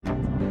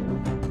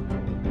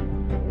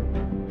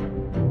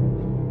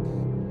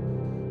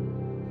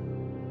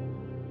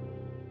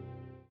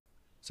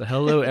So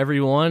hello,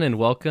 everyone, and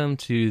welcome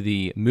to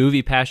the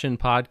Movie Passion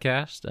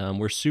Podcast.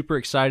 We're super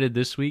excited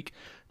this week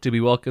to be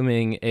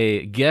welcoming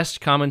a guest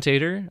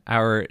commentator,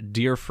 our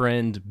dear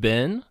friend,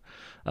 Ben.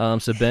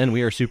 So Ben,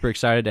 we are super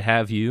excited to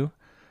have you.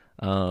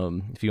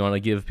 If you want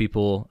to give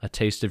people a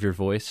taste of your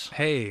voice.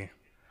 Hey.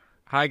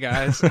 Hi,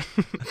 guys.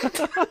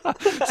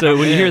 So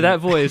when you hear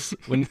that voice,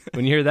 when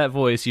you hear that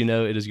voice, you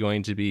know it is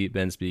going to be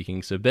Ben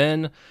speaking. So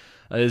Ben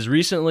is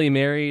recently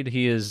married.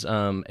 He is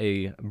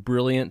a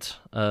brilliant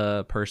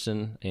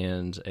person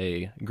and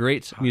a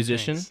great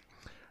musician.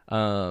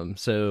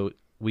 So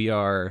we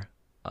are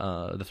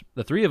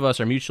the three of us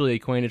are mutually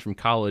acquainted from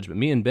college, but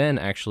me and Ben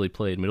actually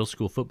played middle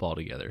school football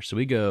together. So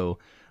we go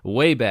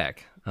way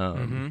back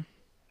to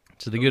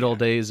the good old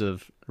days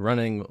of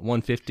running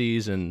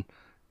 150s and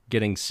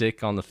getting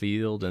sick on the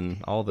field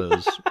and all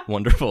those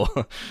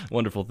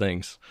wonderful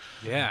things.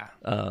 Yeah.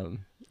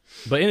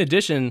 But in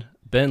addition,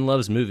 Ben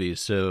loves movies.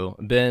 So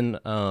Ben,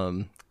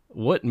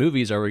 what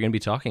movies are we going to be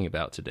talking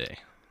about today?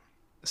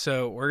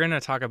 So we're going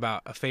to talk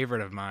about a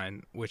favorite of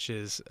mine, which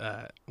is,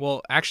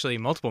 actually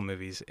multiple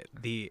movies.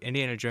 The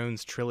Indiana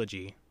Jones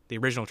trilogy, the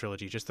original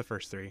trilogy, just the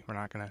first three. We're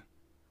not going to,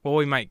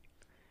 we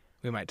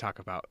might talk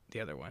about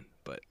the other one,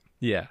 but.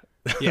 Yeah.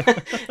 Yeah.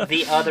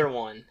 The other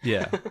one.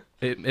 Yeah.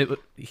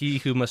 He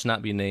who must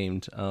not be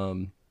named.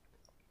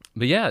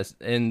 But yeah,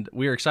 and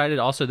we're excited.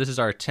 Also, this is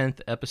our 10th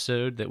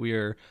episode that we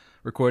are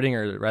recording,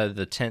 or rather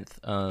the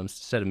 10th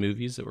set of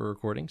movies that we're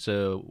recording.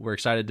 So we're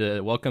excited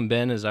to welcome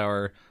Ben as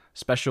our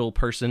special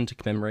person to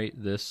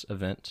commemorate this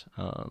event.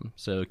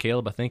 So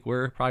Caleb, I think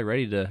we're probably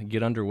ready to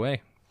get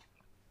underway.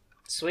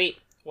 Sweet.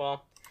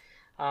 Well,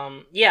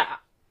 yeah.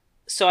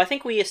 So I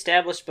think we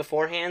established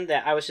beforehand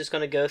that I was just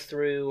going to go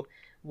through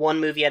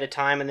one movie at a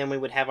time, and then we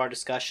would have our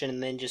discussion,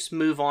 and then just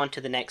move on to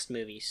the next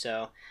movie.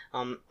 So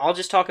I'll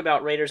just talk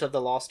about Raiders of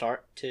the Lost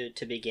Ark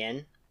to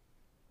begin.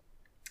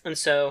 And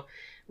so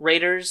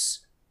Raiders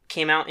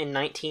came out in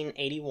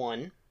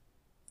 1981,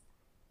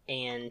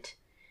 and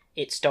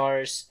it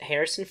stars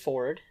Harrison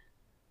Ford,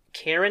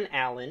 Karen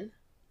Allen,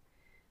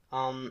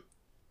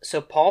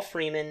 so Paul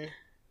Freeman,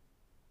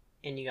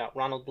 and you got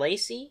Ronald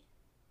Lacey,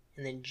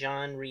 and then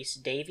John Rhys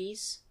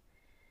Davies,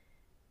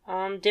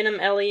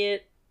 Denham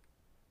Elliott.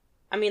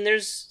 I mean,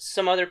 there's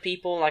some other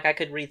people, like I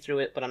could read through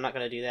it, but I'm not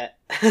going to do that.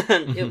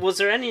 Was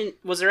there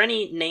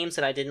any names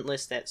that I didn't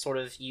list that sort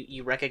of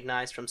you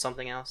recognized from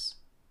something else?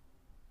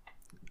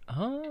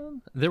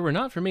 There were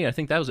not for me. I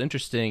think that was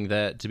interesting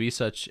that to be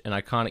such an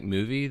iconic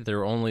movie, there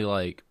were only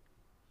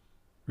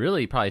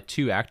really probably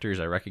two actors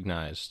I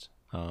recognized.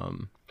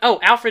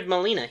 Alfred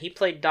Molina. He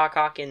played Doc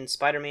Ock in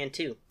Spider-Man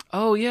 2.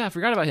 Oh yeah, I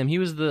forgot about him. He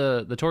was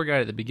the tour guide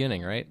at the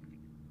beginning, right?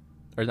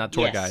 Or not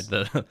tour guide,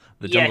 the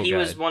jungle guide. He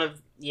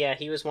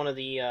was one of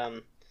the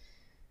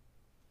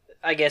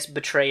I guess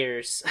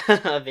betrayers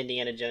of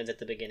Indiana Jones at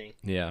the beginning.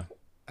 Yeah.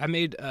 I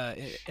made an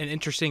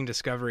interesting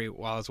discovery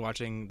while I was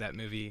watching that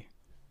movie.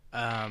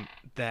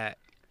 That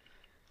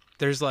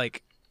there's an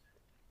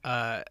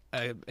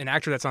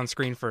actor that's on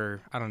screen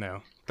for, I don't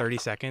know, 30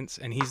 seconds,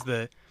 and he's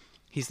the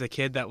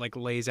kid that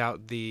lays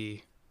out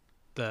the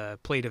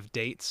plate of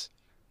dates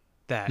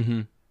that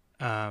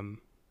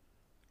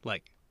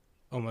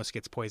almost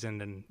gets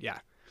poisoned, and yeah.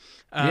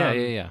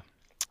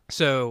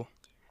 So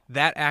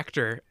that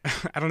actor,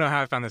 I don't know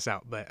how I found this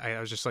out, but I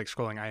was just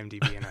scrolling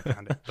IMDb and I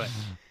found it. But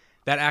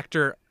that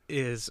actor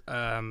is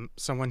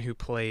someone who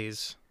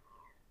plays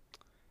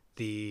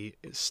the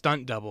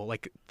stunt double,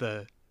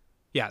 the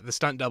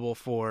stunt double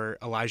for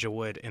Elijah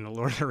Wood in the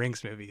Lord of the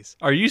Rings movies.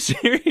 Are you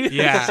serious?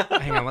 Yeah.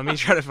 Hang on, let me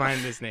try to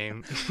find his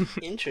name.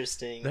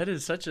 Interesting. That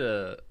is such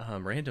a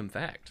random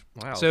fact.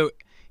 Wow. So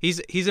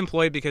he's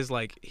employed because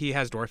he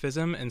has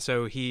dwarfism, and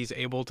so he's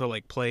able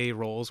to play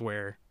roles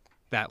where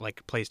that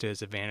plays to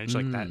his advantage,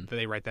 that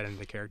they write that into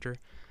the character.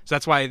 So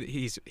that's why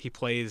he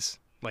plays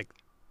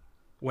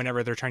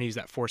whenever they're trying to use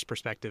that forced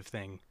perspective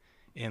thing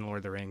in Lord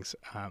of the Rings.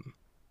 Wow.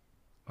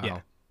 Yeah.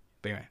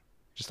 But anyway,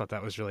 just thought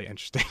that was really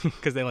interesting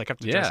because they have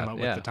to dress him up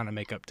with a ton of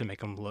makeup to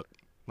make him look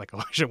like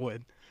Elijah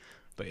Wood.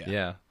 But yeah.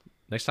 Yeah.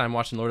 Next time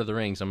watching Lord of the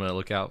Rings, I'm going to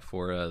look out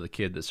for the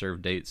kid that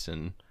served dates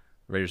in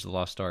Raiders of the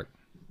Lost Ark.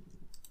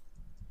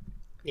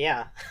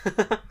 Yeah.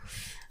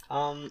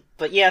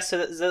 But yeah,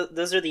 so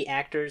those are the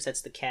actors.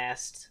 That's the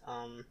cast.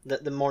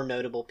 The more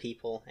notable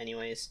people,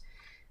 anyways.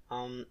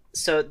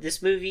 So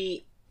this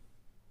movie,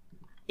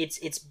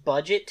 its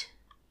budget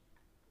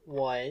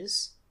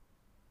was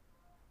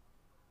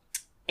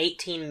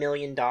 $18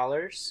 million,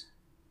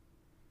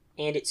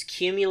 and its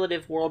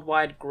cumulative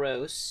worldwide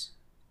gross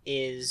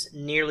is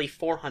nearly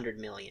 $400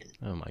 million.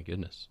 Oh my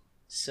goodness!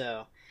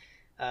 So,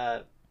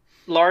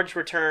 large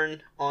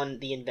return on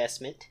the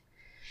investment,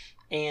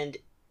 and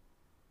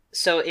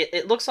so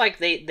it looks like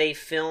they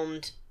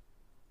filmed,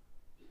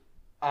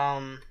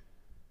 in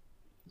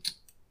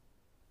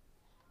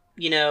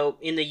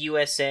the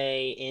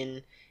USA,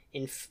 in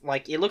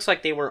it looks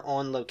like they were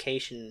on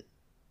location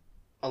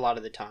a lot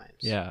of the times.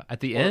 Yeah, at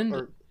the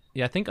end.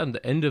 Yeah, I think on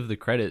the end of the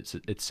credits,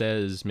 it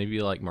says maybe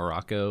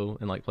Morocco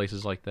and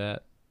places like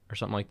that, or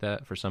something like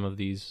that for some of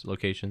these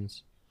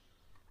locations.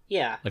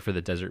 Yeah. Like for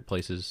the desert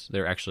places.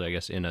 They're actually, I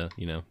guess, in a,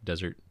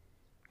 desert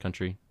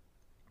country.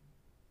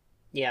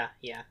 Yeah,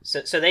 yeah.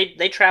 So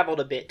they traveled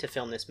a bit to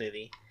film this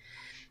movie.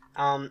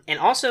 And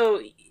also,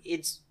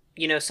 it's,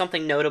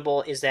 something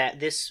notable is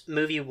that this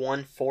movie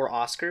won 4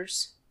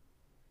 Oscars.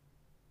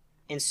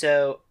 And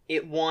so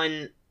it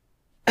won,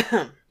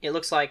 it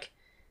looks like,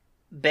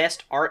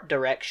 Best Art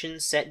Direction,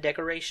 Set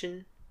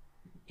Decoration.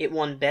 It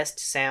won Best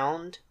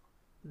Sound,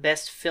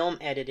 Best Film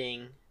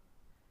Editing,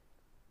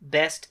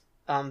 Best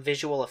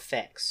Visual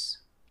Effects.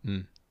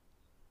 Mm.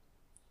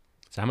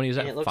 So how many is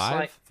that? And it looks 5?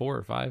 like 4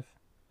 or 5?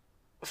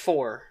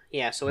 4.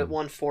 Yeah, so it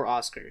won 4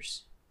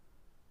 Oscars.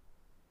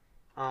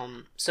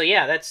 So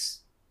yeah,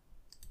 that's,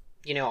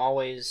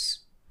 always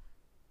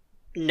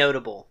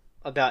notable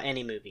about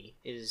any movie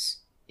is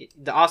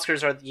the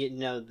Oscars are,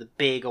 the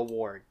big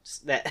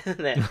awards that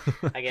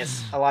I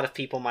guess a lot of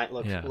people might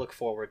look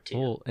forward to.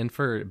 Well, and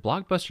for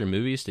blockbuster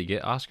movies to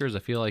get Oscars, I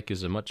feel like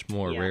is a much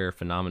more rare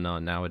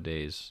phenomenon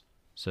nowadays.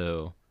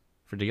 So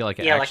to get like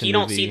an action like you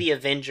don't movie, see the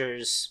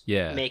Avengers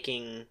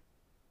making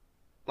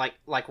like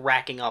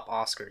racking up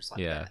Oscars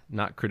like that.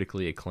 Not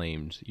critically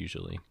acclaimed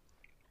usually.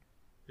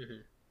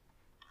 Mm-hmm.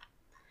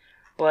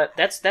 But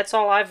that's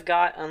all I've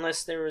got,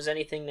 unless there was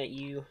anything that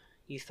you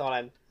thought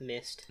I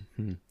missed.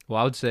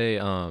 Well, I would say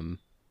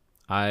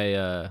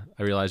I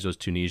realized it was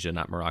Tunisia,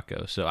 not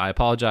Morocco. So I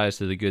apologize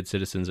to the good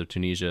citizens of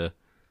Tunisia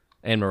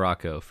and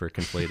Morocco for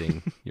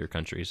conflating your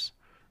countries.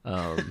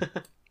 And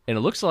it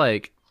looks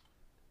like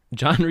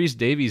John Rhys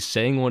Davies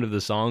sang one of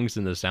the songs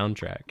in the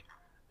soundtrack.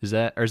 Is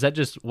that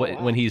just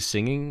when he's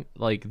singing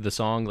like the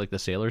song, like the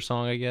sailor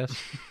song, I guess?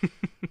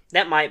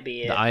 That might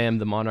be it. I am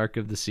the monarch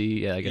of the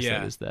sea. Yeah, I guess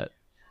that is that.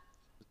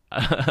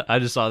 I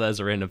just saw that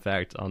as a random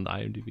fact on the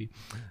IMDb.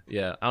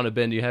 Yeah, I don't know,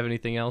 Ben, do you have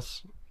anything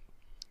else?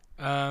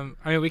 I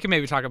mean, we can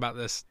maybe talk about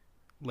this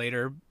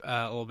later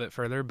a little bit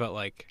further, but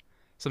like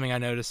something I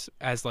noticed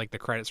as like the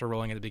credits were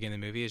rolling at the beginning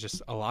of the movie is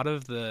just a lot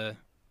of the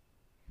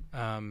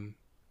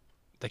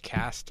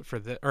cast for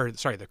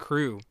the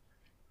crew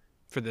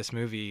for this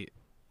movie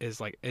is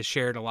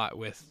shared a lot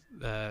with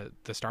the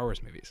Star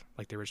Wars movies,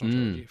 like the original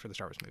trilogy for the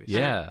Star Wars movies.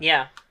 Yeah.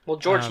 Yeah. Well,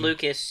 George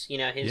Lucas,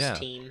 his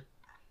team.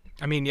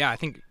 I mean, yeah, I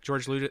think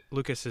George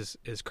Lucas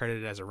is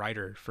credited as a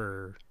writer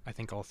for, I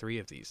think, all 3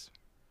 of these.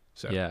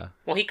 So yeah.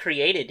 Well, he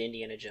created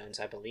Indiana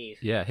Jones, I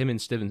believe. Yeah, him and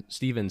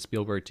Steven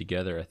Spielberg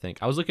together, I think.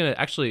 I was looking at,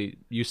 actually,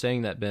 you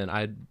saying that, Ben,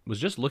 I was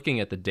just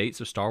looking at the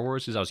dates of Star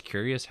Wars because I was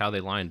curious how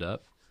they lined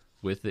up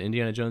with the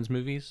Indiana Jones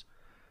movies.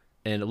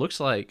 And it looks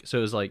like, so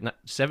it was like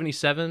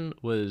 77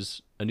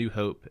 was A New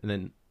Hope, and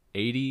then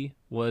 80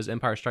 was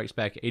Empire Strikes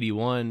Back,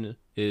 81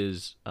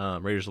 is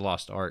Raiders of the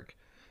Lost Ark,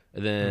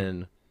 and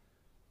then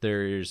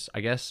there's,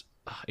 I guess,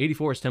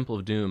 84 is Temple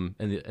of Doom,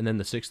 and then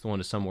the 6th one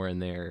is somewhere in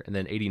there, and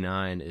then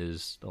 89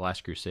 is The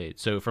Last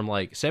Crusade. So from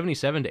like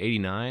 77 to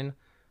 89,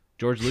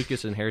 George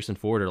Lucas and Harrison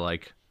Ford are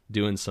like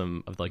doing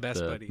some of like best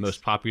the buddies.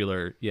 most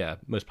popular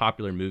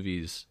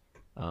movies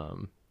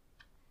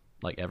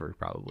like ever,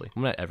 probably.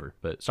 Well, not ever,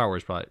 but Star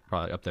Wars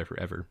probably up there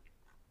forever.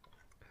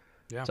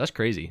 Yeah. So that's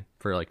crazy.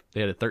 For like,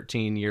 they had a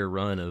 13-year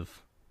run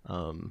of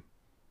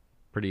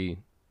pretty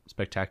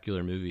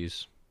spectacular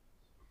movies.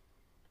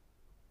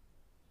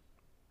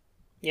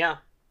 Yeah.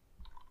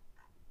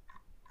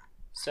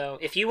 So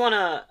if you want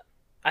to,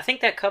 I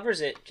think that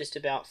covers it just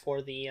about for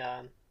the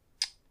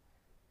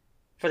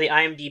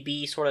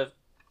IMDb sort of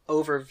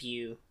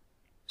overview.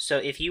 So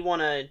if you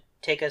want to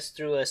take us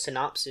through a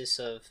synopsis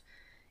of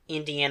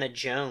Indiana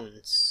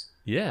Jones,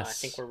 Yes. I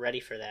think we're ready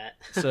for that.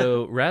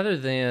 So rather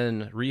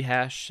than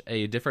rehash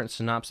a different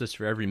synopsis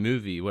for every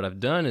movie, what I've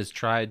done is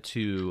tried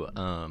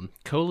to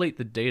collate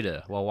the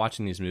data while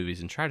watching these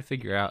movies and try to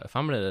figure out if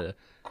I'm going to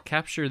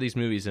capture these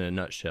movies in a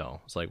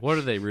nutshell. It's like, what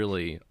are they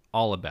really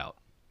all about?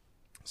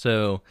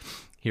 So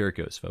here it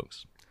goes,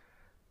 folks.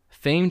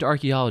 Famed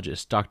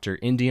archaeologist Dr.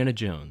 Indiana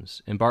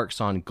Jones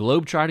embarks on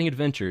globe-trotting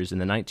adventures in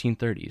the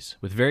 1930s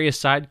with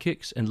various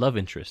sidekicks and love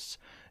interests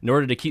in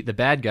order to keep the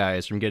bad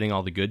guys from getting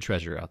all the good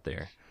treasure out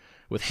there.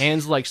 With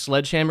hands like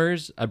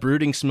sledgehammers, a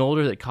brooding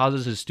smolder that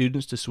causes his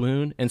students to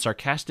swoon, and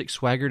sarcastic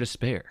swagger to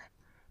spare,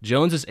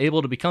 Jones is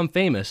able to become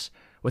famous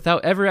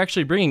without ever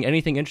actually bringing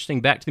anything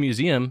interesting back to the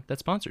museum that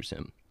sponsors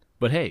him.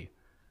 But hey,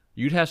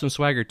 you'd have some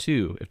swagger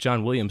too if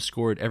John Williams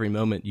scored every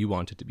moment you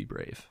wanted to be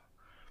brave.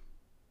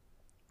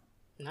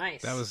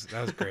 Nice. That was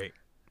great.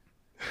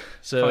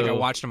 So I feel like I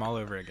watched them all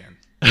over again.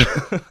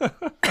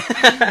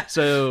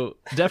 So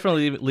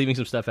definitely leaving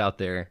some stuff out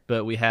there,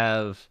 but we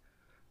have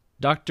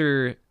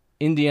Dr.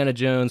 Indiana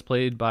Jones,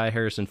 played by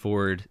Harrison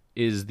Ford,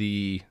 is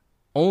the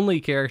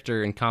only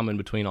character in common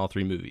between all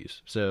 3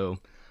 movies. So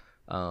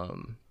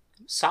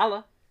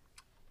Sala.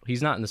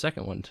 he's not in the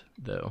second one,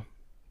 though.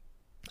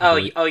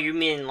 You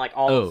mean like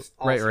all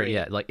right, 3.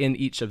 yeah, like in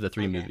each of the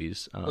 3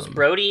 movies. Was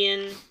Brody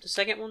in the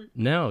second one?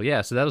 No,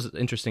 yeah, so that was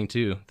interesting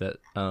too. That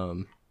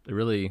it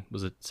really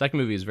was. The second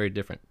movie is very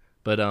different,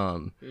 but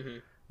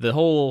the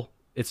whole,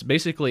 it's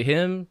basically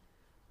him,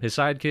 his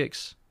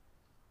sidekicks,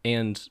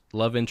 and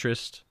love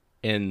interest,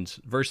 and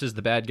versus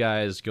the bad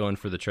guys going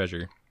for the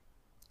treasure,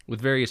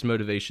 with various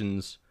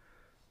motivations.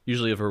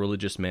 usually of a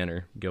religious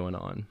manner going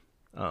on.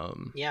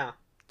 Yeah.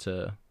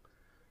 To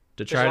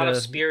There's try a lot to of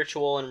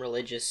spiritual and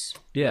religious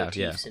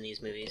motifs in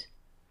these movies.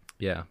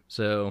 Yeah.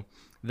 So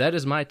that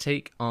is my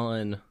take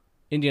on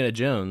Indiana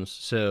Jones.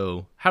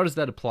 So how does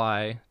that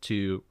apply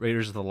to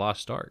Raiders of the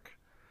Lost Ark?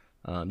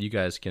 You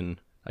guys can,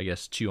 I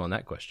guess, chew on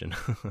that question.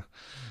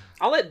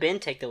 I'll let Ben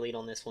take the lead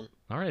on this one.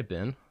 All right,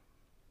 Ben.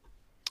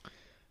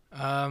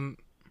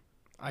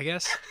 I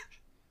guess.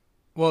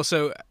 Well,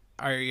 so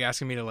are you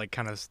asking me to like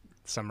kind of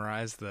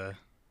summarize the?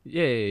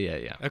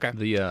 Yeah. Okay.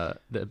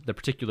 The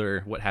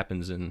particular what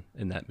happens in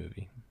that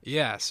movie.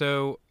 Yeah.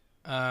 So,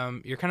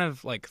 you're kind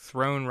of like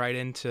thrown right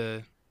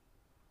into,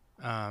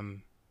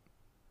 kind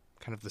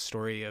of the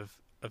story of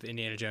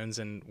Indiana Jones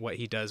and what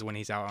he does when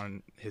he's out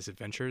on his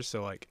adventures.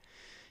 So like,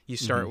 you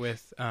start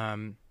with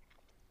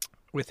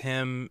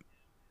him,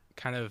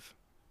 kind of,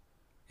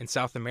 in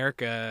South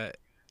America,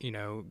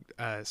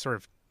 sort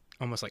of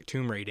almost like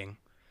tomb raiding.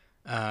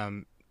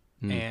 And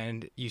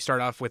you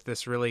start off with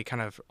this really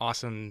kind of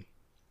awesome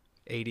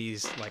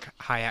 80s like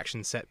high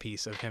action set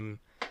piece of him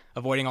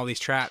avoiding all these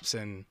traps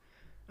and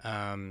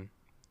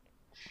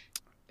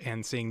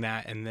seeing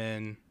that. And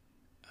then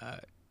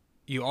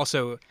you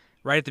also,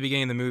 right at the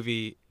beginning of the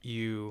movie,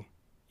 you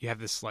have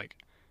this like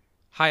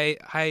high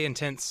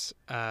intense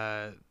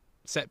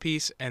set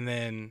piece, and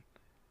then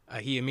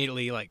he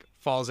immediately like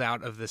falls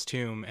out of this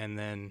tomb, and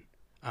then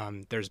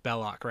there's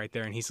Belloc right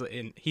there, and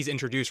he's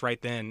introduced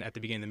right then at the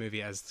beginning of the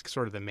movie as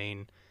sort of the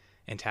main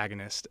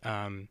antagonist.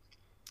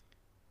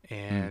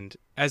 And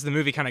as the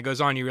movie kind of goes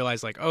on, you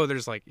realize like, oh,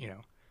 there's like,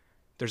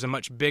 there's a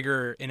much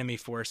bigger enemy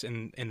force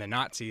in the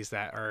Nazis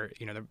that are,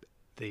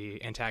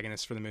 the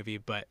antagonists for the movie,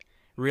 but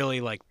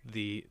really like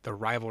the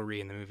rivalry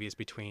in the movie is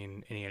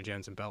between Indiana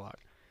Jones and Belloc.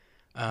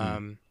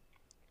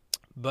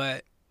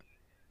 But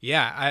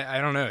yeah, I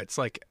don't know. It's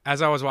like,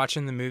 as I was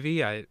watching the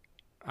movie,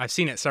 I've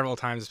seen it several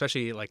times,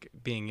 especially like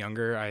being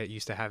younger. I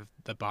used to have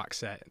the box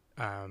set,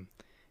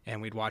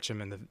 and we'd watch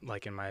them in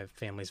my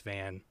family's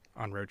van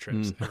on road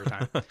trips every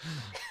time.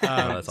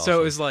 That's so awesome.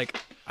 it was like,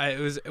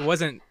 it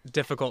wasn't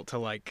difficult to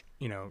like,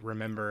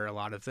 remember a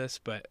lot of this,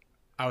 but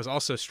I was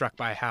also struck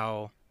by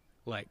how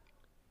like,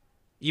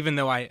 even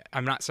though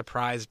I'm not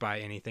surprised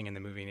by anything in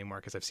the movie anymore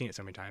because I've seen it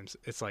so many times,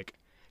 it's like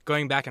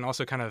going back and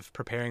also kind of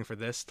preparing for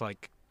this to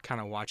like kind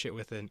of watch it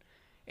with an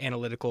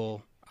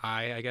analytical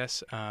eye, I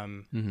guess.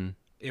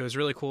 It was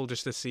really cool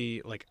just to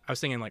see, like, I was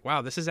thinking like,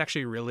 wow, this is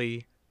actually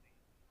really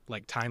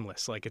like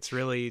timeless. Like, it's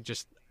really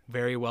just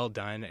very well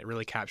done. It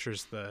really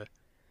captures the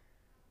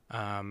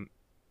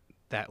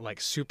that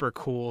like super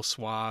cool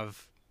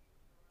suave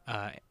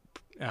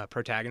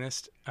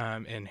protagonist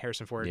in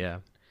Harrison Ford. Yeah.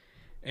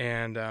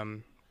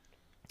 And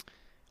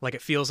like,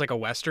 it feels like a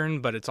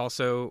Western, but it's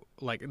also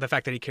like the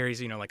fact that he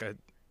carries, like a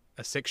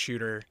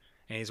 6-shooter,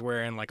 and he's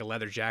wearing like a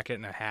leather jacket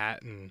and a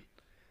hat, and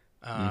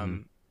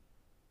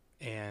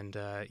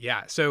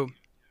yeah, so I'm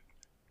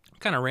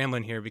kind of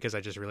rambling here because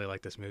I just really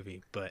like this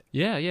movie, but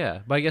Yeah.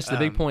 But I guess the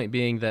big point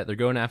being that they're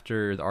going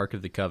after the Ark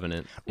of the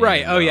Covenant.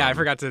 right. And, Oh yeah, I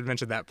forgot to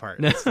mention that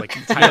part. It's like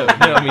but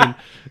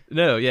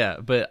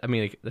I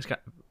mean,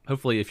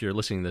 hopefully if you're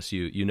listening to this,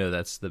 you know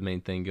that's the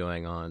main thing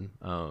going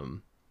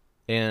on.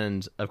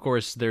 And of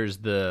course there's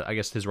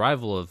his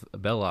rival of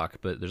Belloc,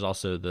 but there's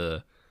also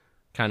the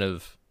kind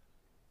of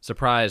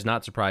surprise,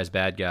 not surprise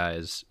bad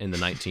guys in the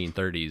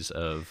 1930s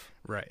of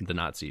the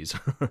Nazis.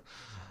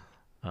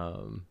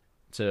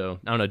 So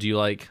I don't know. Do you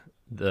like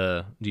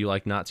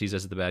Nazis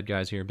as the bad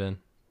guys here, Ben?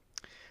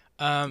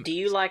 Do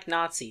you like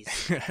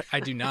Nazis? I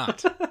do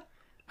not.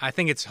 I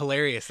think it's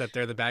hilarious that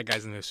they're the bad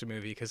guys in this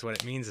movie, because what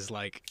it means is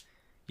like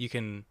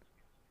the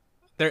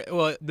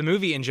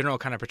movie in general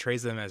kind of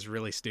portrays them as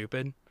really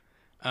stupid,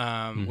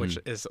 which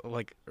is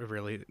like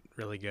really,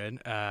 really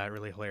good,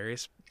 really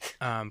hilarious.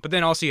 But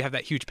then also you have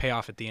that huge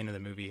payoff at the end of the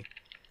movie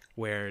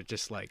where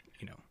just like,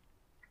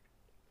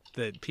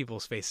 the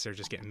people's faces are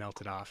just getting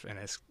melted off, and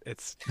it's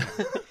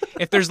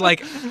if there's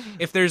like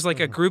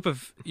a group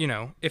of,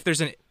 if there's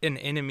an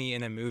enemy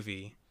in a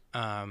movie,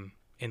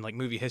 in like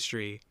movie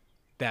history,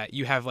 that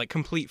you have like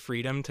complete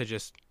freedom to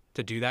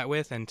do that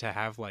with, and to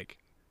have like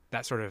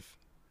that sort of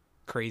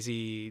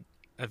crazy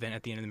event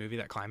at the end of the movie,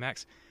 that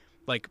climax,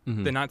 like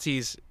the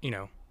Nazis,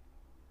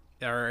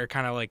 are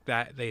kind of like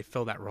that. They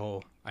fill that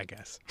role, I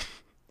guess.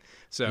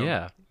 So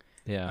yeah.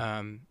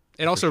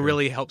 It also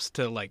really helps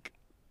to like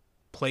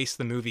place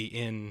the movie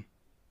in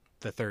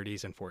the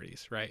 30s and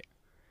 40s, right?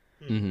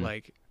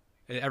 Like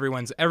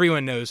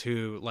everyone knows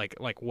who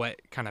like what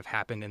kind of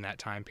happened in that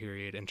time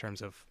period in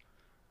terms of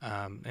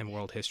in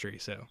world history.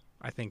 So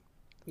I think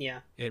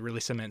it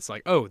really cements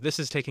like, oh, this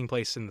is taking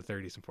place in the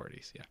 30s and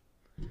 40s. Yeah.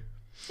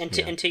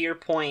 And to your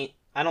point,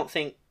 I don't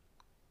think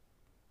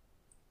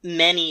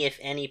many, if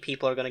any,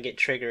 people are going to get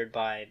triggered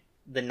by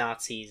the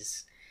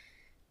Nazis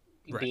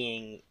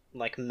being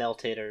like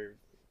melted or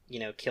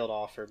killed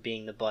off or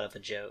being the butt of a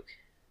joke.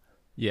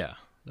 Yeah,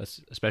 that's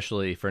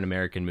especially for an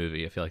American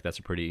movie. I feel like that's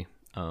a pretty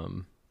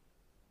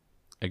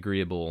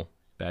agreeable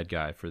bad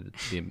guy for the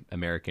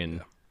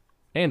American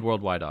and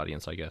worldwide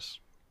audience, I guess.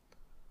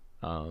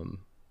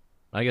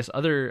 I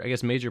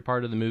guess major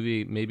part of the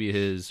movie maybe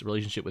his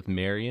relationship with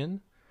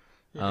Marion,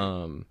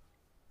 who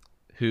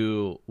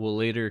will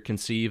later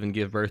conceive and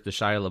give birth to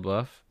Shia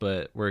LaBeouf,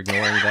 but we're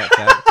ignoring that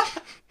fact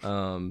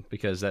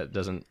because that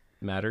doesn't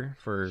matter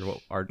for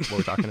what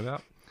we're talking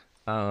about.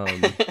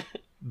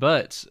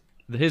 But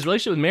his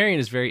relationship with Marion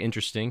is very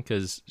interesting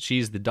because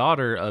she's the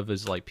daughter of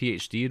his like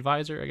PhD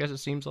advisor, I guess it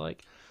seems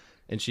like,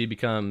 and she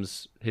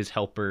becomes his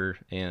helper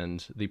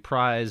and the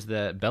prize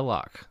that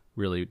Belloc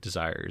really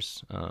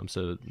desires.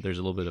 So there's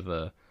a little bit of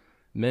a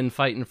men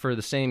fighting for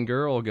the same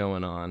girl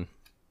going on.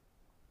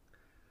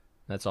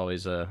 That's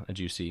always a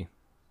juicy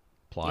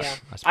plot. Yeah,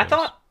 I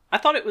suppose. I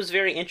thought it was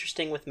very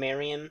interesting with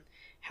Marion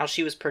how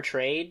she was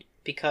portrayed,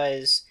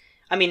 because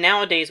I mean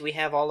nowadays we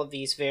have all of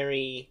these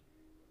very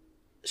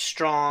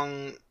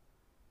strong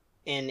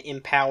and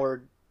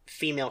empowered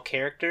female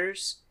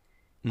characters.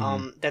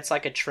 That's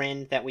like a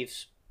trend that we've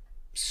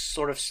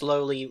sort of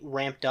slowly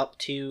ramped up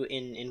to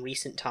in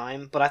recent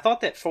time. But I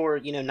thought that for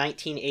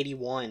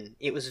 1981,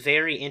 it was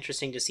very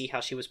interesting to see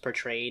how she was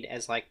portrayed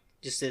as like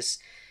just this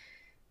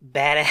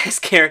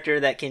badass character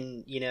that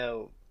can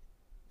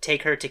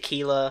take her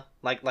tequila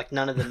like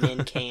none of the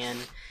men can.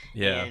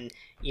 Yeah. And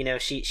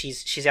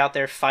she's out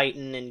there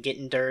fighting and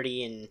getting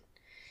dirty, and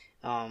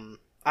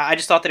I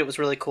just thought that it was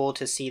really cool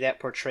to see that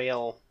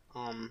portrayal,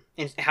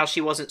 and how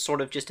she wasn't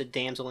sort of just a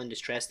damsel in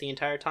distress the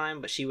entire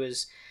time, but she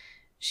was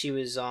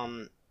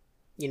in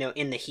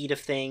the heat of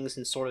things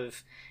and sort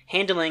of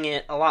handling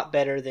it a lot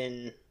better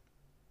than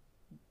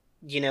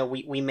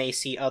we may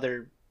see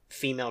other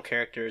female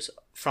characters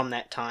from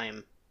that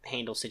time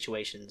handle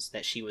situations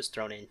that she was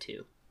thrown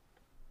into.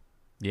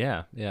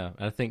 Yeah.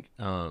 I think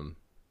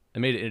it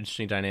made an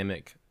interesting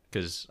dynamic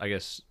because I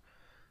guess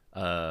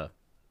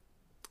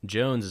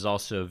Jones is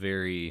also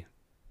very,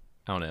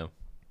 I don't know,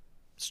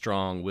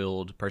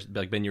 strong-willed person.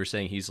 Like Ben, you were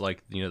saying, he's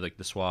like like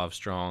the suave,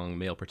 strong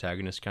male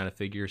protagonist kind of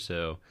figure.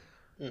 So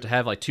to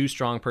have like two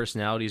strong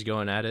personalities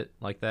going at it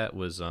like that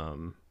was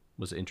an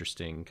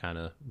interesting kind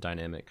of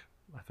dynamic.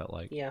 I felt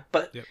like. Yeah,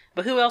 but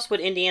who else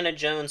would Indiana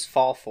Jones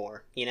fall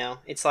for?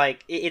 It's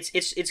like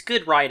it's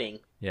good writing.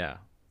 Yeah.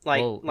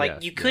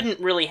 You couldn't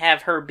really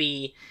have her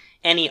be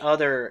any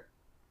other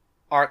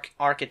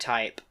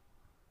archetype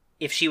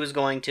if she was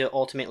going to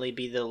ultimately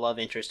be the love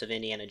interest of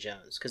Indiana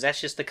Jones, because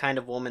that's just the kind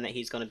of woman that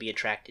he's going to be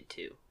attracted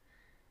to.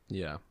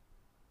 Yeah,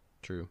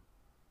 true.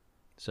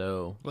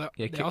 So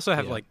they also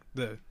have like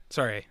the.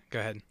 Sorry, go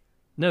ahead.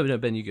 No,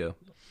 Ben, you go.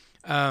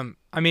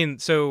 I mean,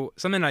 so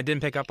something I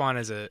didn't pick up on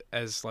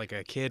as like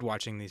a kid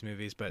watching these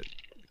movies, but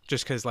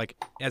just because like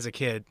as a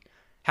kid,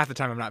 half the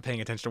time I'm not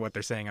paying attention to what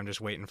they're saying. I'm just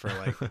waiting for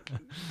like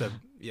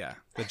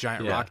the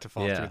giant rock to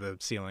fall through the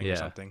ceiling or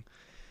something.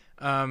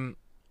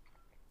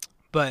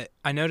 But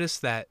I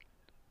noticed that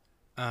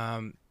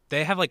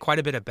they have like quite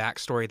a bit of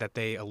backstory that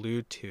they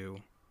allude to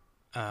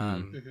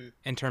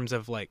in terms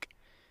of like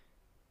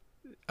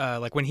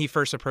when he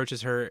first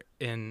approaches her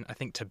in, I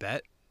think,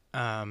 Tibet,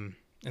 in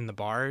the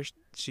bar,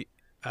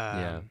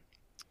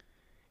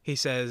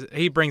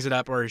 he brings it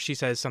up, or she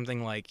says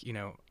something like,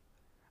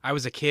 I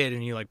was a kid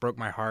and you like broke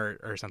my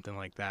heart or something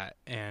like that.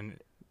 And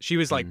she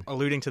was like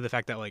alluding to the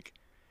fact that like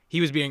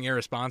he was being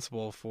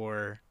irresponsible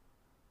for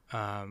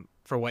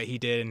what he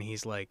did. And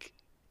he's like,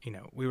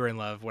 we were in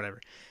love,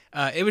 whatever.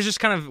 It was just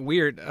kind of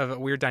a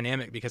weird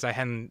dynamic, because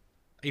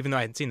even though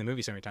I had seen the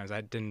movie so many times,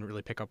 I didn't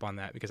really pick up on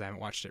that because I haven't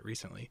watched it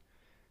recently.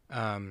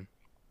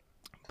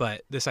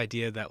 But this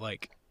idea that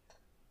like,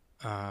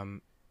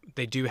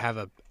 they do have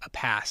a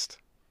past,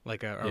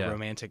 like a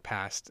romantic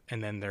past,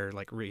 and then they're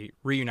like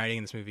reuniting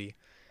in this movie.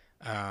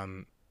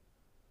 And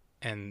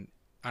I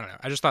don't know.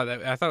 I thought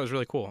it was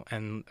really cool.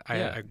 And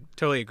I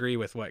totally agree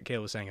with what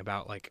Caleb was saying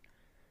about like,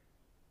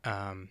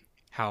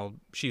 how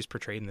she's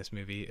portrayed in this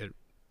movie.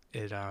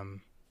 It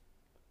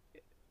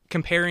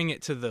comparing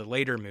it to the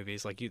later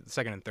movies, like the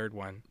second and third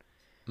one,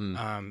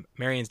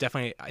 Marion's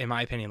definitely, in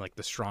my opinion, like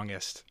the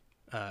strongest,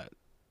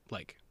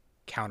 like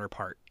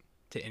counterpart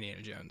to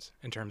Indiana Jones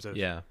in terms of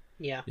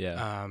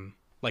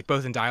like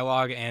both in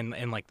dialogue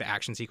and like the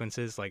action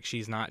sequences. Like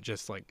she's not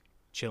just like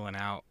chilling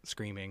out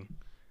screaming,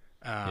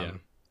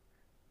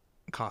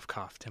 cough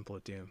cough, Temple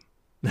of Doom.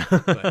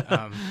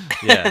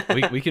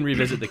 But, we can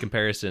revisit the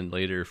comparison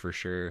later for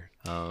sure.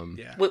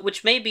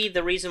 Which may be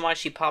the reason why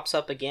she pops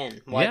up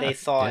again. Why they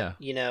thought,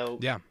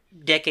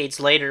 decades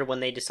later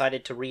when they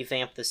decided to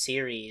revamp the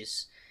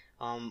series,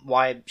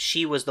 why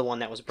she was the one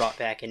that was brought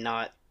back and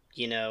not,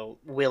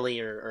 Willie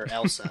or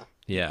Elsa.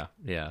 Yeah.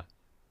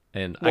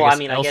 And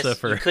I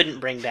guess you couldn't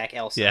bring back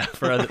Elsa. Yeah,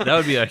 that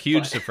would be a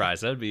huge surprise.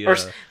 That'd be.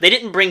 They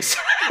didn't bring.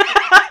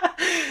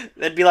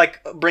 That'd be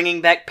like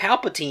bringing back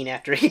Palpatine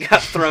after he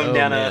got thrown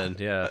down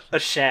a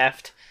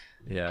shaft.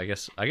 Yeah, I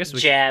guess we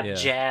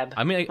jab.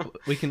 I mean,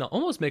 we can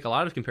almost make a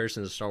lot of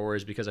comparisons to Star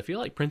Wars because I feel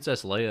like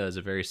Princess Leia is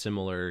a very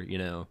similar,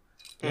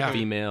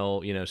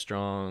 female,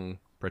 strong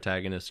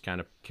protagonist kind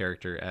of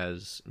character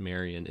as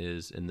Marion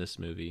is in this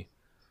movie.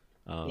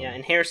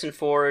 And Harrison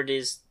Ford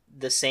is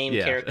the same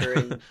Yeah. character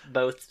in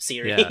both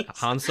series. Yeah,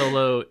 Han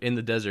Solo in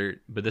the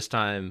desert, but this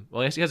time,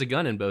 well, I guess he has a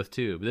gun in both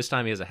too. But this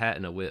time he has a hat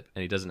and a whip,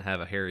 and he doesn't have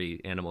a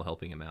hairy animal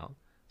helping him out.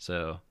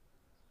 So,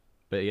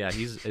 but yeah,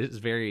 it's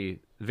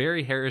very,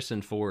 very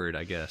Harrison Ford,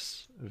 I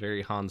guess.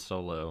 Very Han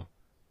Solo.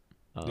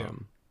 Yeah.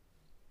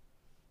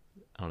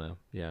 I don't know.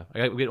 Yeah,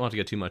 we don't want to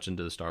go too much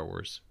into the Star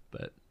Wars,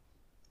 but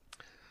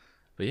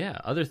yeah,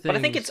 other things. But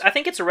I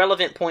think it's a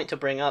relevant point to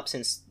bring up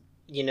since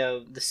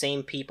the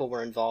same people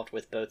were involved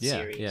with both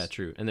series. Yeah,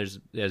 true. And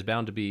there's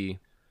bound to be,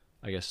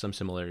 I guess, some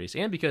similarities,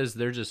 and because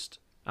they're just,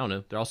 I don't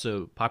know, they're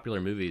also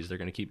popular movies. They're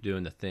going to keep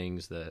doing the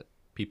things that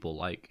people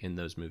like in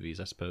those movies,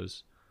 I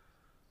suppose.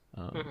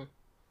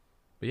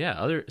 But yeah,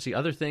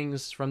 other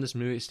things from this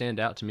movie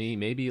stand out to me.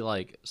 Maybe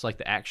like it's like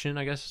the action,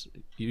 I guess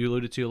you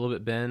alluded to a little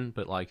bit, Ben.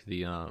 But like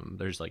the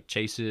there's like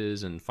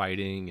chases and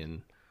fighting,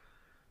 and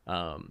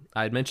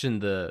I had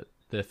mentioned the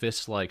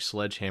fists like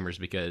sledgehammers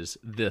because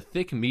the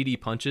thick meaty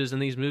punches in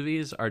these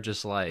movies are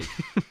just like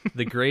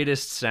the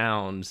greatest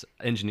sound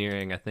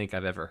engineering I think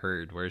I've ever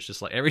heard. Where it's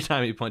just like every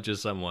time he punches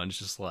someone, it's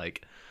just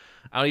like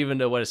I don't even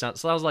know what it sounds.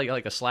 It sounds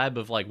like a slab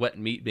of like wet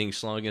meat being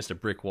slung against a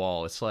brick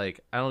wall. It's like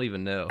I don't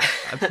even know.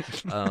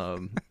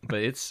 But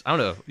it's I don't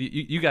know.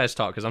 You guys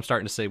talk because I'm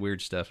starting to say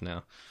weird stuff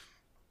now.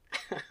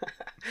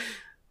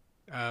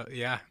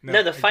 Yeah.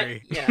 No, the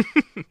fight. Yeah.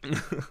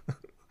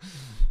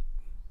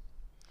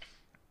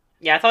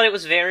 Yeah, I thought it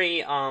was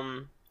very.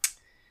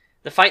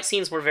 The fight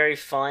scenes were very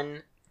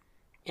fun,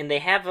 and they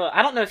have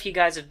I don't know if you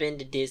guys have been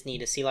to Disney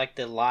to see like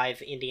the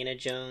live Indiana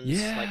Jones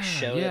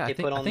show that they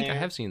put on there. I think I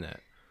have seen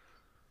that.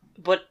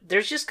 But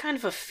there's just kind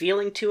of a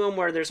feeling to them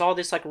where there's all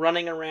this like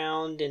running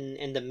around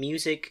and the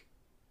music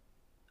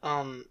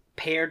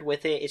paired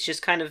with it. It's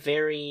just kind of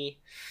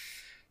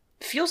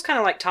feels kind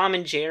of like Tom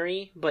and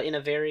Jerry, but in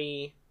a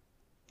very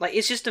like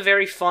it's just a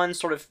very fun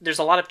sort of. There's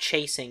a lot of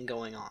chasing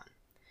going on.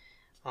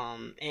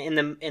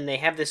 And they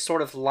have this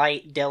sort of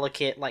light,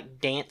 delicate like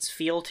dance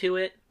feel to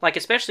it. Like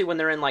especially when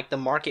they're in like the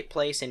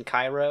marketplace in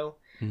Cairo.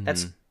 Mm-hmm.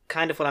 That's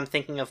kind of what I'm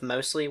thinking of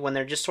mostly when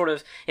they're just sort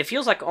of. It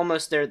feels like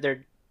almost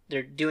they're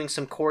doing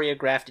some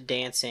choreographed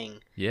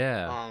dancing.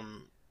 Yeah.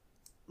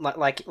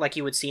 Like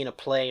you would see in a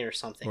play or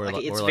something.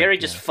 It's or very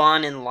just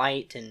fun and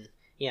light and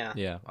yeah.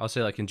 Yeah, I'll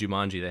say like in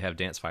Jumanji they have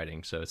dance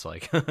fighting, so it's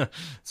like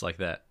it's like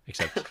that,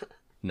 except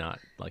not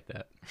like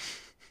that.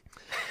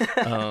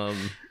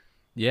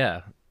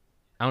 Yeah.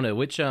 I don't know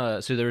which.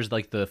 So there's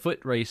like the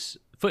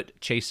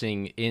foot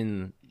chasing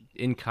in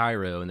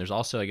Cairo, and there's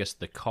also I guess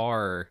the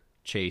car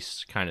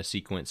chase kind of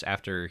sequence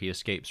after he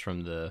escapes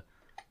from the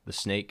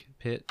snake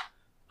pit.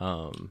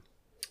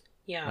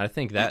 Yeah, I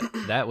think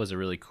that was a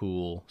really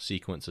cool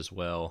sequence as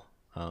well,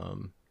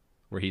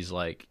 where he's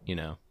like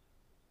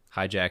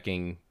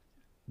hijacking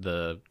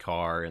the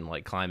car and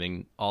like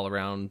climbing all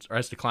around, or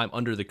has to climb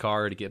under the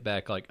car to get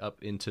back like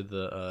up into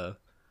the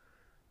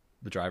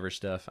driver's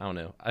stuff. I don't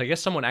know. I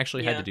guess someone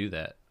actually had to do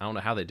that. I don't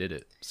know how they did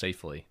it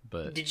safely,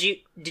 but did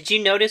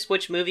you notice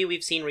which movie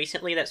we've seen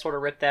recently that sort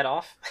of ripped that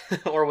off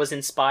or was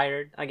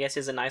inspired? I guess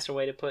is a nicer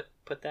way to put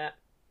that.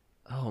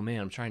 Oh man,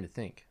 I'm trying to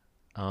think.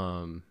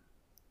 I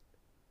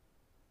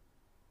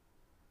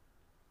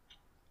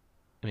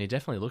mean, it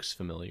definitely looks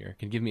familiar.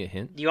 Can you give me a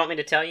hint? Do you want me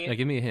to tell you? Yeah,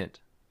 give me a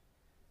hint.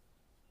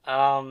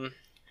 Have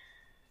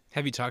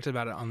you talked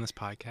about it on this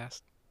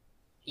podcast?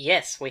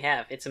 Yes, we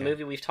have. It's a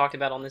movie we've talked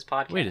about on this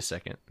podcast. Wait a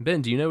second.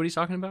 Ben, do you know what he's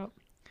talking about?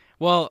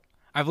 Well,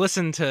 I've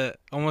listened to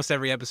almost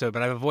every episode,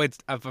 but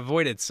I've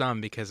avoided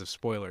some because of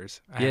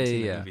spoilers. I haven't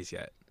seen the movies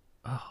yet.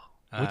 Oh,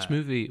 which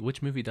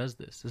movie does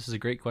this? This is a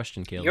great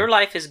question, Caleb. Your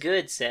Life is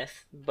Good,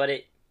 Seth, but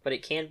it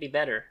can be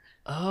better.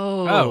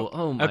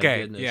 Oh my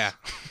goodness. Yeah.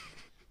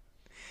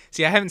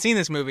 See, I haven't seen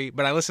this movie,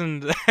 but I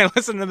listened to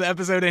the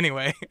episode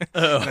anyway.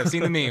 Oh. And I've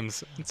seen the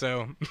memes.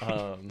 So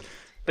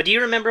But do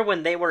you remember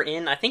when they were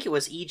in, I think it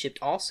was Egypt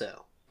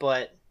also,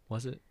 but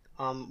was it?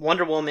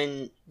 Wonder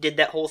Woman did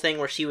that whole thing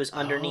where she was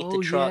underneath the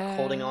truck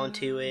holding on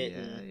to it.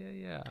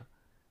 Yeah.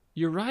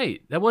 You're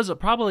right. That was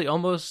probably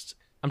almost.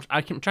 I'm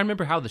trying to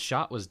remember how the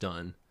shot was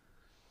done,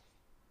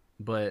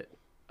 but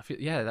I feel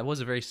that was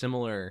a very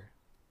similar.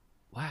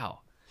 Wow,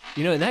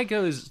 and that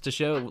goes to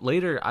show.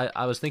 Later,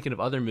 I was thinking of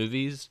other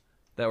movies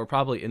that were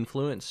probably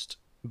influenced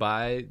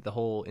by the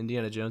whole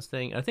Indiana Jones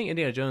thing. I think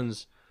Indiana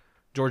Jones,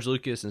 George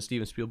Lucas and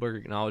Steven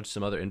Spielberg acknowledged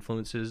some other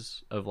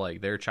influences of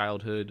like their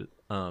childhood.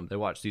 They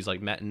watched these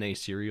like matinee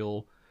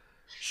serial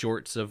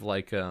shorts of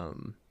like I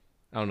don't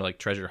know, like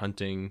treasure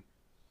hunting,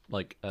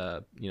 like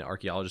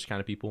archaeologist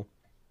kind of people.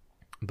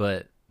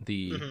 But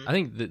I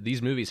think that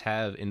these movies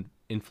have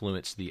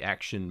influenced the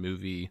action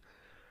movie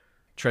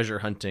treasure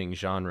hunting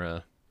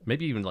genre.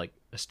 Maybe even like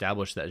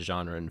established that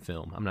genre in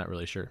film. I'm not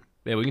really sure.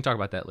 Yeah, we can talk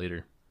about that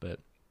later. But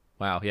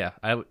wow, yeah,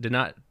 I did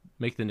not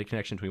make the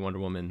connection between Wonder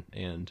Woman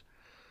and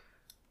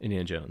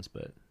Indiana Jones,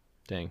 but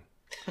dang,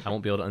 I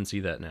won't be able to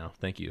unsee that now.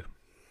 Thank you.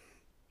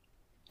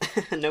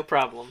 No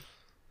problem.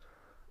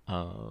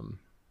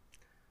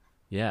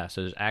 Yeah,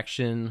 so there's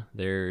action,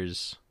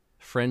 there's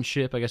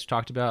friendship, I guess we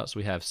talked about. So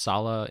we have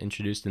Sala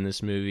introduced in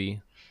this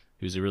movie,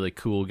 who's a really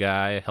cool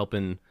guy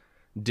helping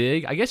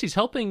dig. I guess he's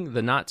helping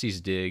the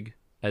Nazis dig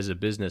as a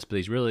business, but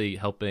he's really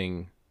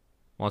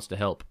wants to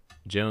help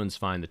Jones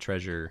find the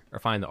treasure or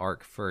find the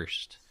Ark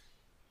first.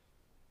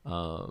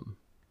 But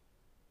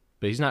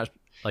he's not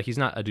a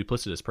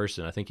duplicitous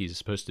person. I think he's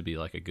supposed to be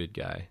like a good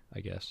guy, I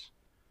guess.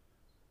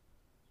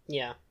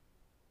 Yeah.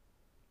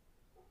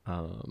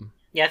 Um,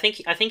 Yeah,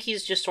 I think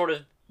he's just sort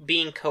of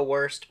being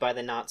coerced by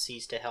the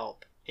Nazis to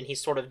help, and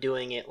he's sort of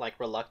doing it like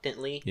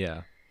reluctantly.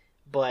 yeah.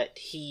 But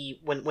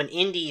when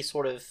Indy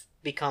sort of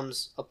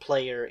becomes a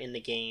player in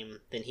the game,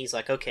 then he's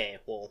like, okay,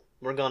 well,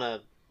 we're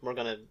gonna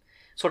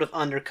sort of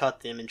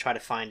undercut them and try to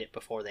find it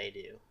before they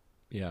do.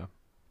 Yeah.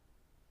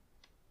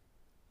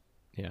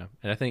 Yeah.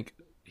 And I think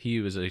he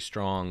was a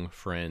strong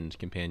friend,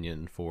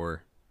 companion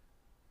for,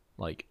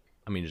 like,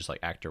 I mean, just like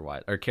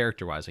actor-wise, or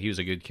character-wise. Like, he was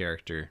a good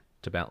character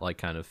to like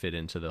kind of fit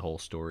into the whole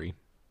story.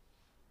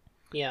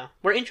 Yeah.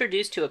 We're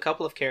introduced to a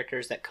couple of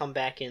characters that come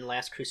back in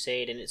Last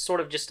Crusade, and it's sort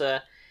of just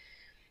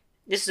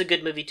this is a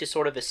good movie to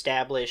sort of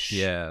establish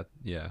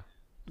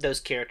those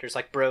characters,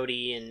 like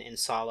Brody and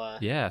Sala.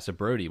 Yeah, so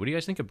Brody. What do you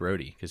guys think of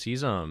Brody? Because he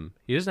doesn't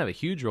have a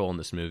huge role in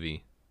this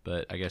movie,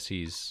 but I guess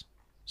he's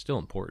still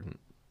important.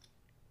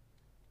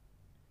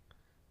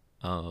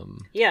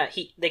 Yeah,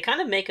 they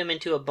kind of make him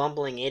into a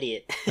bumbling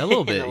idiot. A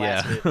little bit, in the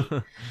last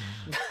movie.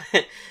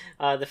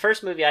 But, the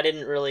first movie, I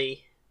didn't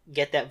really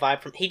get that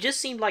vibe from. He just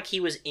seemed like he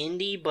was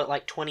Indy, but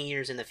like 20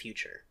 years in the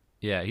future.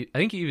 Yeah, I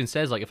think he even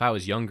says, like, if I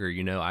was younger,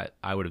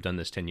 I would have done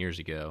this 10 years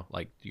ago,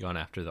 like, gone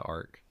after the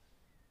Ark.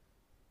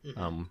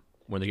 Mm-hmm.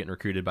 When they're getting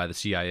recruited by the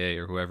CIA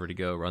or whoever to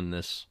go run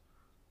this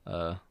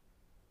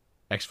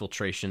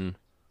exfiltration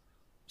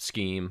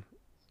scheme.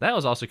 That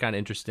was also kind of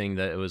interesting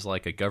that it was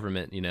like a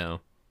government,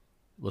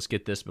 let's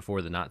get this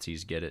before the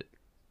Nazis get it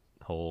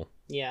whole,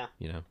 yeah,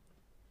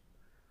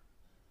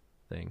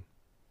 thing.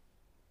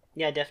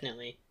 Yeah,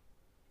 definitely.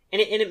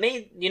 And it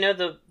made,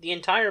 the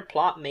entire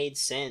plot made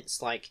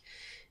sense. Like,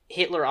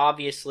 Hitler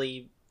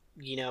obviously,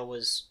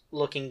 was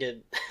looking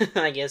to,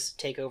 I guess,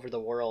 take over the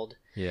world.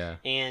 Yeah.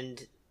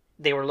 And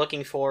they were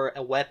looking for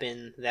a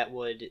weapon that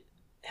would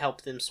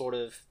help them sort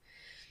of,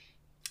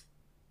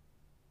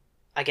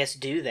 I guess,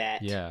 do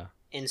that. Yeah.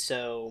 And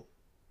so,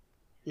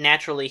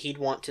 naturally, he'd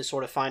want to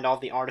sort of find all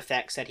the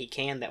artifacts that he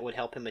can that would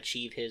help him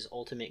achieve his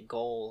ultimate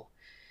goal.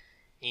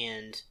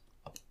 And,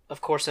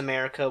 of course,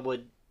 America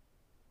would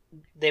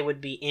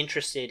be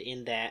interested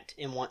in that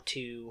and want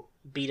to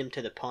beat him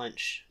to the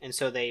punch. And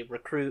so they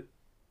recruit,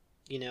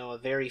 a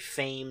very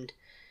famed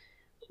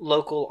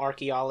local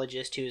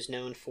archaeologist who is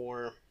known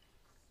for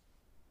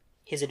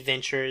his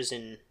adventures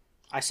and,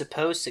 I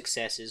suppose,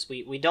 successes.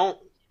 We don't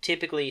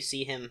typically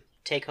see him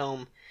take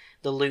home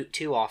the loot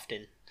too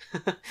often.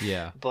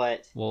 Yeah.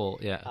 But well,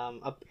 yeah.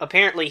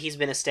 Apparently he's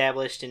been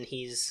established and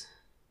he's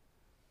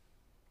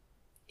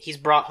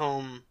brought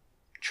home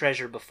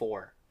treasure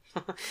before.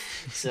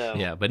 So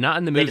yeah, but not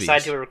in the movies. They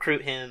decide to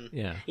recruit him.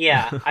 Yeah.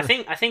 Yeah, I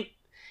think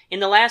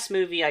in the last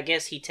movie, I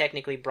guess he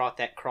technically brought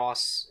that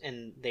cross,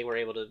 and they were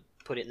able to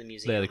put it in the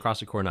museum. Yeah, the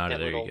cross of Coronado.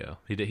 There you go.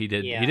 He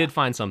did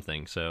find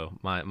something. So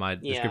my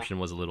description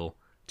was a little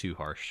too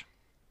harsh.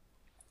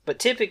 But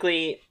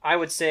typically, I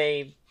would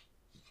say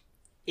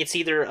it's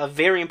either a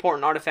very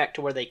important artifact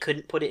to where they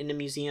couldn't put it in the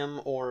museum,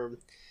 or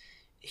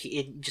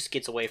it just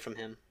gets away from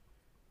him.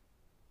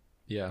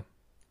 Yeah.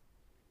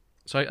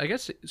 So I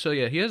guess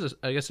yeah, he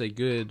has a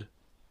good,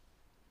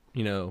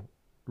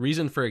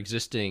 reason for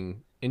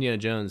existing. Indiana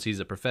Jones, he's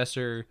a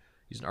professor,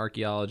 he's an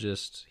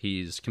archaeologist,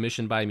 he's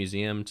commissioned by a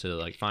museum to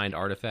like find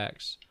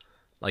artifacts.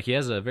 Like, he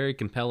has a very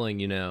compelling,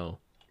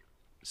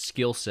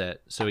 skill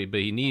set. But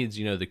he needs,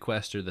 the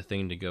quest or the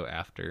thing to go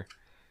after.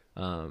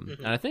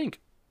 And I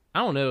think, I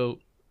don't know,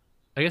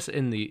 I guess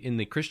in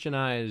the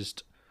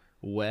Christianized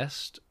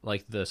West,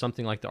 like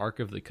something like the Ark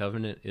of the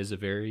Covenant is a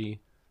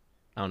very,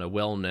 I don't know,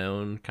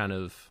 well-known kind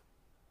of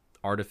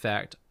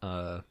artifact,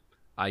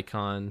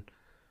 icon,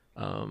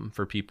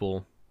 for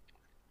people.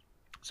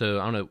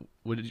 So I don't know.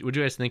 What you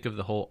guys think of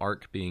the whole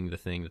Ark being the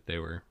thing that they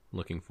were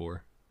looking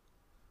for?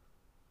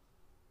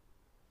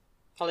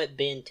 I'll let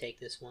Ben take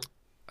this one.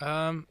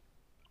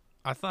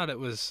 I thought it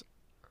was,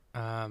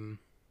 I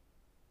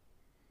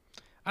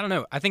don't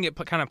know. I think it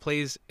kind of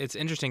plays. It's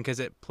interesting because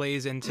it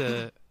plays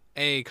into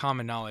a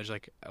common knowledge,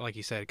 like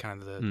you said,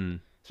 kind of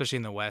especially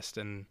in the West,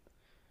 and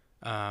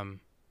I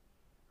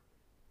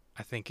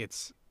think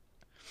it's.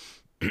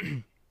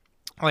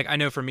 Like, I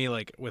know for me,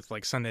 like with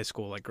like Sunday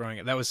school, like growing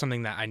up, that was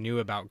something that I knew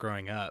about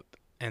growing up,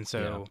 and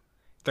so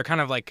they're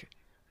kind of like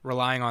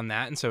relying on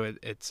that, and so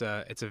it's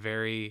a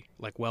very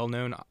like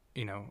well-known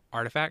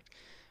artifact,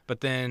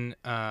 but then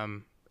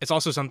it's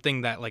also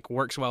something that like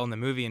works well in the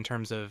movie in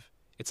terms of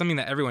it's something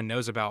that everyone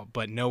knows about,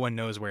 but no one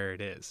knows where it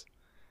is,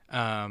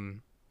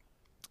 and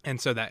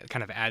so that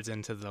kind of adds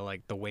into the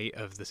like the weight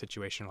of the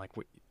situation. Like,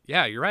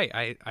 yeah, you're right,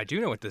 I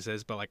do know what this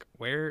is, but like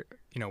where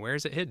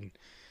is it hidden?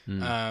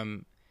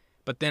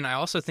 But then I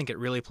also think it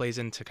really plays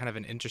into kind of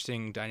an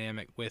interesting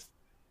dynamic with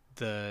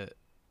the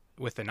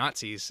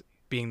Nazis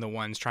being the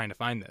ones trying to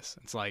find this.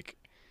 It's like,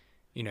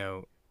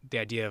 the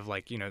idea of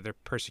like, their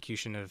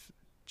persecution of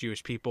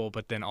Jewish people,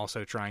 but then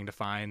also trying to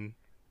find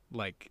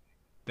like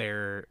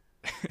their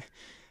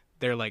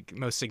their like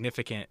most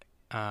significant,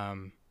 I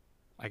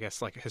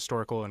guess, like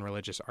historical and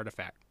religious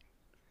artifact.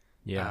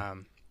 Yeah.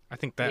 I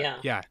think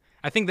that Yeah.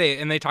 I think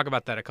they talk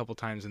about that a couple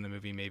times in the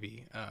movie,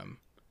 maybe.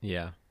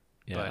 Yeah.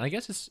 Yeah. But- And I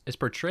guess it's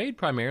portrayed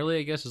primarily,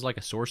 I guess, as like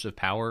a source of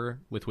power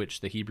with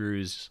which the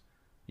Hebrews,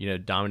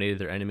 dominated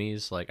their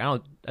enemies. Like,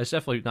 that's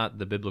definitely not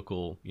the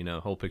biblical,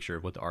 whole picture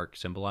of what the ark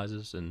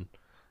symbolizes and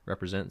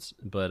represents.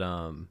 But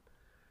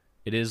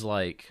it is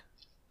like,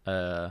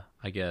 I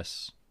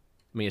guess,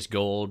 I mean, it's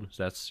gold,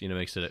 so that's,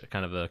 makes it a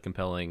kind of a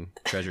compelling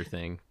treasure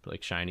thing,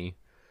 like shiny.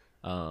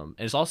 And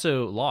it's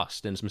also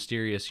lost and it's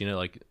mysterious,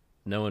 like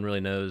no one really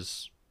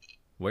knows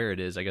where it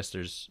is. I guess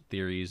there's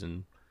theories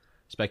and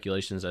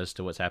speculations as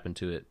to what's happened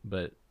to it,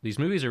 but these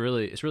movies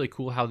it's really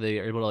cool how they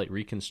are able to like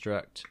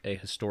reconstruct a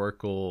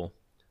historical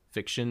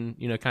fiction,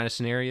 kind of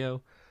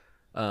scenario.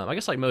 I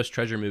guess like most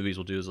treasure movies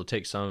will do is they'll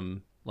take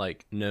some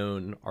like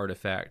known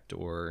artifact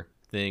or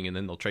thing and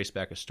then they'll trace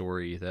back a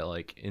story that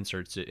like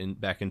inserts it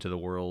back into the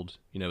world,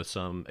 with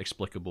some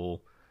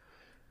explicable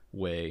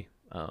way.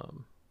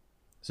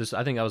 So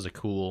I think that was a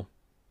cool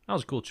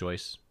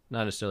choice.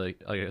 Not necessarily,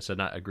 like I said,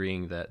 not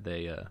agreeing that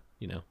they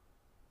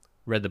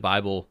read the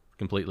Bible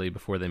completely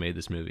before they made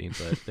this movie,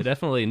 but they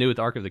definitely knew what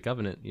the Ark of the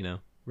Covenant,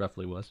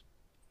 roughly was.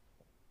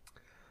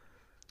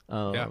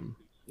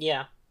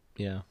 Yeah.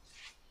 Yeah.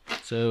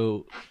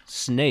 So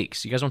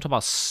snakes. You guys want to talk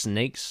about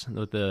snakes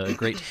with the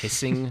great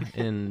hissing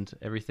and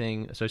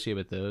everything associated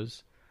with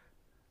those?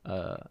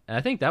 And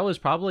I think that was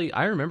probably,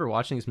 I remember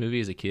watching this movie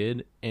as a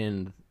kid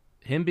and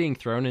him being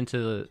thrown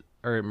into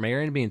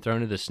Marion being thrown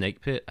into the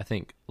snake pit, I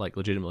think like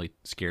legitimately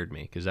scared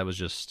me because that was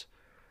just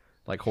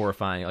like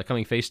horrifying. Like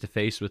coming face to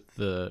face with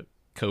the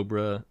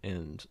cobra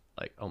and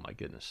like, oh my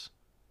goodness.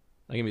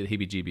 That gave me the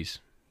heebie-jeebies.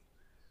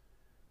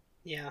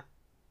 Yeah.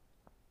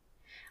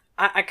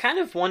 I kind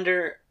of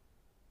wonder,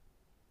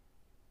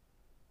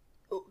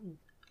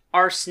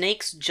 are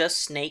snakes just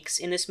snakes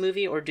in this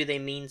movie, or do they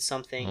mean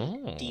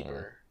something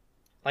deeper?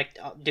 Like,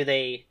 do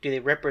they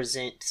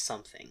represent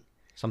something?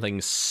 Something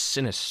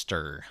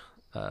sinister.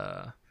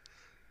 What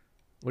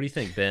do you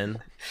think, Ben?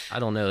 I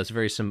don't know. That's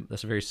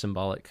a very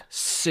symbolic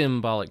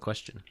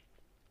question.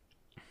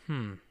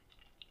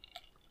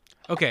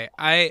 Okay,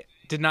 I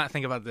did not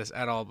think about this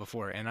at all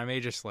before, and I may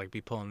just like be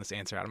pulling this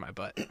answer out of my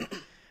butt.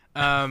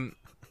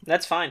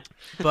 That's fine.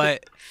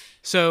 But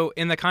so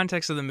in the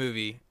context of the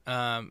movie,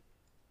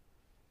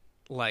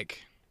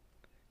 like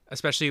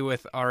especially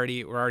with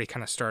we're already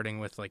kind of starting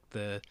with like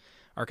the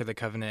Ark of the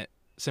Covenant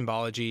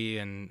symbology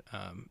and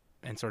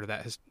sort of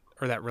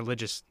that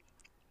religious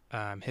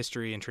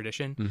history and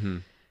tradition. Mm-hmm.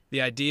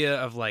 The idea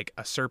of like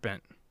a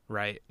serpent,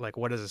 right? Like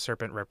what does a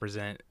serpent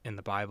represent in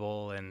the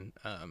Bible, and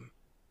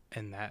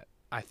that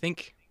I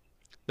think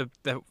the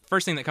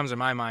first thing that comes to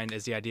my mind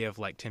is the idea of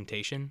like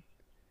temptation,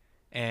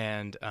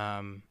 and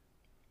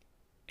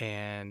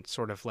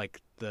sort of like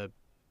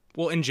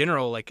in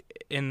general,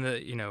 like in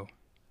the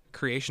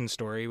creation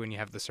story when you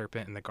have the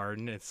serpent in the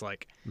garden, it's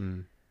like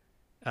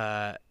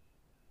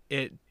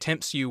it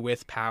tempts you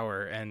with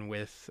power and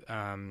with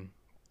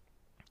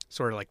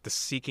sort of like the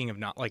seeking of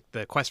like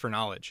the quest for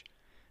knowledge.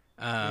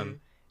 And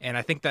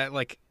I think that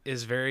like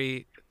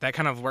that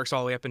kind of works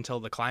all the way up until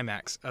the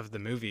climax of the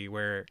movie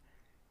where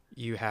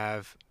you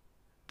have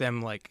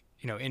them like,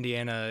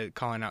 Indiana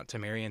calling out to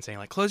Mary and saying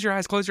like, close your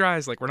eyes.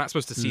 Like, we're not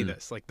supposed to see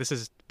this. Like, this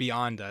is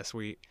beyond us.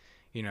 Whereas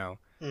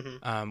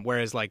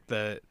like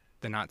the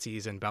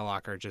Nazis and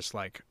Belloc are just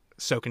like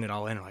soaking it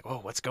all in and like, oh,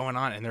 what's going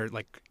on? And they're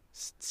like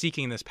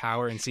seeking this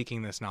power and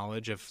seeking this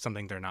knowledge of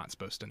something they're not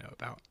supposed to know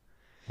about.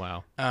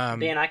 Wow.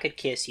 Ben, I could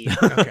kiss you.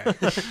 Okay.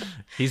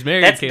 He's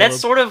married. That's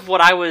sort of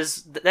what I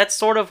was.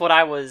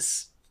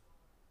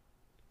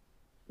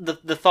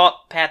 The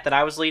thought path that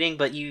I was leading,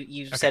 but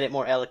you said it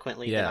more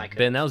eloquently than I could.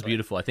 Ben, that was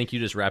beautiful. I think you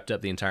just wrapped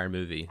up the entire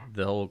movie.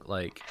 The whole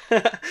like,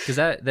 because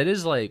that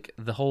is like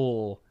the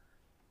whole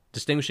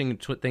distinguishing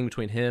thing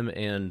between him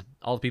and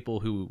all the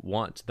people who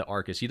want the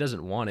Ark is he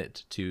doesn't want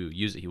it to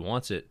use it. He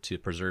wants it to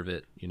preserve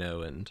it,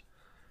 and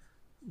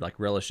like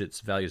relish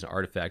its value as an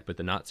artifact. But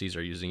the Nazis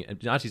are using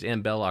it. Nazis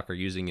and Belloc are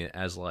using it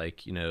as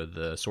like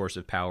the source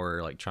of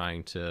power, like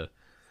trying to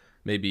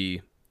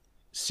maybe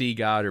see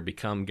God or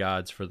become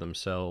gods for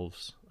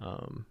themselves.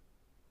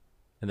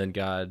 And then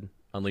God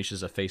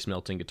unleashes a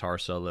face-melting guitar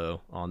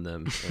solo on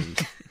them,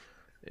 and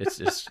it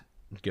just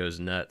goes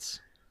nuts.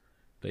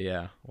 But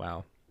yeah,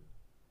 wow.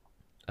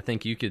 I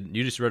think you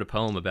just wrote a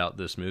poem about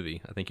this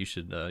movie. I think you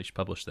should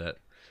publish that.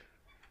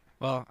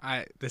 Well,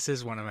 this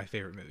is one of my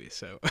favorite movies,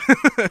 so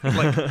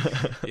like,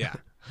 yeah,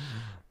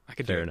 I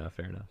could. Fair enough.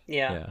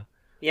 Yeah.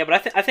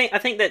 But I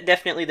think that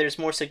definitely there's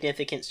more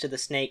significance to the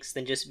snakes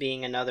than just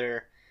being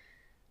another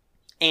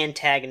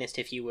antagonist,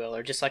 if you will,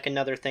 or just like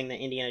another thing that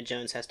Indiana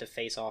Jones has to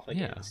face off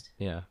against.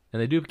 Yeah.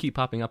 And they do keep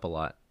popping up a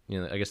lot.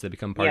 I guess they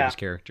become part of his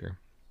character.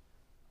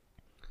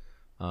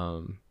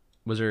 Was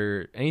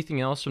there anything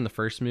else from the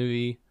first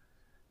movie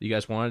that you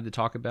guys wanted to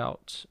talk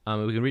about?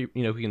 We can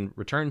we can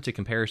return to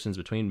comparisons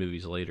between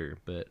movies later,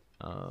 but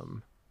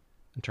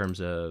in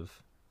terms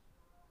of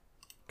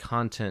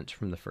content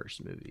from the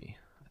first movie.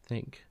 I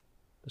think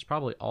that's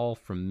probably all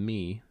from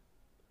me.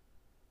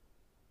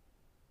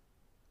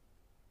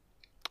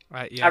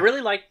 Yeah. I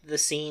really liked the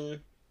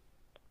scene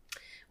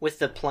with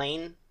the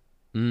plane,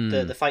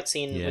 the fight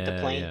scene with the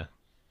plane. Yeah.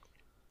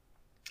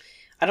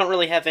 I don't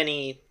really have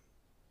anything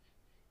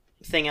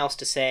else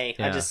to say.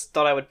 I Yeah. just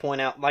thought I would point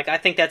out, like, I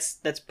think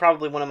that's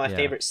probably one of my Yeah.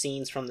 favorite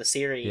scenes from the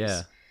series.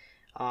 Yeah.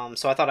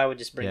 So I thought I would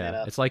just bring that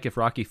up. It's like if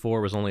Rocky IV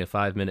was only a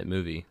 5-minute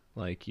movie.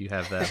 Like, you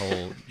have that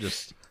whole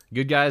just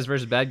good guys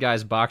versus bad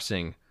guys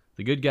boxing.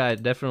 The good guy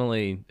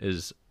definitely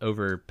is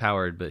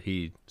overpowered, but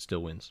he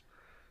still wins.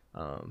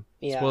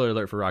 Yeah. Spoiler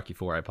alert for Rocky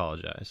IV. I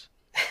apologize.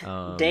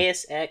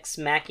 Deus Ex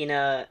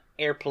Machina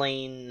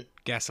airplane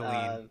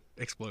Gasoline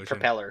explosion.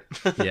 propeller.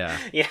 Yeah.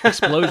 Yeah.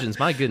 Explosions.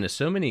 My goodness,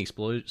 so many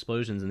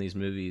explosions in these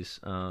movies.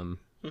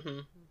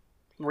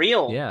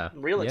 Real. Yeah.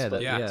 Real Yeah.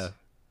 explosions. Yeah.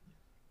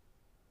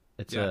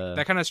 It's Yeah,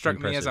 that kind of struck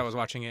me as I impressive. was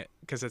watching it,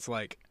 because it's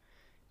like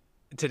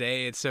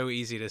today it's so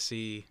easy to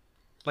see,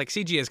 like,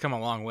 CG has come a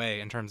long way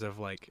in terms of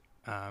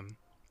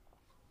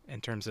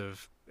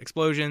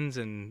explosions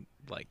and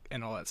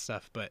and all that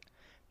stuff, but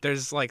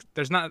there's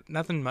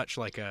nothing much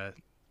like a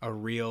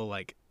real,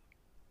 like,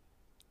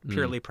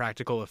 purely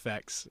practical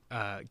effects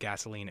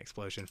gasoline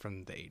explosion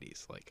from the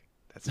 80s. Like,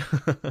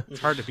 it's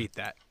hard to beat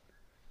that.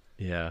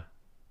 Yeah,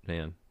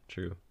 man,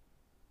 true.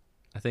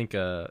 I think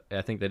they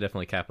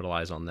definitely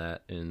capitalize on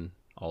that in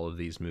all of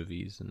these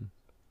movies, and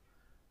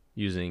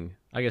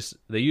I guess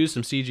they used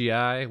some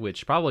CGI,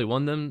 which probably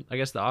won them, I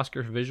guess, the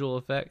Oscar for visual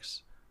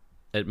effects.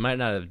 It might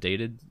not have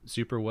dated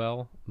super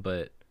well,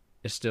 but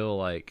it's still,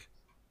 like,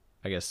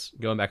 I guess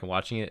going back and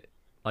watching it,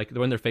 like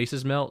when their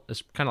faces melt,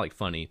 it's kind of like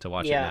funny to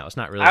watch it now. It's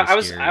not really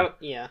scary.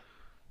 Yeah.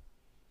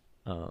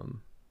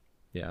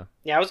 Yeah.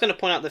 Yeah, I was going to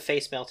point out the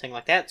face melting.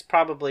 Like, that's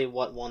probably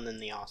what won them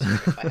the Oscar,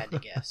 if I had to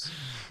guess.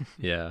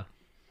 Yeah.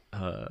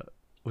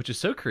 Which is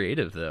so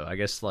creative, though. I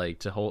guess, like,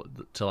 to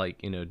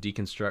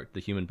deconstruct the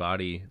human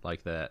body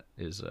like that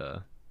is,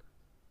 I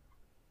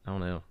don't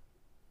know.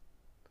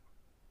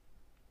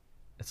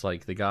 It's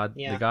like the god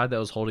that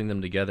was holding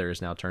them together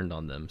is now turned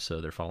on them, so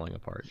they're falling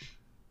apart.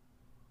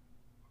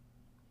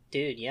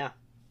 Dude, yeah.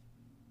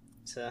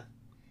 It's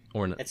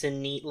a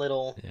neat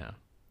little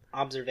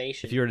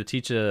observation. If you were to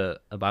teach a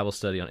Bible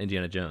study on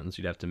Indiana Jones,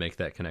 you'd have to make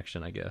that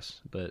connection, I guess.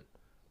 But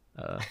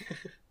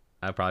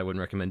I probably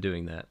wouldn't recommend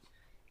doing that.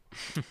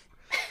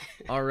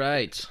 All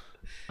right.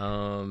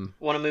 Want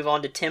to move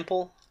on to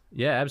Temple?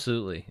 Yeah,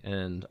 absolutely.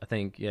 And I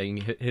think, you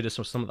can hit us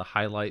with some of the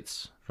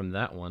highlights from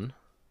that one.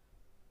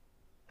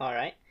 All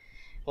right.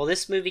 Well,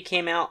 this movie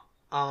came out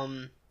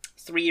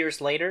 3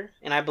 years later,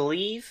 and I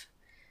believe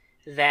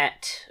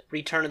that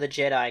Return of the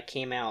Jedi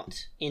came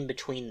out in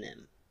between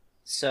them.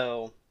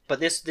 So,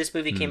 but this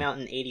movie came out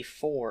in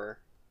 1984,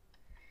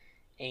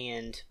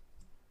 and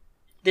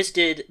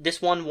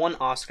this won one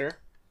Oscar.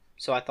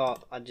 So I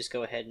thought I'd just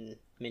go ahead and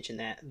mention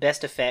that.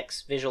 Best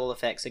effects, visual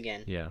effects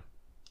again. Yeah.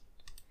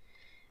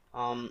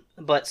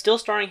 But still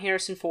starring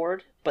Harrison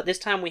Ford, but this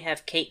time we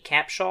have Kate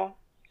Capshaw.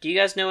 Do you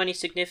guys know any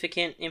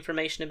significant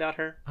information about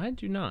her? I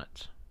do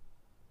not.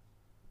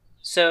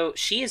 So,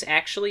 she is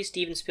actually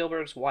Steven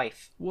Spielberg's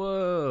wife.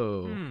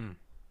 Whoa.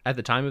 At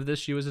the time of this,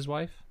 she was his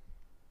wife?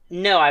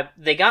 No,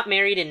 they got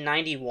married in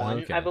 91,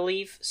 Okay. I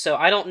believe. So,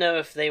 I don't know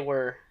if they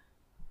were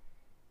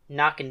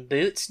knocking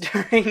boots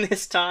during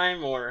this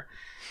time, or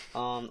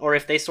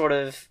if they sort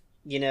of,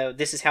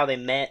 this is how they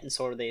met, and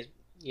sort of they,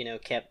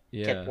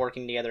 kept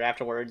working together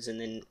afterwards, and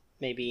then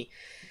maybe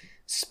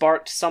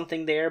sparked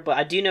something there. But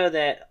I do know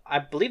that I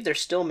believe they're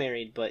still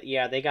married, but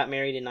yeah, they got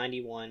married in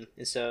 91,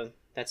 and so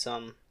that's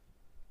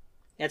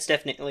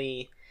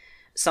definitely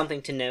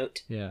something to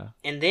note. Yeah.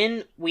 And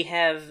then we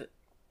have,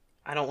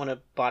 I don't want to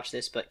botch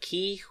this, but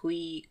Ke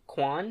Huy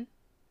Quan.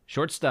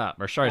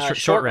 Shortstop, or sorry, short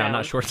short round, round.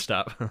 not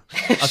shortstop. I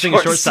was thinking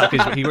shortstop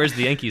because he wears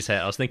the Yankees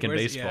hat. I was thinking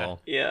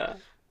baseball. Yeah.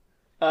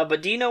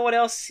 But do you know what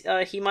else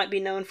he might be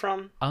known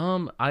from?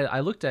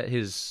 I looked at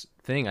his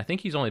thing. I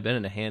think he's only been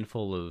in a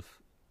handful of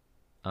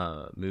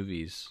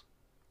movies.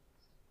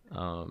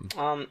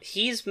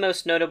 He's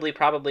most notably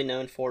probably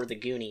known for The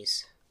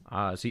Goonies.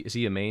 Is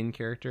he a main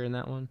character in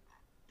that one?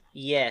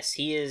 Yes,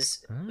 he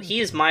is. He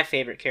is my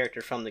favorite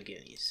character from The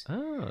Goonies.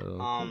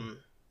 Oh.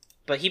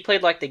 But he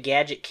played like the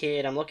Gadget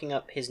Kid. I'm looking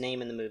up his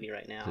name in the movie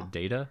right now. The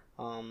Data?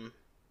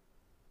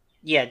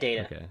 Yeah,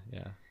 Data. Okay,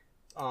 yeah.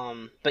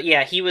 But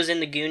yeah, he was in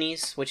The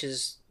Goonies, which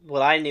is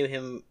what I knew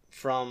him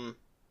from,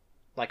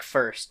 like,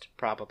 first,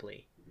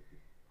 probably.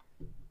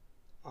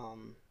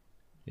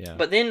 Yeah.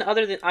 But then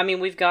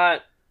we've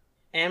got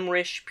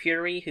Amrish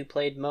Puri, who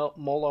played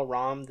Mola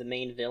Ram, the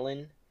main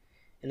villain,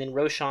 and then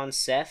Roshan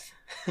Seth.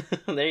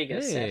 There you go,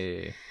 Seth.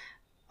 Hey.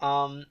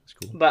 That's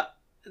cool. But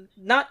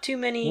not too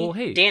many. Well,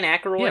 hey, Dan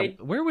Aykroyd.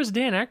 Yeah, where was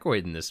Dan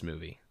Aykroyd in this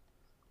movie?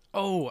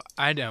 Oh,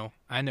 I know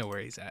where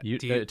he's at.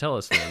 Tell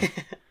us then.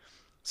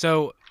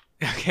 So,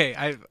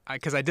 okay,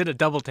 because I did a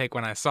double take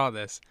when I saw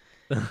this.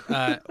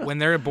 When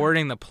they're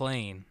boarding the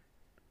plane,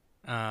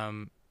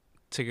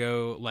 to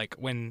go, like,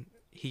 when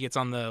he gets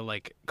on the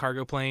like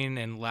cargo plane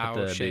and Lao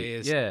the She big-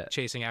 is yeah,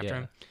 chasing after yeah.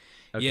 him.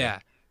 Okay.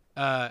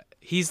 Yeah.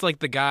 He's like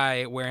the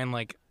guy wearing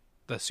like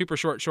the super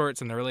short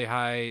shorts and the really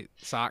high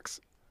socks.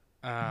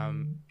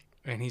 And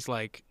he's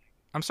like,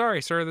 "I'm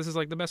sorry, sir. This is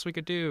like the best we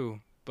could do."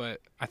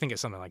 But I think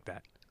it's something like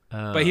that.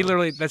 But he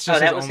literally, that's just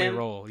that his was only him?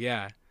 role.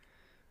 Yeah.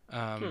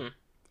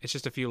 It's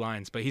just a few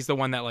lines, but he's the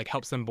one that like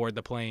helps them board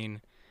the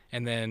plane.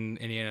 And then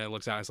Indiana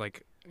looks out and is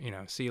like,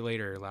 see you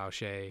later, Lao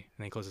She. And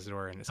then he closes the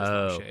door and it says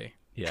Lao She.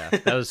 Yeah,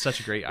 that was such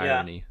a great Yeah.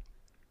 irony.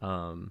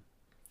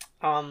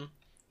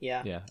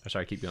 Yeah. Yeah.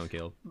 Sorry, keep going,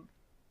 Caleb.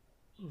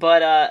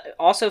 But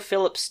also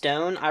Philip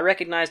Stone, I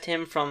recognized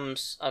him from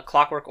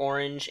Clockwork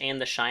Orange and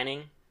The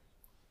Shining.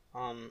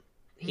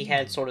 He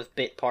had sort of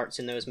bit parts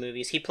in those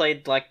movies. He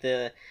played like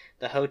the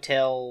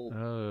hotel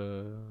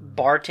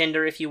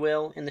bartender, if you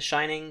will, in The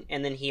Shining,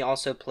 and then he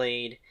also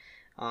played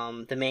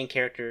the main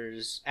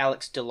character's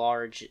Alex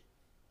DeLarge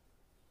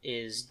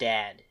is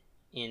dad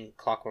in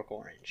Clockwork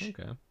Orange.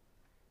 Okay.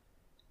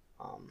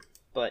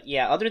 But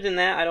yeah, other than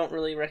that, I don't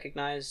really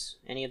recognize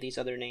any of these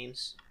other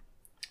names.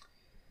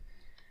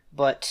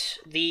 But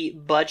the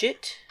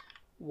budget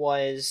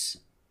was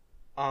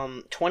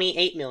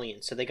 28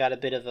 million, so they got a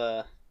bit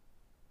of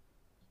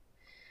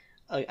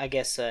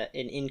an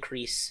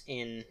increase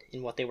in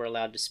what they were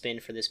allowed to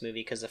spend for this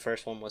movie because the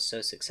first one was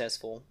so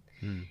successful.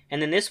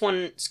 And then this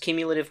one's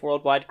cumulative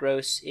worldwide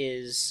gross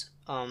is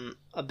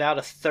about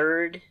a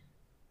third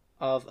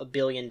of $1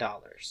 billion.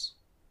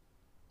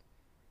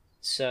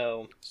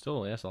 So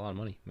Still, that's a lot of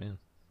money, man.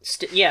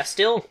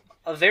 still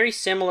a very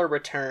similar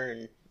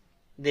return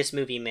this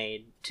movie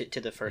made to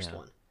the first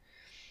one.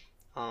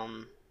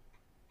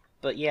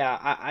 But yeah,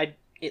 I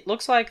it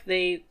looks like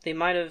they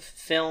might have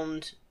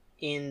filmed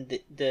in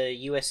the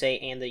USA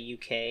and the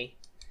UK.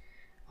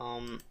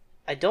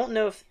 I don't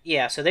know if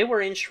so they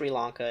were in Sri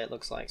Lanka, it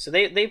looks like. So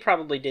they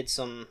probably did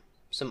some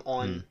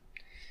on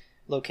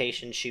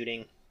location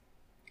shooting.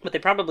 But they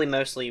probably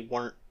mostly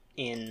weren't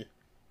in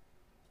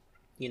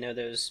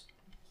those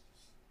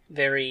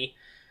very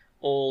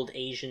old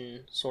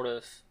Asian sort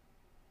of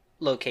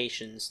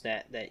locations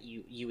that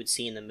you would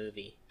see in the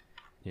movie.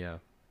 Yeah.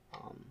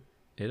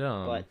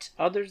 But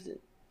other than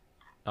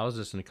I was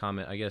just in a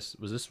comment. I guess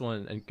was this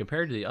one, and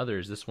compared to the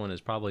others, this one is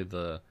probably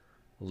the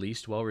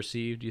least well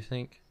received. Do you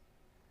think?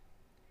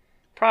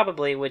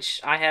 probably,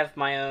 which I have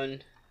my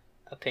own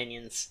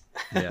opinions.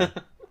 Yeah.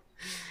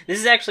 This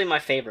is actually my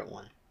favorite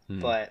one,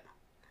 but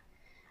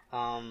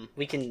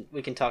we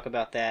can talk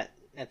about that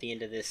at the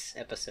end of this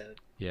episode.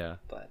 Yeah.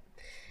 But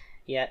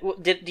yeah,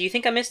 do you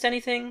think I missed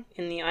anything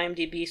in the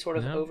IMDb sort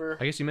of No. over?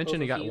 I guess you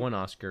mentioned he got overview? one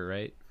Oscar,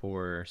 right,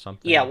 for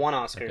something. Yeah, one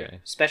Oscar. Okay.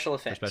 Special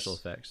For effects. special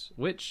effects.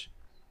 Which,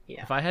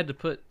 Yeah. if I had to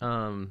put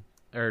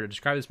or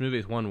describe this movie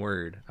with one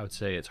word, I would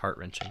say it's heart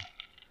wrenching.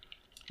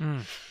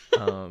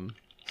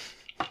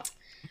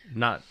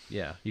 Not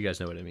you guys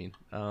know what I mean.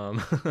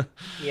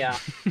 Yeah.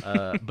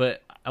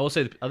 But I will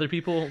say that other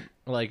people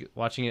like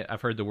watching it.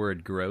 I've heard the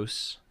word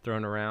gross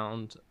thrown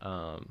around,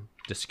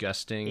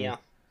 disgusting. Yeah.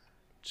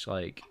 Just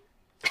like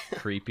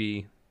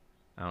creepy.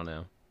 I don't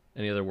know.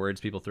 Any other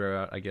words people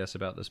throw out, I guess,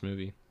 about this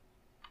movie?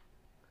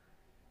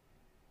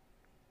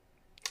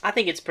 I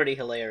think it's pretty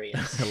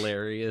hilarious.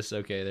 Hilarious.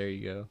 Okay, there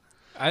you go.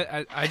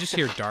 I just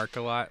hear dark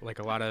a lot. Like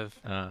a lot of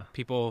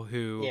people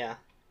who Yeah.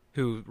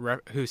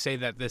 who say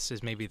that this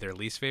is maybe their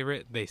least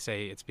favorite. They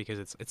say it's because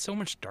it's so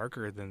much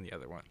darker than the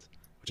other ones,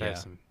 which I have Yeah.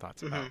 some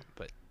thoughts about.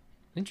 But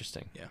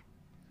Interesting. Yeah.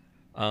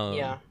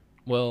 Yeah.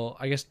 Well,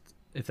 I guess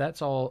if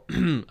that's all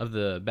of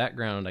the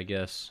background, I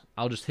guess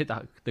I'll just hit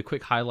the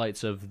quick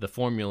highlights of the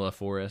formula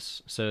for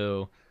us.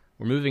 So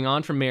we're moving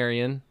on from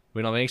Marion.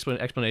 We don't have any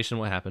explanation of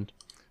what happened.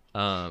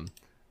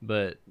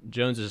 But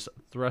Jones is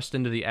thrust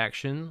into the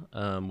action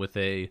with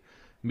a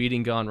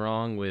meeting gone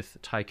wrong with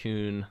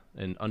tycoon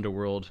and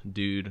underworld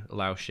dude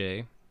Lao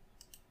She,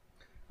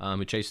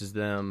 who chases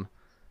them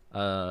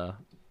on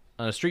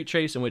a street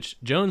chase in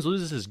which Jones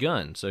loses his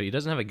gun. So he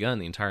doesn't have a gun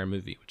the entire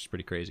movie, which is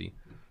pretty crazy.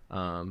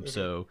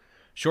 So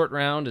Short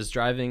Round is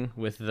driving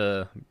with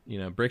the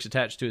bricks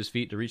attached to his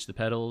feet to reach the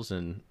pedals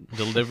and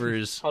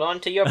delivers Hold on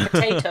to your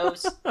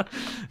potatoes.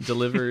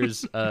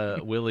 delivers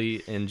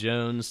Willie and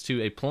Jones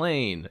to a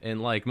plane.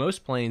 And like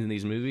most planes in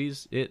these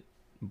movies, it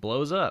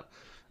blows up.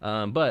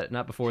 But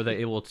not before they're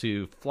able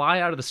to fly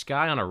out of the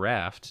sky on a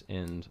raft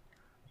and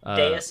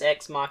Deus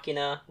Ex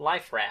Machina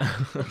life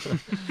raft.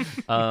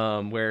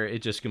 where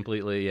it just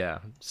completely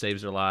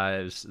saves their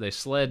lives. They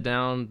sled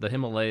down the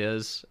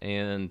Himalayas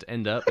and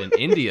end up in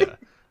India.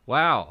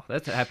 Wow,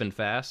 that happened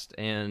fast.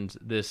 And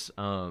this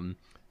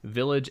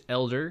village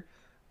elder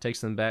takes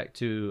them back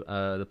to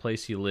the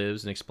place he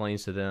lives and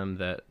explains to them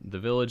that the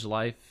village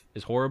life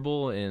is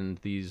horrible, and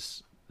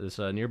this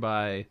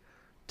nearby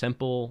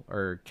temple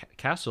or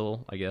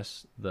castle, I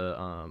guess, the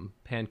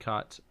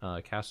Pankot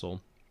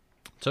Castle,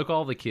 took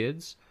all the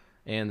kids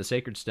and the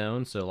sacred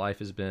stone, so life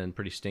has been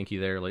pretty stinky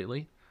there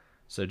lately.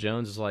 So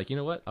Jones is like, you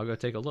know what, I'll go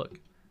take a look.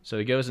 So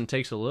he goes and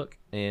takes a look,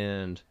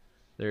 and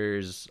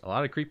there's a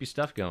lot of creepy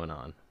stuff going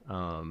on.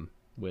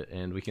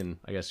 And we can,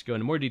 I guess, go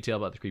into more detail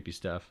about the creepy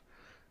stuff.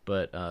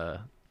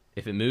 but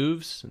if it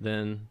moves,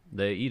 then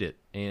they eat it.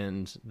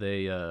 And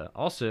they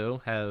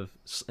also have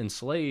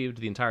enslaved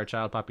the entire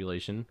child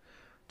population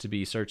to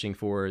be searching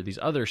for these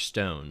other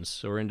stones.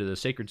 So we're into the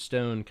sacred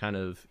stone kind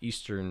of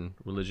Eastern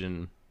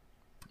religion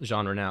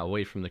genre now,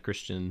 away from the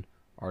Christian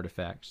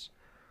artifacts.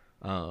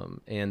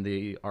 And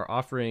they are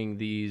offering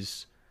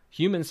these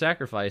human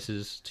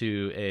sacrifices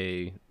to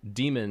a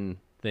demon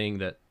thing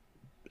that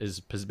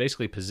is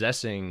basically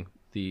possessing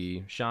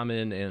the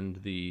shaman and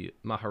the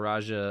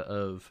Maharaja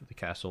of the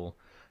castle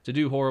to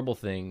do horrible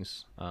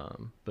things.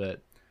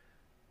 But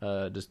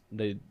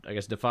they, I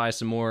guess, defy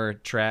some more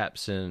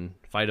traps and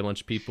fight a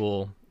bunch of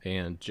people.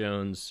 And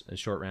Jones and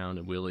Short Round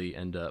and Willie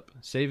end up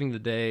saving the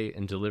day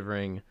and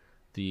delivering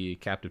the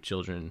captive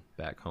children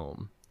back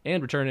home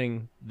and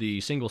returning the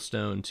single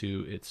stone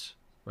to its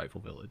rightful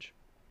village.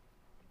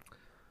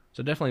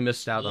 So definitely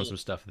missed out on some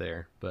stuff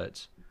there.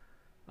 But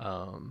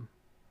in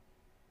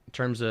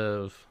terms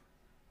of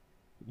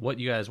what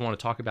you guys want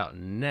to talk about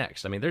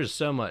next, I mean, there's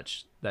so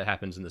much that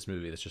happens in this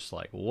movie that's just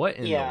like, what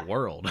in the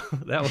world?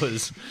 that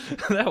was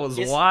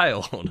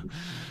wild.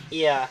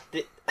 Yeah.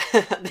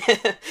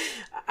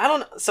 I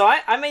don't know. So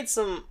I made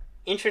some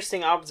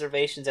interesting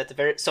observations at the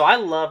very... So I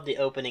love the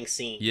opening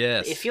scene.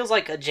 Yes. It feels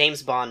like a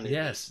James Bond movie.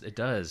 Yes, it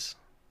does.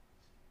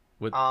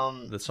 With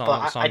the song,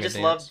 but I just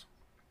love...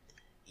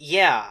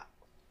 Yeah.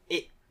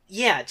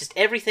 Yeah, just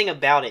everything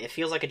about it. It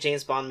feels like a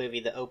James Bond movie.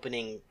 The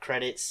opening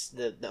credits,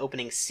 the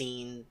opening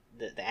scene,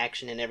 the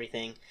action and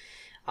everything.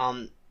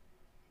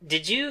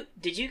 Did you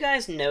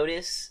guys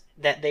notice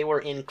that they were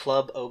in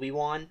Club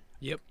Obi-Wan?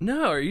 Yep.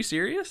 No, are you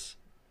serious?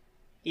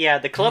 Yeah,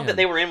 the club that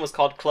they were in was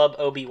called Club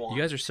Obi-Wan.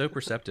 You guys are so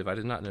perceptive. I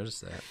did not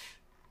notice that.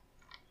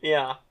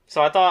 Yeah.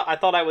 So I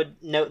thought I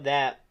would note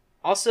that.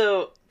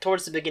 Also,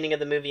 towards the beginning of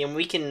the movie, and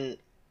we can,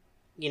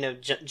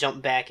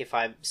 jump back if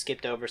I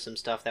skipped over some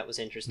stuff that was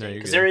interesting,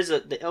 because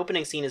the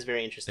opening scene is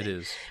very interesting. It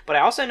is. But I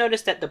also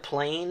noticed that the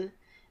plane,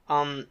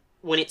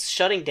 when it's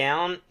shutting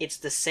down, it's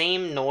the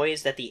same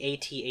noise that the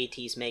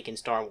AT-ATs make in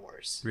Star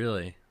Wars.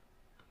 Really?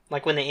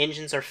 Like when the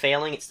engines are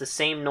failing, it's the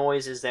same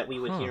noises that we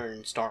would hear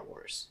in Star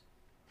Wars.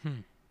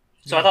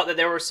 So I thought that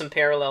there were some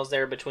parallels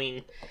there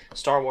between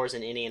Star Wars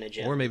and Indiana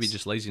Jones. Or maybe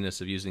just laziness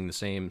of using the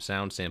same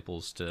sound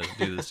samples to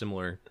do the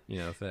similar,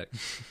 effect.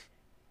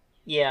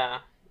 Yeah,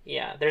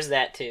 there's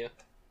that too.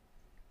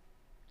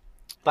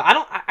 But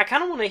I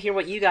kind of want to hear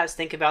what you guys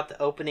think about the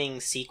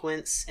opening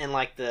sequence and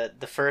like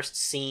the first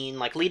scene,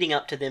 like leading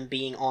up to them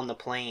being on the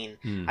plane.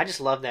 I just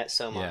love that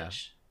so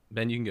much.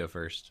 Ben, you can go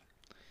first.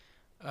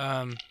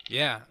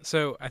 Yeah.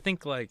 So I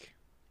think like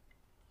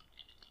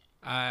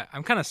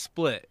I'm kind of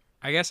split.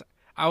 I guess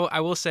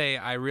I will say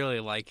I really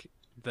like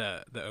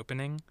the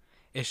opening.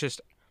 It's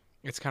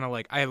kind of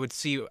like I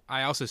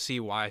also see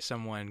why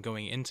someone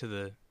going into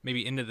the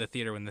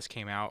theater when this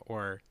came out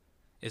or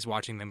is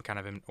watching them kind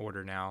of in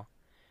order now.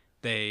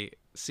 They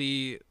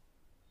see,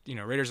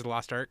 Raiders of the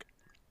Lost Ark,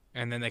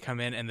 and then they come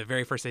in and the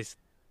very first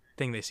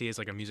thing they see is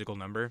like a musical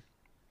number.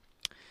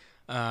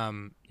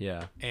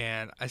 Yeah.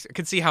 And I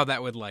could see how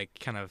that would like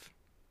kind of,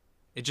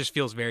 it just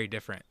feels very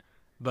different.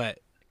 But,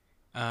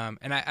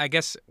 and I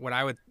guess what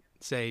I would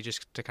say,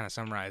 just to kind of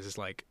summarize, is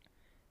like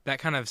that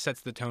kind of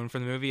sets the tone for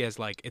the movie as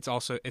like it's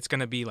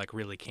going to be like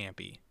really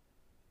campy,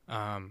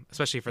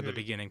 especially for the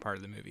beginning part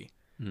of the movie.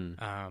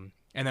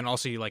 And then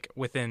also you like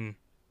within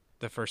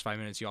the first 5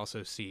 minutes you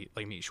also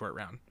meet Short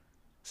Round,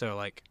 so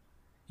like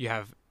you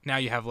have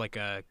like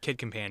a kid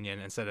companion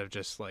instead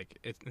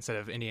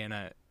of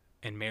Indiana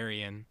and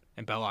Marion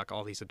and Belloc,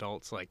 all these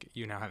adults, like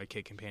you now have a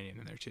kid companion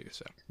in there too.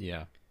 So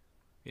yeah.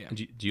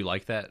 Do you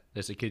like that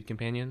as a kid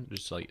companion,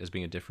 just like as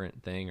being a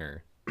different thing,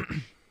 or?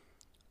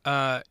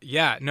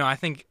 Yeah, no, I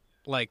think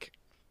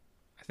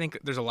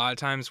there's a lot of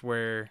times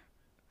where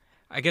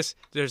I guess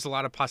there's a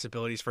lot of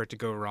possibilities for it to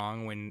go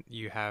wrong when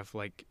you have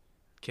like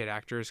kid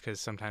actors, because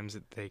sometimes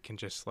they can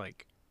just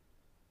like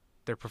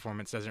their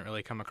performance doesn't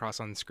really come across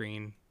on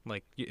screen.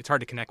 Like it's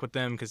hard to connect with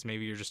them because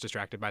maybe you're just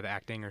distracted by the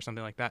acting or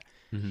something like that.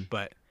 Mm-hmm.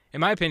 But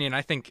in my opinion,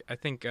 I think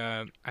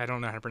I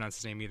don't know how to pronounce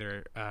his name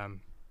either.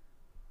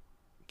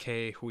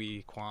 Ke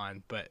Huy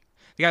Quan, but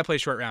the guy who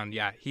plays Short Round,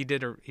 yeah, he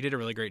did a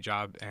really great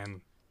job.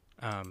 And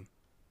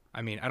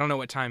I mean, I don't know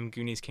what time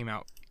Goonies came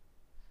out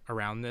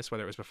around this,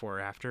 whether it was before or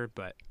after,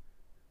 but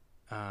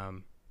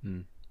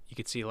you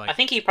could see like I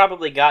think he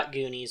probably got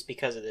Goonies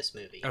because of this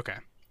movie. Okay.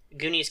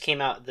 Goonies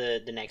came out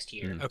the next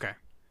year. Okay.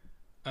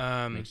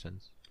 Makes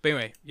sense. But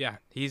anyway, yeah,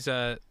 he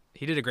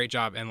did a great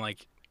job, and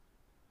like,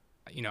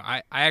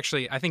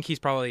 I think he's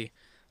probably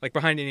like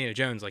behind Indiana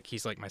Jones, like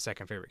he's like my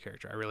second favorite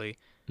character. I really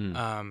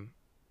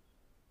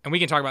and we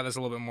can talk about this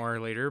a little bit more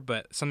later,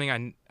 but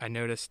something I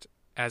noticed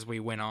as we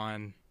went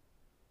on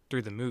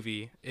through the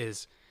movie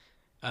is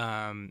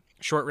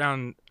Short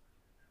Round,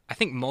 I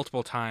think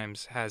multiple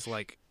times, has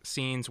like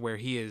scenes where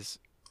he is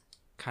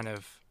kind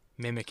of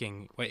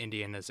mimicking what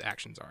Indiana's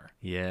actions are.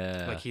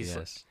 Yeah. Like he's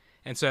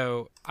and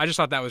so I just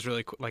thought that was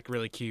really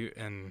really cute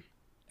and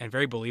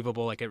very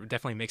believable. Like it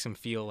definitely makes him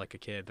feel like a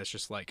kid that's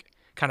just like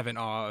kind of in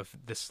awe of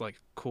this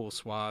like cool,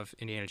 suave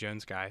Indiana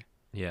Jones guy.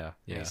 Yeah, And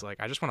yeah, he's like,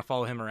 I just want to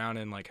follow him around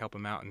and like help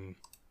him out and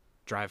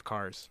drive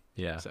cars.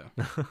 yeah. So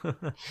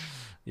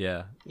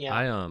Yeah.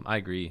 Yeah. I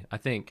agree. I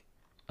think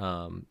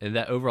in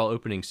that overall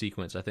opening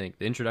sequence, I think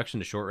the introduction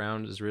to Short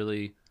Round is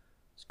really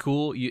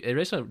cool.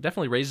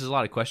 Definitely raises a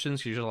lot of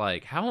questions because you're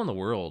like, how in the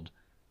world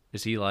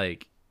is he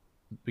like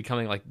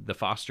becoming like the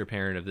foster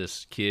parent of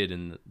this kid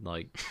in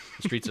like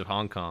the streets of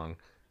Hong Kong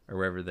or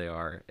wherever they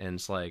are? And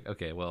it's like,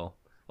 okay, well,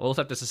 we'll just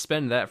have to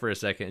suspend that for a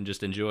second and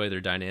just enjoy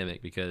their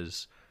dynamic,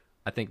 because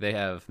I think they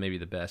have maybe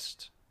the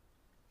best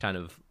kind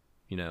of,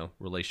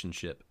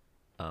 relationship.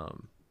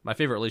 My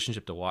favorite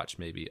relationship to watch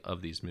maybe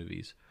of these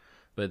movies.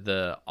 But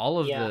the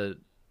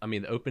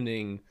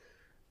opening,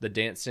 the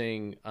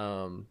dancing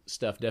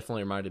stuff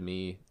definitely reminded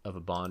me of a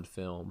Bond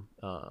film.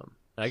 And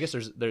I guess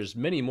there's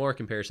many more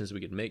comparisons we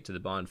could make to the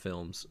Bond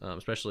films,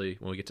 especially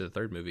when we get to the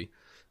third movie.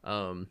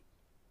 But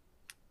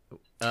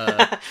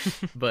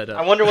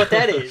I wonder what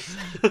that is.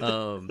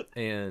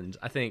 and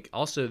I think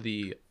also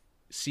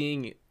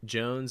seeing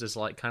Jones as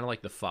like kind of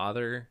like the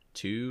father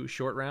to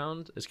Short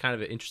Round is kind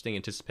of an interesting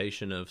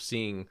anticipation of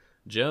seeing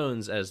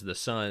Jones as the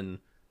son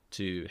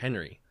to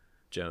Henry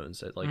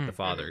Jones, like the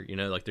father.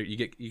 Like you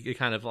get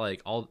kind of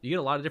like you get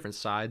a lot of different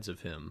sides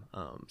of him.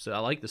 So I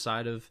like the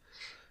side of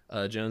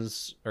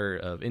Jones, or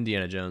of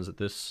Indiana Jones, that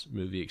this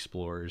movie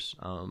explores.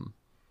 And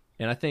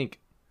I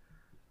think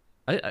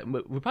I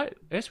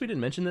guess we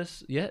didn't mention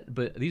this yet,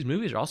 but these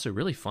movies are also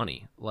really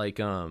funny. Like,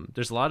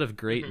 there's a lot of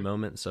great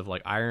moments of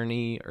like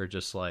irony, or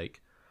just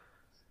like,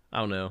 I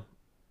don't know,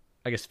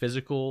 I guess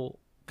physical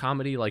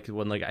comedy. Like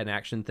when like an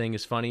action thing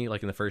is funny,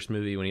 like in the first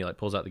movie when he like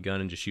pulls out the gun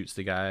and just shoots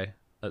the guy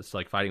that's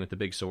like fighting with the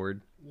big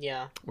sword.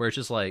 Yeah. Where it's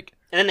just like,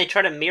 and then they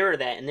try to mirror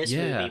that in this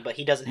movie, but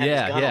he doesn't have his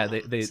gun on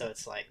him. So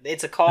it's like,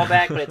 it's a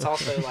callback, but it's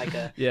also like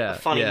a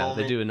funny moment.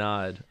 They do a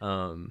nod.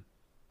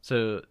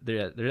 So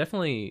they're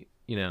definitely,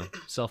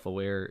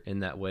 self-aware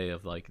in that way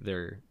of like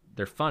they're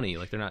funny,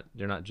 like they're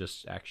not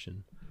just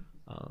action.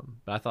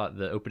 But I thought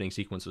the opening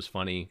sequence was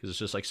funny because it's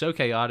just like so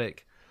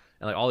chaotic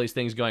and like all these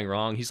things going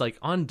wrong. He's like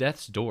on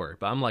death's door,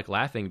 but I'm like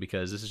laughing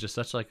because this is just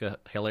such like a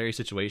hilarious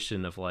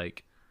situation of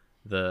like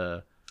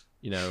the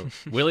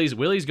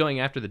Willie's going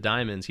after the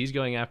diamonds, he's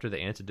going after the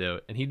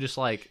antidote, and he just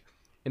like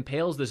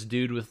impales this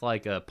dude with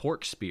like a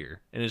pork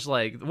spear, and it's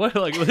like, what,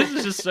 like this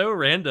is just so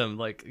random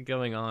like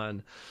going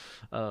on.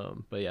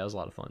 But yeah, it was a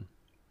lot of fun.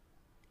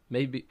 No,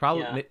 you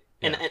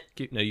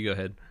go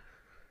ahead.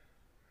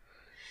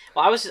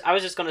 Well, I was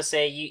just gonna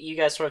say, you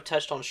guys sort of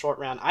touched on Short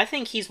Round. I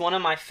think he's one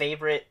of my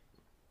favorite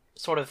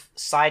sort of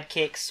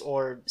sidekicks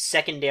or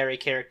secondary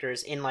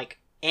characters in like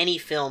any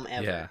film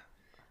ever. Yeah.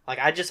 Like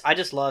I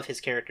just love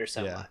his character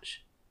so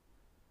much.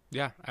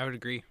 Yeah, I would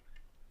agree.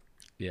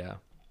 Yeah.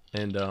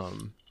 And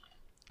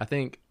I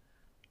think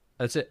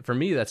that's it for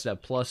me. That's a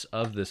plus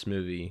of this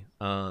movie.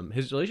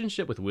 His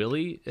relationship with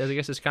Willie, I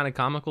guess, is kind of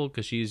comical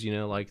because she's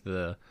like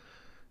the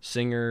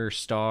singer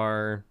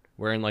star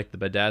wearing like the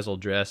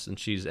bedazzled dress, and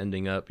she's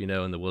ending up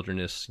in the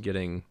wilderness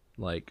getting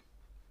like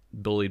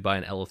bullied by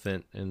an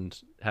elephant and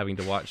having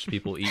to watch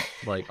people eat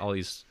like all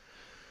these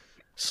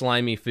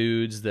slimy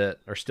foods that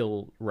are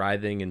still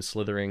writhing and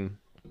slithering.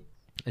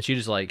 And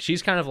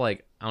she's kind of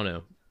like, I don't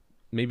know,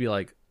 maybe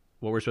like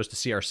what we're supposed to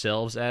see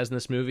ourselves as in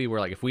this movie, where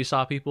like if we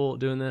saw people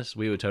doing this,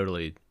 we would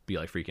totally be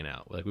like freaking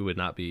out. Like we would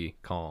not be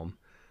calm.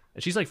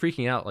 And she's like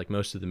freaking out like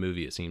most of the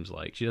movie, it seems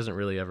like. She doesn't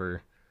really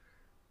ever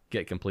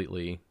get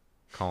completely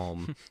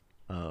calm.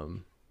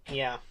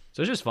 Yeah.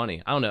 So it's just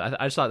funny. I don't know.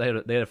 I just thought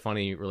they had a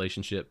funny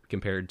relationship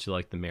compared to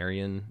like the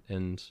Marion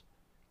and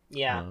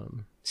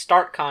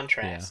stark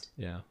contrast.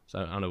 Yeah. So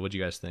I don't know. What do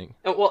you guys think?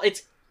 Well,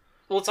 it's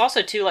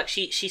also too like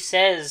she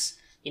says,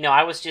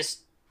 I was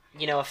just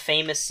a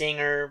famous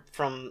singer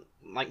from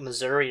like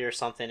Missouri or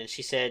something, and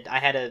she said I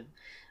had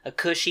a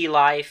cushy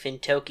life in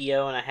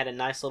Tokyo, and I had a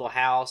nice little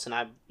house, and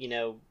I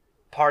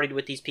partied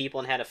with these people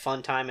and had a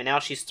fun time, and now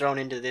she's thrown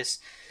into this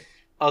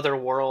other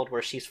world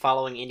where she's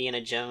following Indiana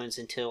Jones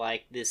into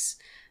like this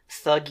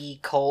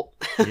thuggy cult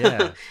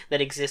that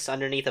exists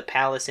underneath a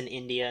palace in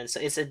India. And so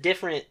it's a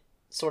different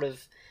sort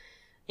of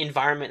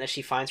environment that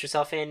she finds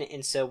herself in,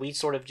 and so we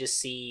sort of just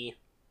see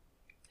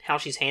how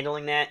she's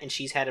handling that. And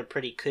she's had a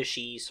pretty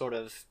cushy sort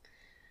of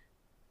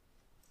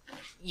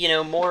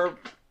more,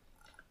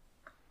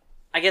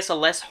 I guess, a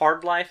less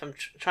hard life. I'm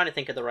trying to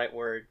think of the right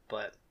word,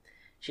 but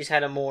she's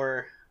had a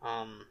more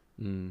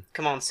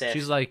come on, Seth.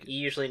 She's like, you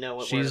usually know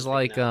what she's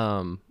like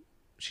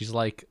she's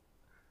like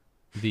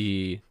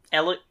the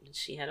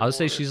she had I would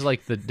say she's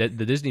like the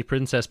Disney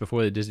princess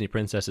before the Disney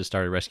princesses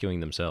started rescuing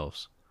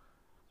themselves.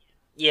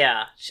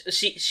 Yeah,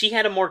 she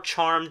had a more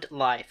charmed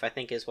life, I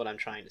think, is what I'm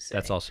trying to say.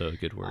 That's also a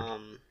good word.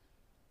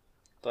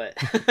 But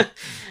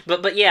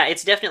but yeah,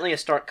 it's definitely a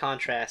stark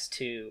contrast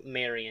to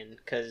Marion,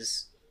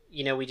 because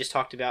we just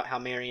talked about how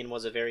Marion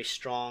was a very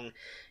strong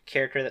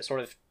character that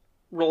sort of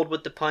rolled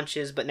with the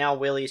punches, but now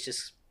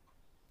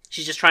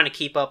she's just trying to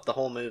keep up the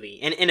whole movie.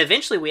 And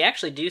eventually we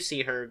actually do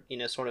see her,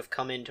 sort of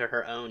come into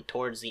her own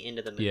towards the end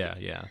of the movie.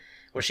 Yeah.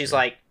 Where she's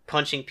like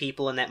punching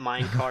people in that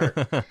mine cart.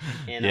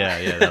 And,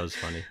 yeah, that was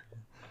funny.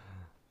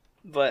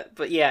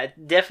 but yeah,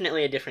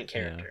 definitely a different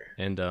Yeah. character.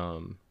 And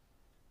oh,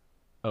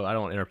 I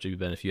don't want to interrupt you,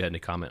 Ben. If you had any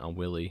comment on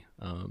Willie,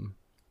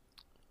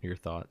 your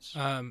thoughts?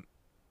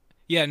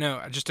 Yeah,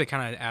 no, just to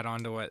kind of add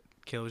on to what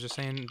Kayla was just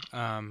saying,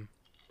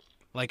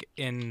 like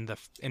in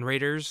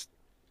Raiders,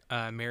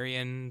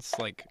 Marian's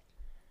like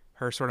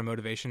her sort of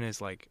motivation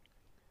is like,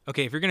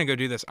 okay, if you're gonna go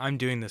do this, I'm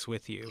doing this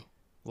with you,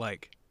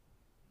 like,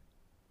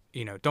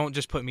 you know, don't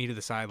just put me to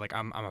the side, like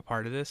I'm a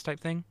part of this type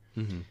thing.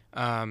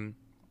 Mm-hmm.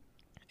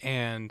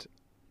 And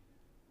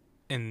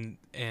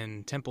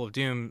in Temple of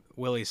Doom,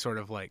 Willie's sort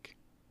of like,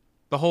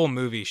 the whole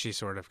movie, she's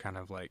sort of kind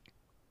of like,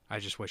 I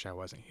just wish I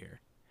wasn't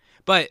here.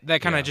 But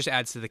that kind of just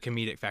adds to the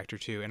comedic factor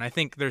too. And I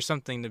think there's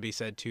something to be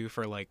said too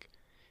for like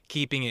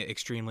keeping it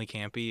extremely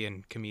campy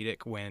and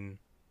comedic when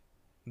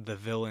the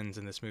villains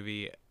in this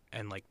movie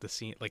and like the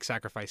scene, like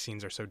sacrifice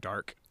scenes, are so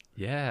dark.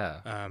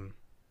 Yeah.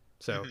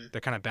 So they're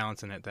kind of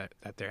balancing it that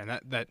there,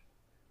 and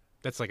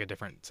that's like a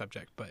different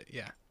subject, but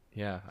yeah.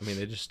 Yeah, I mean,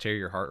 they just tear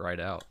your heart right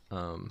out.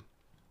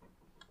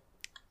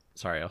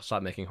 Sorry, I'll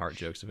stop making heart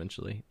jokes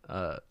eventually.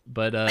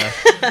 But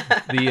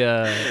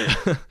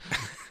the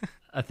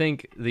I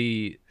think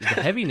the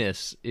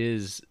heaviness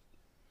is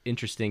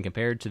interesting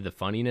compared to the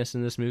funniness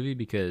in this movie,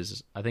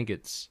 because I think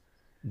it's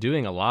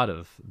doing a lot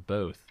of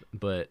both.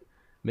 But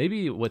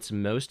maybe what's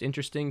most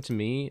interesting to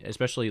me,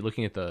 especially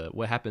looking at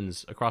what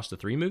happens across the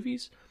three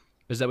movies,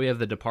 is that we have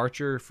the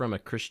departure from a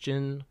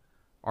Christian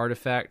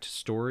artifact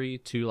story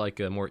to like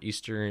a more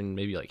Eastern,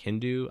 maybe like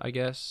Hindu, I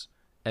guess,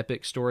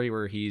 epic story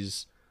where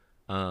he's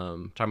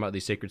talking about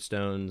these sacred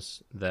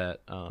stones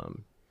that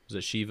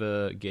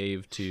Shiva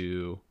gave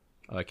to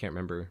I can't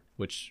remember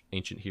which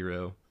ancient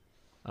hero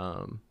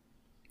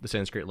the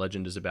Sanskrit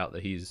legend is about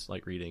that he's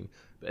like reading,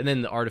 and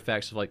then the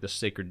artifacts of like the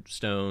sacred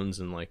stones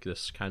and like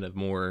this kind of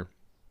more,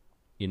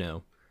 you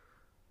know,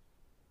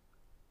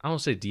 I don't want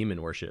to say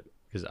demon worship,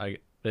 because I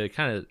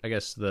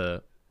guess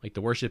the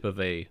worship of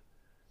a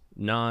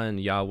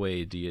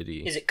non-Yahweh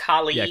deity. Is it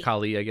Kali? Yeah,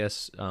 Kali, I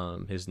guess,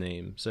 his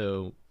name.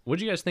 So what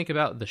do you guys think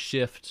about the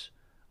shift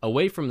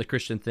away from the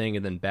Christian thing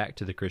and then back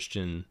to the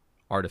Christian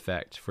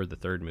artifact for the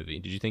third movie?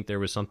 Did you think there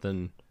was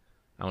something,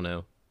 I don't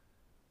know,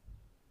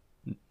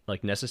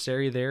 like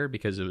necessary there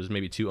because it was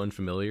maybe too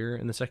unfamiliar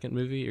in the second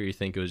movie, or you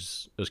think it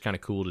was kind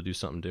of cool to do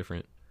something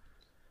different?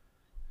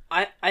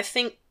 I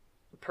think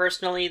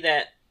personally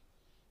that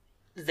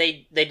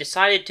they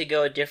decided to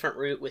go a different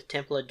route with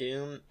Temple of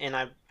Doom, and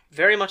I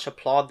very much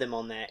applaud them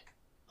on that.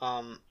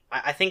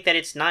 I think that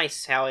it's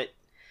nice how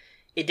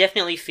it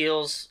definitely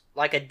feels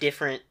like a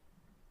different,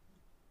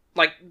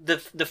 like the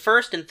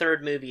first and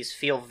third movies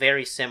feel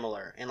very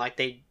similar, and like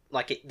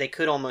they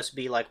could almost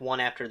be like one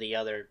after the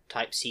other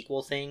type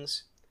sequel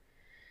things.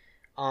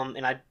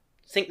 And I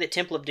think that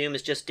Temple of Doom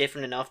is just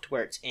different enough to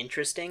where it's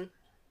interesting,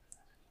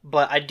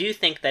 but I do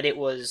think that it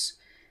was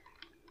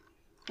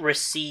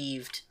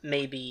received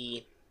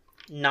maybe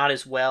not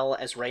as well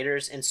as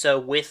Raiders, and so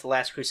with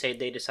Last Crusade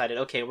they decided,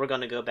 okay, we're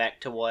going to go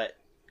back to what,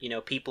 you know,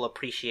 people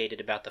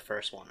appreciated about the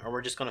first one, or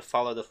we're just going to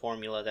follow the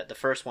formula that the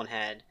first one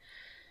had,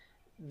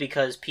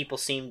 because people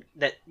seemed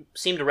to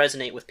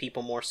resonate with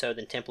people more so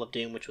than Temple of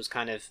Doom, which was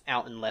kind of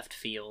out in left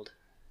field.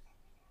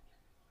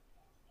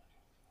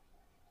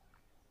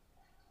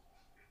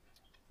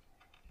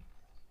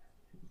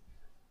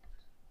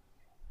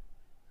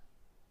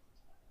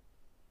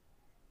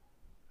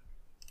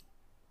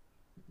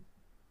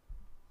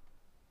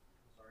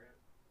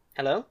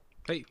 Hello?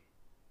 Hey.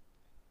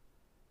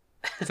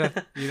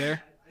 Seth, you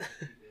there?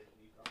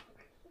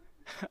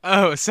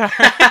 Oh, sorry.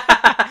 All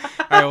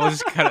right, we'll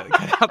just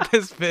cut out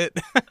this bit.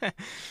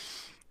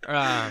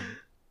 All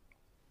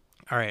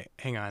right,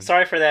 hang on.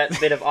 Sorry for that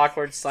bit of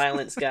awkward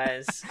silence,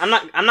 guys. I'm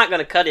not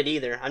gonna cut it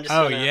either. I'm just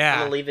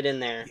gonna leave it in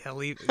there.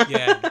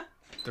 Yeah,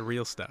 the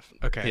real stuff.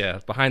 Okay. Yeah,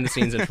 behind the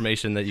scenes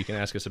information that you can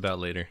ask us about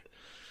later.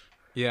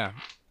 Yeah.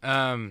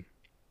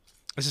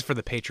 This is for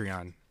the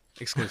Patreon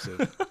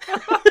exclusive.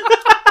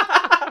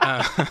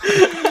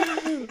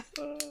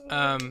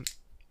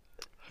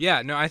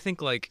 Yeah, no, I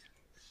think like,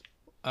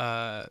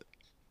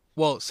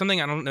 well,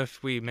 something, I don't know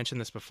if we mentioned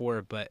this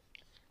before, but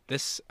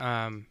this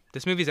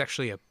movie is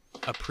actually a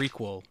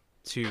prequel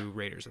to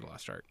Raiders of the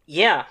Lost Ark.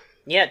 Yeah,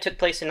 it took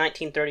place in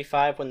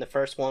 1935 when the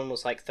first one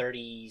was like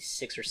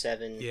 36 or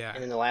 7, yeah,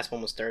 and then the last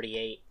one was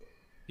 38.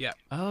 Yeah.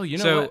 Oh, you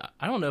know what?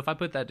 I don't know if I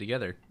put that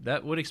together.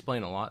 That would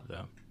explain a lot,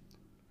 though.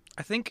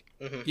 I think,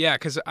 yeah,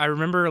 because I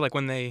remember like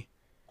when they,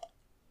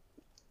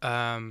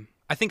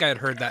 I think I had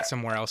heard that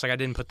somewhere else. Like I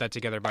didn't put that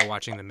together by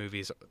watching the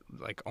movies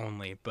like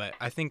only, but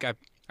I think I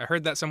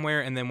heard that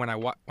somewhere. And then when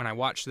I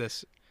watched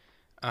this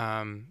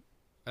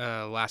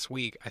last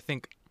week, I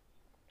think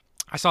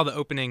I saw the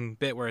opening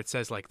bit where it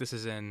says like this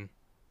is in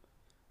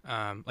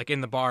like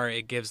in the bar.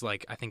 It gives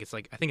like I think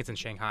it's in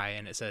Shanghai,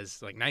 and it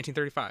says like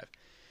 1935,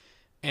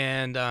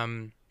 and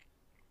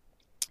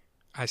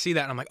I see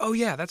that and I'm like, oh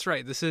yeah, that's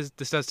right. This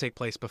does take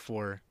place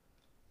before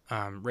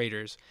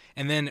Raiders.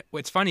 And then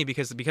it's funny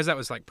because that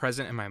was like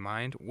present in my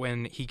mind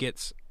when he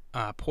gets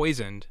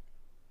poisoned.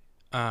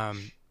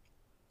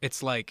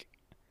 It's like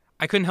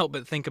I couldn't help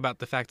but think about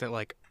the fact that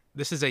like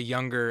this is a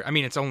younger. I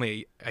mean, it's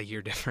only a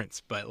year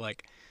difference, but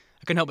like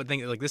I couldn't help but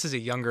think that like this is a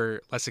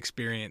younger, less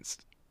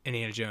experienced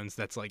Indiana Jones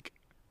that's like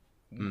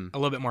a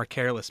little bit more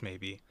careless,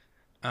 maybe.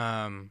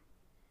 And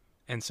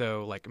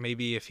so like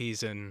maybe if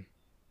he's in.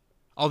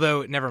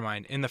 Although, never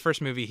mind. In the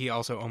first movie, he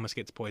also almost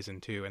gets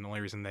poisoned too, and the only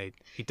reason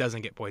he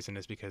doesn't get poisoned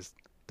is because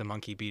the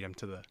monkey beat him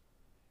to the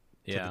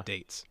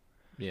dates.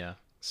 Yeah.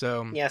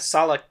 So Yeah,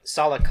 Sala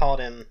called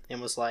him and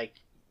was like,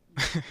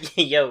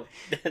 "Yo,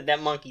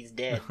 that monkey's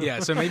dead." yeah,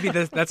 so maybe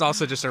that's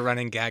also just a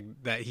running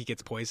gag that he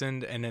gets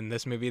poisoned, and in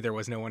this movie there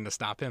was no one to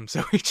stop him,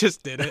 so he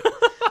just did it.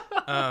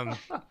 I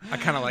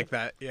kind of like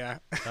that. Yeah.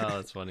 Oh,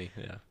 that's funny.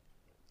 Yeah.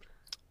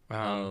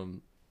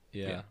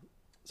 Yeah.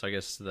 So I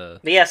guess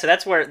But yeah, so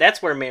that's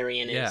where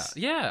Marion is.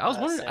 Yeah. I was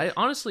wondering.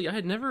 set. I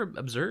had never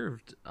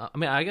observed. I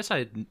mean, I guess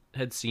I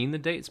had seen the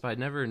dates, but I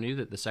never knew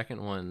that the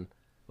second one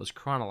was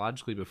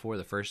chronologically before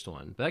the first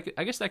one. But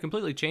I guess that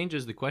completely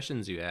changes the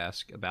questions you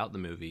ask about the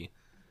movie,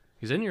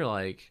 because then you're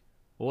like,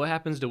 well, what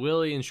happens to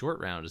Willie in Short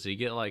Round? Does he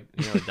get like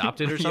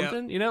adopted or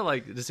something? Yep. You know,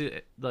 like does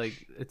it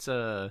like it's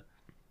a.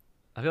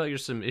 I feel like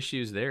there's some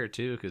issues there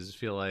too, because I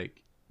feel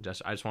like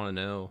I just want to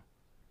know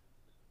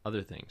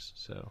other things.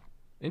 So.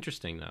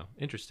 Interesting.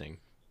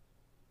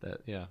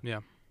 That yeah.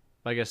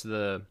 I guess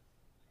in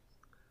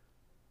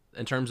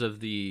terms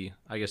of the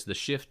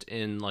shift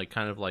in like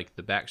kind of like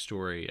the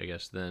backstory, I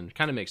guess then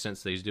kind of makes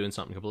sense that he's doing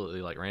something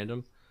completely like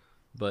random,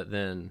 but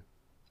then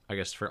I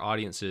guess for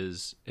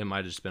audiences it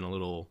might have just been a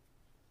little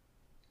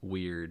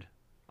weird.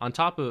 On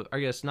top of I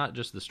guess not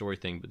just the story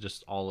thing, but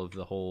just all of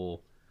the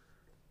whole.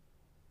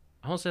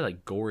 I won't say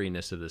like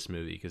goriness of this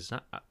movie because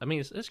I mean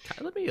it's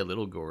kind of maybe a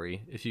little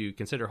gory if you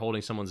consider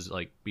holding someone's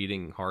like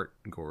beating heart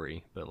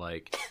gory, but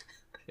like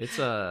it's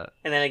and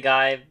then a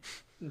guy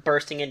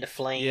bursting into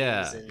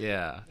flames.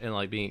 And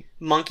like being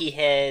monkey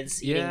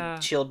heads eating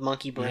chilled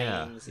monkey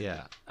brains.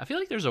 Yeah. I feel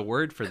like there's a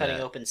word for cutting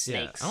that. Open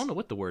snakes. I don't know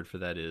what the word for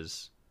that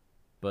is,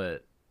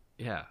 but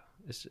yeah,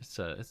 it's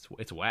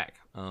whack.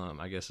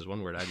 I guess is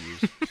one word I'd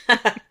use.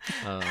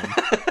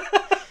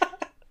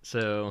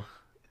 So.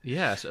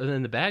 Yeah, so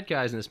then the bad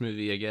guys in this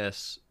movie, I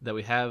guess, that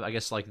we have, I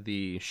guess, like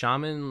the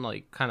shaman,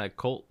 like kind of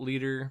cult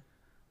leader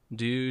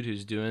dude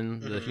who's doing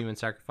the human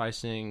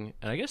sacrificing,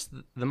 and I guess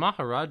the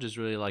Maharaj is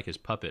really like his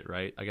puppet,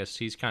 right? I guess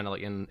he's kind of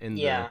like in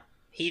the...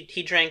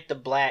 he drank the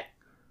black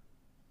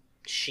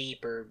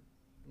sheep or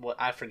what,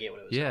 I forget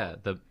what it was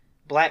called. The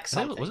black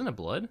something. Wasn't it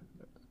blood?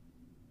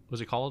 Was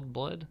it called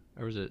blood?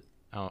 Or was it...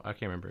 Oh, I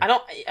can't remember.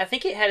 I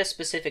think it had a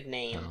specific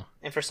name,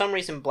 and for some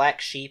reason,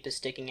 black sheep is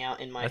sticking out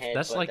in my head.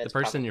 That's like the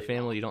person in your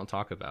family you don't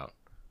talk about.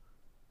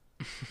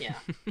 Yeah.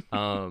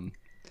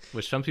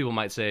 Which some people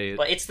might say.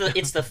 But it's the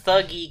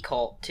thuggy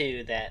cult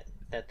too that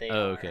they.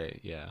 Oh, okay,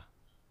 yeah.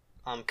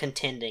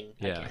 Contending.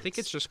 Yeah, against. I think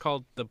it's just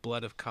called the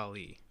Blood of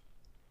Kali.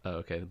 Oh,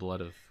 okay, the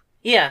blood of.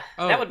 Yeah,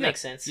 that would make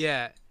sense.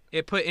 Yeah.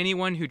 It put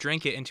anyone who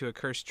drank it into a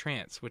cursed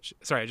trance, which...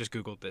 Sorry, I just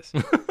Googled this.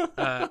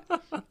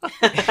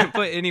 It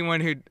put anyone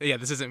who... Yeah,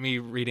 this isn't me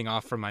reading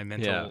off from my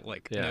mental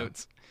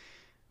notes.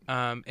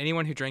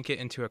 Anyone who drank it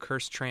into a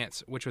cursed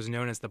trance, which was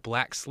known as the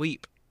Black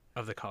Sleep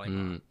of the Kali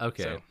Ma.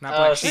 Okay. So, not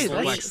Black Sheep,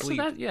 sleep.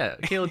 Black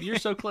Sleep. Caleb, you're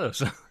so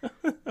close.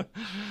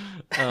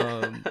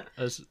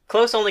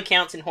 Close only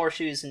counts in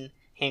horseshoes and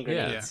hand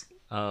grenades.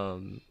 Yeah.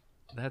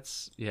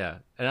 That's... Yeah.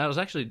 And I was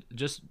actually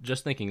just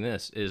thinking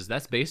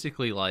that's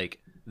basically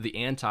like... the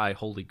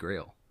anti-Holy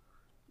Grail.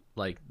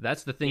 Like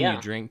that's the thing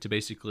you drink to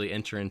basically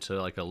enter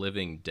into like a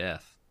living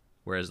death,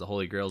 whereas the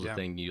Holy Grail is the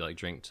thing you like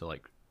drink to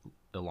like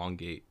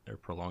elongate or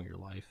prolong your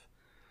life.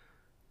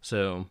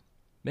 So,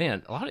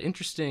 man, a lot of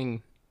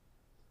interesting.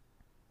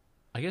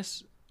 I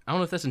guess I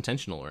don't know if that's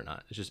intentional or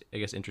not. It's just I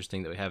guess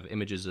interesting that we have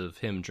images of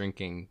him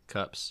drinking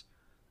cups.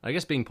 I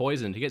guess being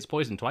poisoned. He gets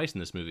poisoned twice in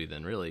this movie.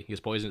 Then really, he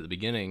gets poisoned at the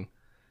beginning.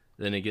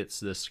 Then he gets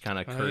this kind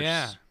of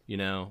curse,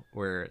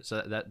 where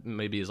so that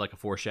maybe is like a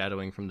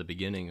foreshadowing from the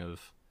beginning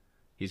of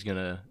he's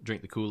gonna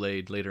drink the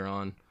Kool-Aid later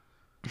on.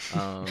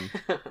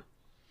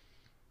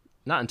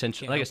 Not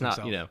intentionally, I guess not,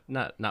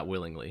 not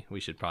willingly.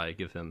 We should probably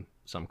give him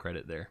some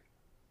credit there.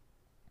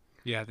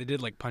 Yeah, they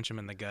did like punch him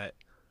in the gut.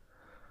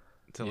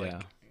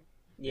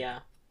 Yeah.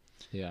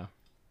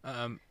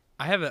 I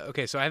have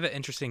an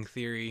interesting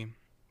theory,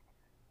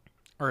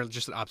 or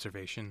just an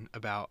observation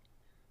about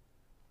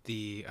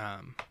the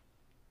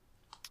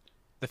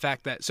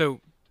fact that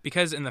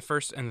because in the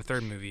first and the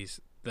third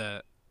movies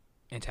the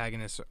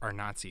antagonists are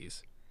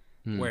Nazis,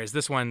 whereas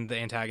this one the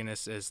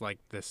antagonist is like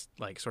this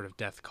like sort of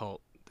death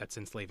cult that's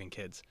enslaving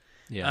kids.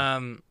 Yeah.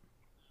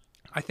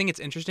 I think it's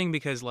interesting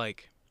because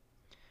like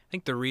I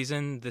think the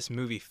reason this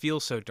movie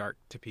feels so dark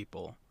to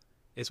people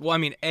is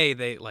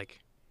they like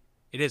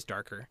it is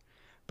darker,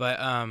 but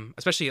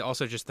especially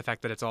also just the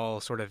fact that it's all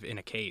sort of in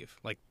a cave.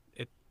 Like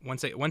it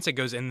once it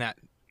goes in that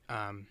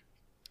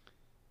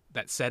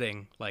that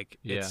setting, like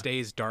it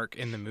stays dark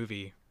in the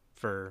movie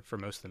for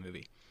most of the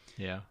movie.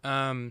 Yeah.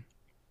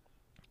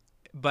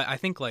 But I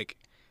think like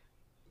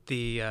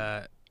the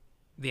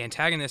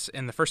antagonists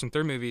in the first and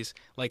third movies,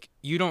 like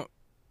you don't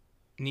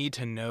need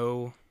to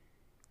know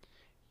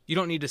you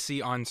don't need to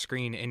see on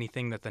screen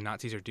anything that the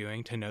Nazis are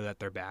doing to know that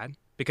they're bad,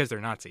 because they're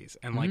Nazis,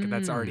 and like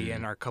that's already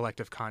in our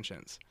collective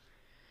conscience.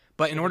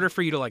 But in order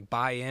for you to like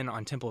buy in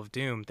on Temple of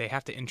Doom, they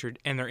have to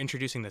and they're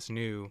introducing this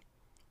new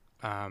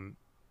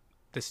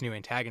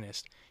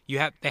antagonist.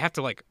 They have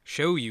to like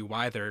show you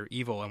why they're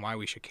evil and why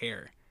we should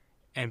care.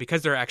 And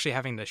because they're actually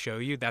having to show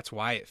you, that's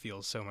why it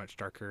feels so much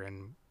darker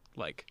and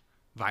like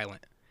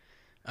violent.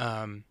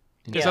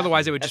 Because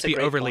otherwise it would just be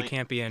overly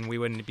campy and we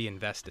wouldn't be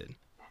invested.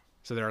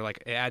 So they're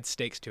like, it adds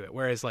stakes to it.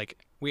 Whereas like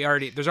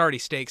there's already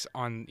stakes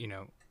on,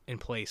 in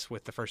place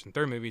with the first and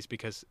third movies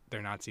because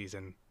they're Nazis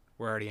and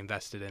we're already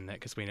invested in it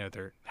because we know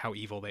how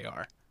evil they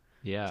are.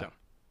 Yeah. So,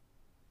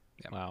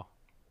 yeah. Wow.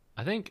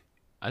 I think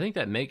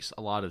that makes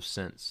a lot of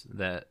sense.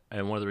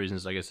 And one of the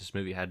reasons I guess this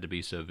movie had to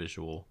be so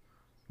visual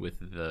with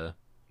the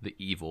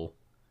evil.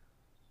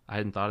 I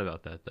hadn't thought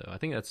about that though. I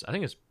think that's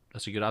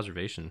a good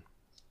observation.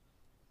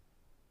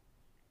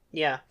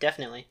 Yeah,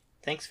 definitely.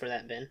 Thanks for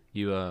that, Ben.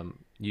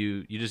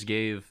 You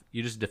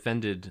just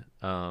defended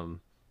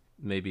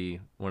maybe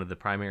one of the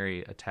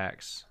primary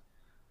attacks,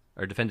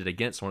 or defended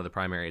against one of the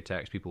primary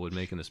attacks people would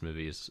make in this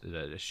movie, is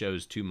that it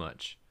shows too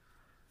much.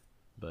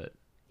 But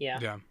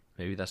yeah,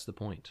 maybe that's the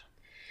point.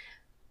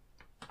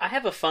 I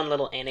have a fun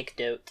little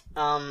anecdote.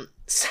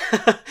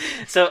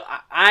 So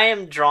I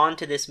am drawn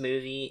to this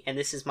movie, and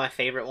this is my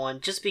favorite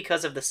one, just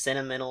because of the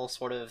sentimental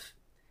sort of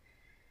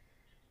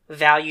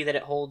value that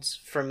it holds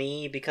for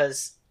me.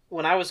 Because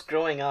when I was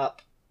growing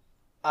up,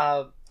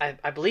 I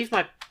believe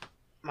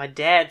my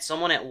dad,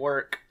 someone at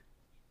work,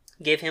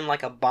 gave him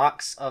like a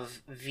box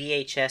of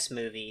VHS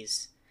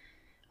movies.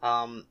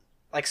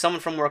 Like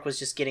someone from work was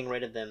just getting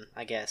rid of them,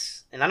 I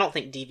guess. And I don't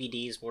think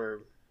DVDs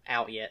were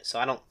out yet, so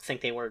I don't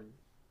think they were,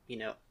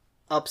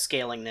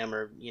 upscaling them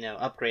or,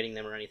 upgrading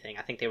them or anything.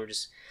 I think they were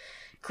just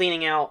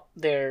cleaning out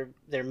their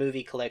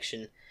movie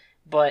collection.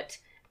 But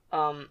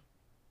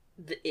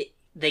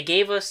they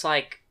gave us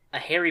like a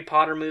Harry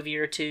Potter movie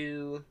or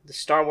two, the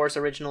Star Wars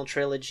original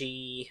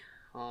trilogy,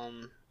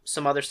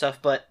 some other stuff,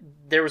 but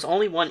there was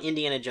only one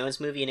Indiana Jones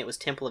movie, and it was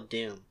Temple of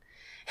Doom.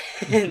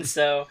 And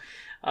so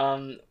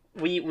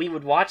we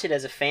would watch it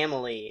as a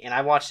family, and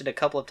I watched it a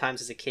couple of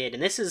times as a kid,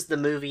 and this is the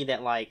movie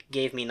that like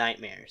gave me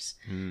nightmares.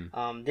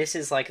 This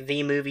is like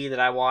the movie that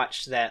I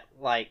watched that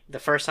like the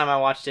first time I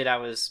watched it,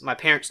 my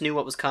parents knew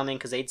what was coming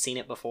because they'd seen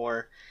it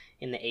before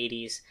in the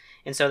 80s,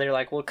 and so they're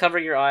like, well, cover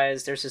your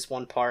eyes, there's this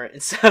one part.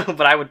 And so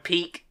but I would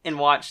peek and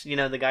watch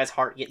the guy's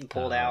heart getting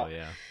pulled out.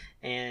 Yeah.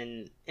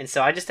 And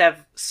so I just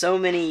have so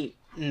many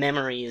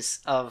memories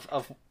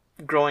of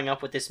growing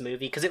up with this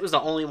movie because it was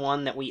the only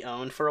one that we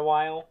owned for a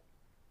while.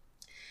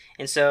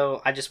 And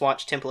so I just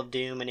watched Temple of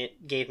Doom, and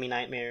it gave me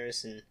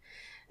nightmares. And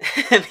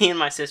me and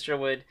my sister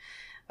would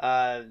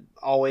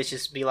always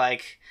just be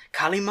like,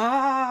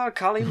 Kalima,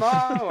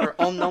 Kalima, or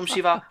Om Nom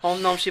Shiva,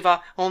 Om Nom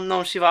Shiva, Om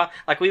Nom Shiva.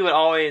 Like we would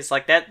always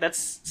like that.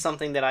 That's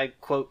something that I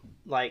quote,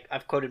 like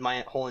I've quoted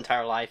my whole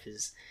entire life,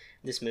 is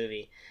this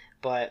movie.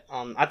 But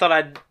I thought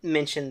I'd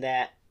mention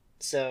that.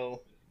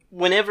 So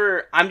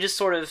whenever I'm just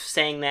sort of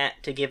saying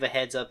that to give a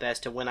heads up as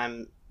to when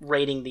I'm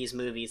rating these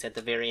movies at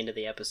the very end of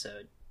the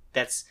episode.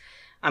 That's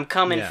I'm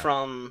coming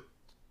from.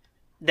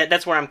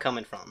 That's where I'm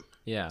coming from.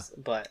 Yeah.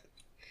 But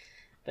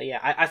yeah,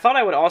 I thought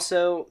I would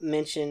also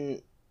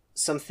mention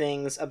some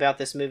things about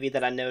this movie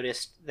that I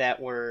noticed that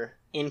were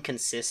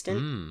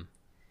inconsistent.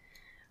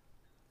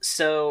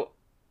 So,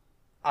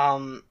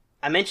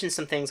 I mentioned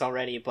some things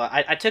already, but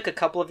I took a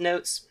couple of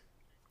notes.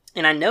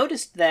 And I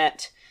noticed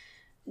that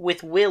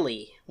with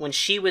Willie, when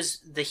she was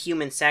the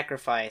human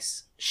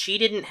sacrifice, she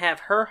didn't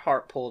have her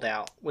heart pulled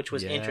out, which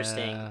was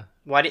interesting.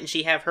 Why didn't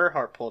she have her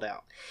heart pulled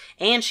out?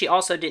 And she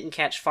also didn't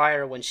catch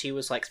fire when she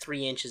was like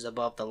 3 inches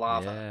above the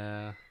lava.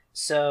 Yeah.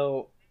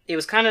 So it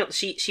was kind of,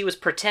 she was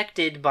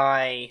protected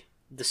by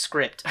the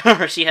script.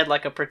 Or she had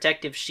like a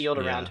protective shield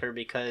around her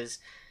because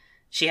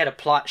she had a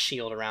plot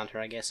shield around her,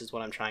 I guess is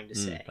what I'm trying to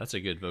say. That's a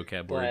good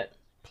vocab word.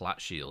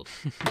 Plot shield.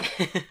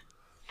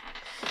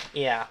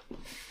 Yeah,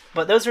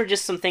 but those are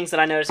just some things that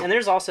I noticed, and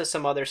there's also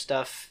some other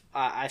stuff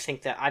I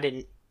think that I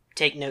didn't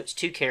take notes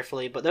too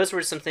carefully, but those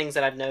were some things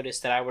that I've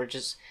noticed that I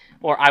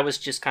was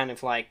just kind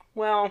of like,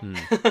 well,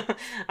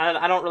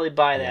 I don't really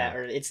buy that,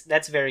 or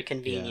that's very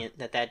convenient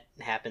that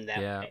happened that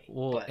way.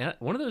 Well, and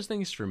one of those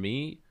things for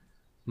me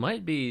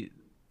might be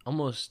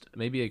almost,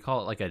 maybe I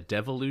call it like a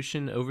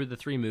devolution over the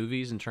 3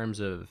 movies in terms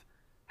of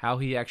how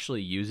he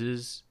actually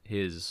uses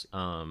his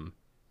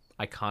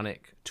iconic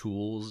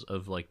tools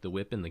of like the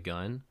whip and the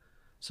gun.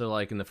 So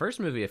like in the first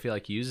movie, I feel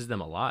like he uses them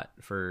a lot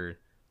for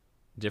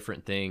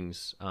different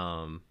things.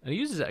 And he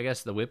uses, I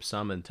guess, the whip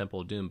some in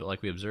Temple of Doom, but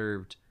like we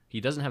observed,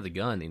 he doesn't have the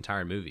gun the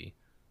entire movie.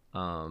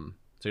 So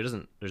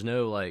there's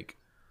no like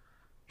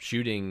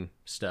shooting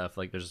stuff.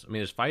 Like there's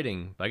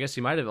fighting, but I guess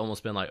he might have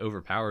almost been like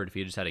overpowered if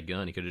he just had a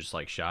gun. He could have just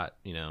like shot,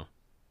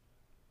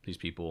 these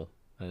people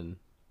and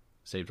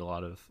saved a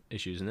lot of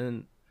issues. And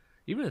then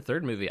even the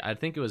third movie, I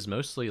think it was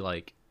mostly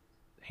like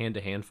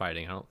hand-to-hand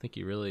fighting. I don't think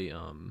he really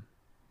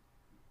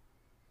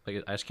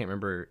I just can't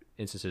remember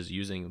instances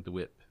using the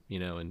whip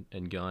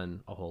and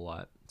gun a whole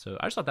lot. So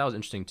I just thought that was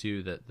interesting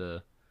too.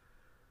 That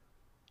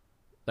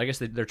I guess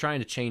they're trying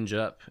to change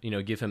up,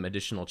 give him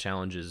additional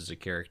challenges as a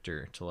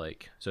character to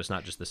so it's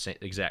not just the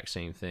exact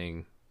same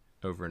thing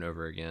over and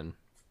over again.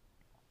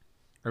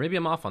 Or maybe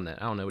I'm off on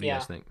that. I don't know. What do you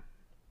guys think?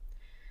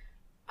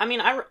 I mean,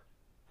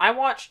 I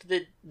watched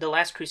the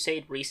Last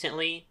Crusade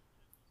recently,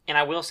 and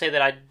I will say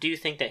that I do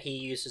think that he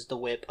uses the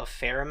whip a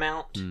fair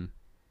amount.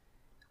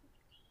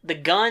 The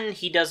gun,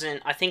 he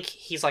doesn't. I think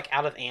he's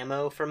out of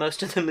ammo for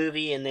most of the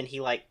movie, and then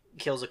he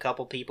kills a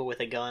couple people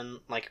with a gun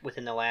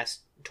within the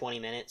last 20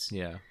 minutes.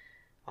 Yeah.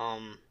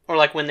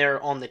 Or when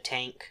they're on the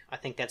tank, I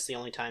think that's the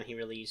only time he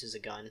really uses a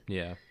gun.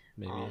 Yeah,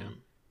 maybe.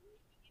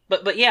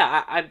 But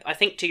yeah, I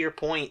think to your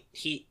point,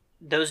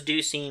 those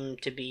do seem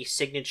to be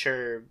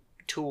signature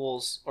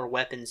tools or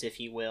weapons, if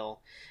you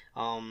will,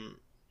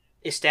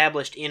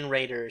 established in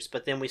Raiders,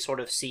 but then we sort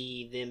of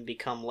see them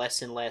become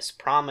less and less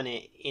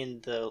prominent in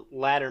the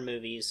latter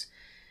movies.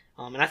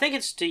 And I think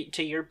it's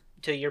to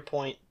your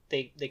point,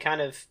 they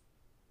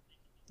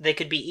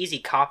could be easy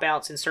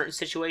cop-outs in certain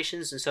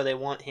situations, and so they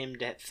want him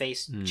to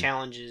face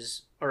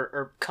challenges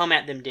or come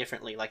at them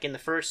differently. Like in the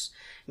first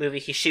movie,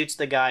 he shoots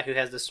the guy who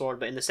has the sword,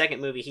 but in the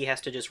second movie, he has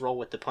to just roll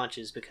with the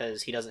punches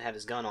because he doesn't have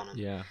his gun on him.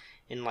 Yeah.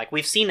 And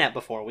we've seen that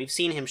before. We've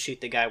seen him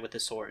shoot the guy with the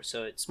sword,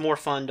 so it's more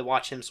fun to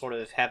watch him sort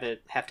of have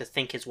to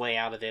think his way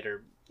out of it,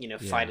 or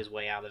fight his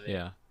way out of it.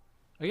 Yeah.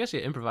 I guess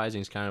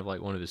improvising is kind of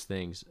one of his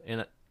things.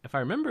 And if I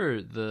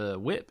remember, the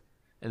whip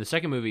in the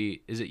second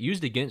movie, is it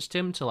used against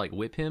him to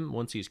whip him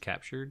once he's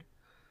captured?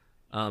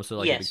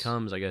 So yes. It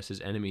becomes, I guess, his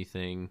enemy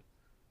thing.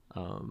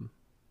 So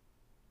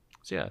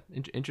yeah,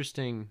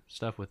 interesting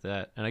stuff with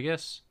that. And I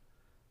guess,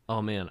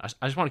 oh man,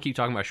 I just want to keep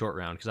talking about Short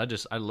Round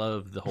because I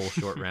love the whole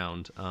Short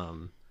Round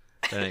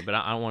thing. But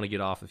I don't want to get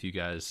off if you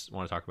guys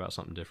want to talk about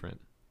something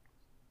different.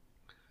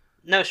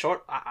 No,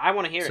 I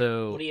want to hear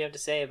it. What do you have to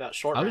say about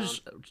Short Round? I was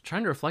just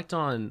trying to reflect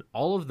on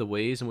all of the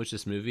ways in which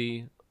this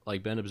movie,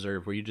 like Ben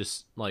observed, where you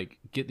just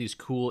get these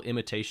cool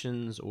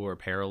imitations or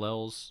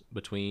parallels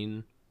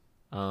between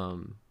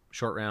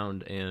Short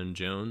Round and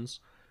Jones,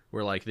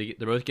 where they're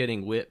both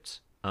getting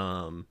whipped.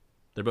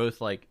 They're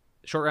both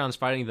Short Round's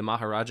fighting the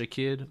Maharaja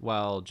kid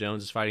while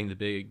Jones is fighting the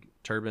big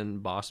turban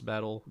boss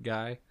battle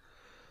guy.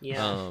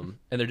 Yeah.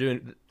 And they're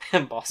doing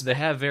they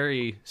have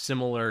very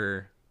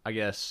similar, I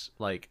guess,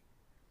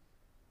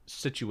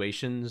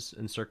 situations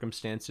and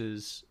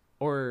circumstances,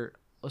 or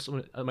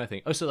what am I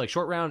thinking? Oh, so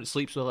Short Round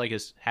sleeps with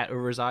his hat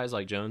over his eyes,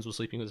 like Jones was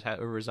sleeping with his hat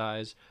over his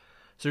eyes.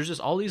 So there's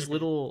just all these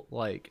little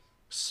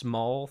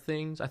small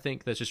things I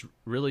think that's just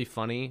really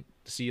funny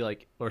to see,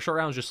 or Short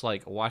Round's just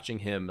watching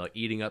him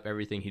eating up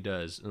everything he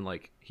does, and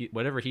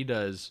whatever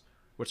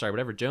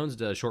Jones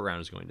does, Short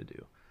Round is going to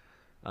do.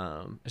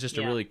 It's just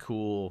a really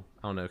cool,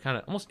 I don't know, kind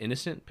of almost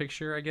innocent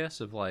picture, I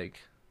guess, of a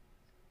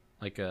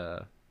I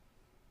don't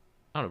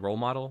know, role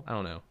model. I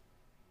don't know.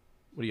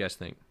 What do you guys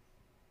think?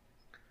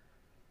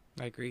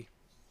 I agree.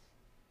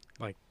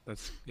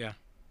 That's yeah.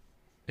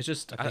 It's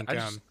just I think, I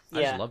just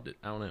loved it.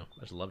 I don't know.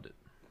 I just loved it.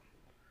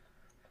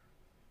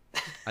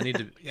 I need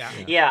to.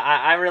 Yeah.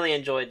 I really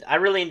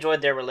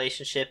enjoyed their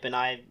relationship, and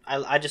I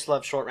just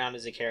love Short Round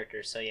as a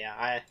character. So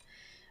yeah,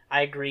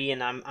 I agree,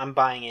 and I'm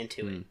buying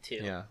into it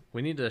too. Yeah,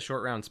 we need a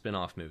Short Round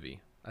spin-off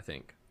movie, I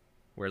think.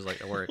 Whereas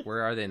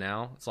where are they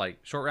now? It's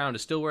Short Round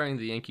is still wearing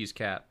the Yankees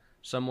cap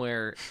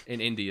somewhere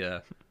in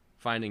India,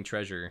 finding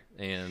treasure,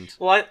 and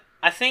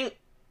I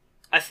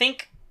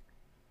think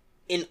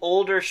an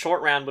older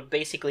Short Round would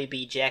basically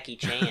be Jackie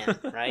Chan,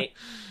 right?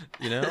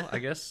 I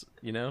guess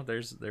there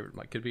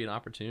could be an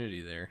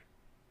opportunity there.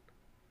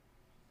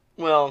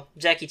 Well,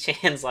 Jackie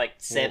Chan's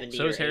 70.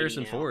 So is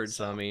Harrison now, Ford.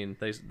 so I mean,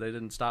 they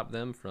didn't stop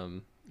them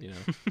from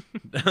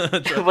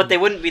but they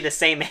wouldn't be the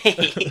same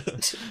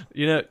age.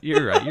 You're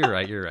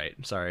right.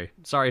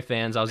 Sorry,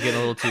 fans. I was getting a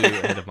little too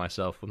ahead of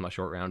myself with my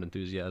Short Round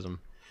enthusiasm.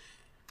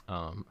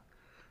 I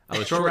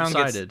was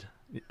short-sighted.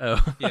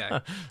 Oh, yeah.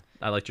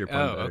 I liked your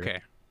pun better.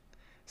 Okay.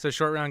 So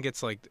Short Round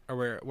gets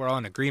we're all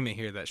in agreement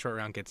here that Short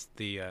Round gets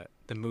the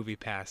movie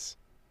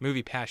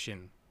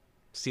passion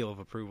seal of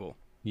approval.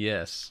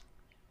 Yes.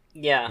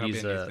 Yeah.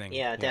 He's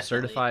definitely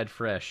certified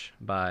fresh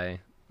by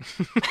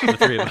the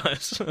three of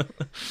us.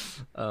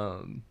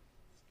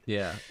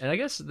 Yeah, and I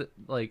guess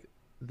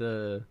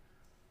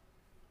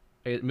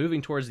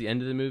moving towards the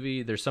end of the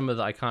movie, there's some of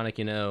the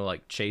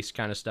iconic, chase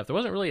kind of stuff. There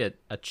wasn't really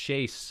a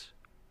chase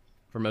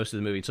for most of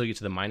the movie until you get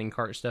to the mining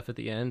cart stuff at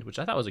the end, which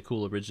I thought was a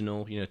cool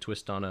original,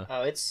 twist on a.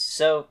 Oh, it's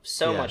so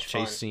much chase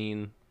fun.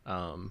 scene,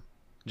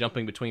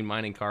 jumping between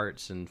mining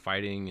carts and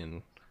fighting,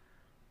 and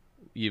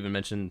you even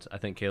mentioned, I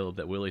think, Caleb,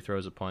 that Willie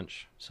throws a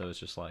punch, so it's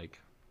just kind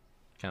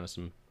of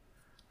some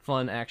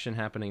fun action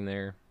happening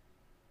there.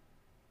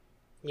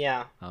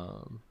 Yeah.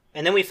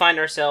 And then we find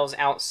ourselves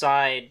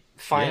outside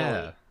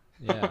finally.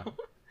 Yeah.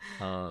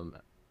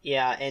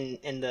 Yeah,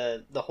 and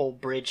the whole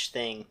bridge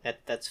thing,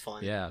 that's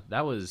fun. Yeah,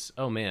 that was,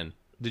 oh man.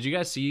 Did you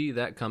guys see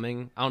that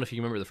coming? I don't know if you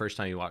remember the first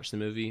time you watched the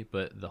movie,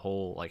 but the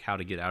whole how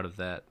to get out of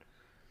that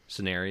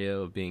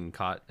scenario of being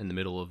caught in the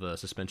middle of a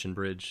suspension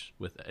bridge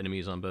with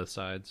enemies on both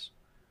sides.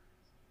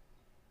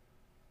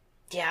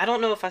 Yeah, I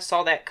don't know if I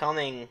saw that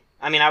coming.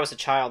 I mean, I was a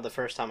child the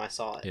first time I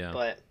saw it, Yeah.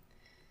 but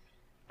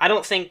I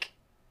don't think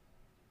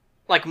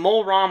like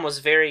Mole Ram was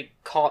very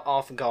caught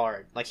off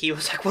guard. Like he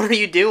was like, "What are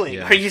you doing?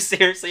 Yeah. Are you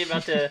seriously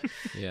about to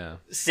Yeah.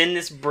 send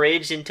this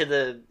bridge into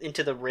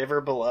the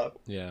river below?"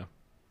 Yeah.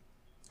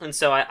 And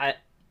so I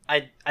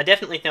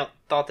definitely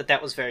thought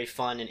that was very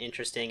fun and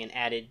interesting and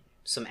added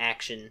some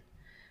action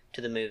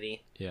to the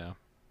movie. Yeah.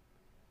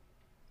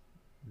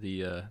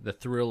 The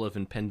thrill of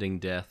impending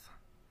death.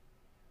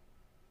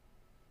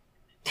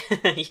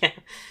 Yeah,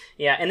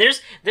 yeah, and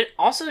there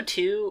also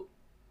too.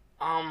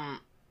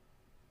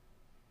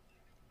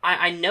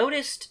 I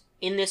noticed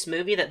in this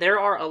movie that there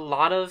are a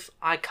lot of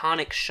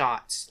iconic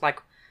shots,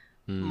 like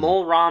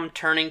Mole Ram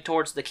turning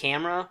towards the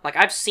camera. Like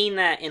I've seen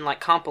that in like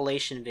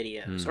compilation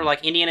videos, or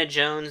like Indiana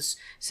Jones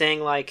saying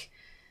like,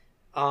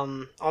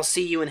 "I'll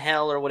see you in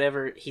hell" or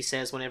whatever he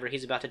says whenever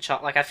he's about to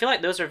chop. Like I feel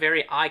like those are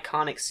very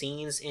iconic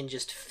scenes in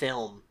just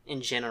film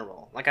in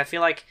general. Like I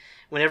feel like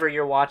whenever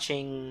you're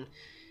watching,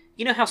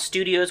 you know how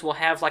studios will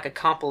have like a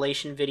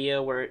compilation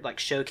video where it like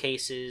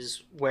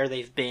showcases where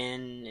they've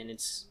been, and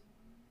it's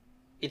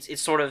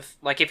sort of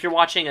like if you're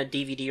watching a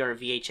DVD or a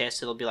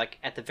VHS, it'll be like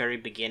at the very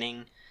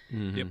beginning,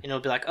 Mm-hmm. and it'll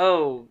be like,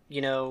 oh,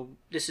 you know,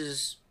 this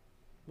is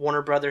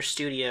Warner Brothers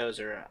Studios,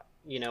 or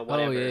you know,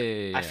 whatever. Oh,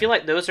 yeah. I feel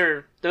like those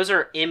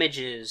are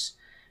images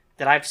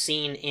that I've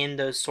seen in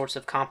those sorts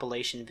of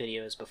compilation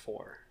videos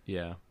before.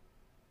 Yeah.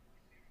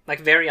 Like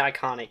very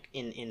iconic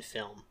in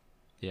film.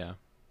 Yeah.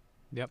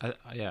 Yep.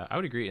 I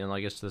would agree. And I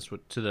guess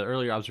to the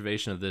earlier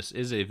observation of this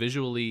is a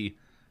visually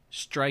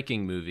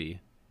striking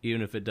movie,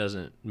 even if it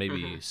doesn't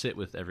maybe sit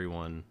with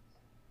everyone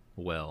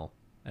well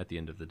at the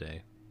end of the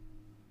day.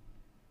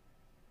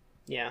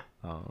 Yeah.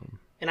 Um,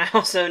 And I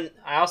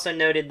also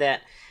noted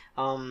that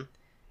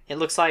it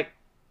looks like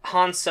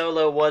Han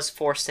Solo was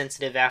force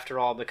sensitive after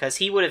all, because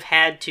he would have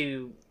had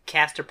to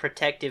cast a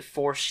protective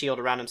force shield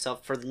around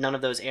himself for none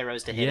of those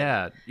arrows to hit him.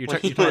 yeah, you're When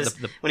talking he was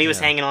about when he was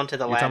hanging onto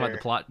the You're ladder. talking about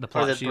the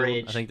plot the shield.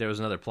 bridge. I think there was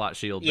another plot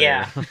shield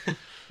there. Yeah.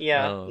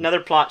 Yeah,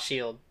 another plot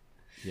shield.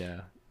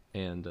 Yeah,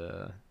 and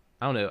I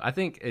don't know. I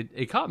think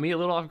it caught me a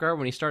little off guard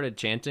when he started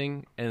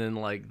chanting, and then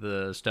like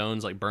the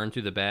stones like burned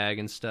through the bag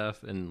and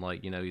stuff, and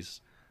like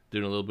he's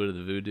doing a little bit of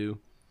the voodoo.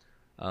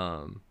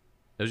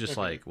 It was just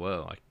like,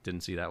 whoa, I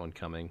didn't see that one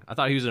coming. I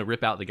thought he was gonna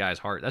rip out the guy's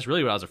heart. That's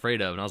really what I was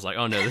afraid of, and I was like,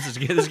 oh no, this is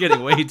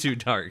getting way too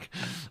dark.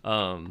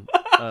 But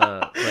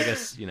I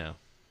guess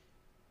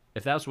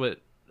if that's what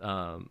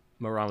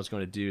Moran was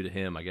going to do to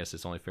him, I guess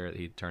it's only fair that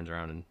he turns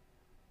around and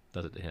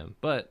does it to him.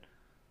 But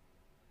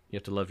you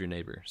have to love your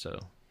neighbor, so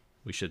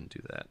we shouldn't do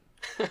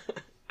that.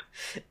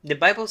 The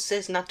Bible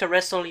says not to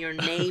wrestle your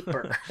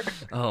neighbor.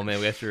 Oh man,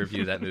 we have to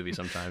review that movie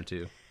sometime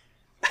too.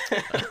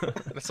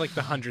 That's like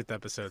the 100th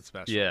episode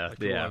special. Yeah, Like,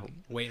 people yeah. are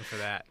waiting for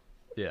that.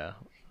 Yeah,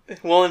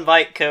 We'll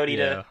invite Cody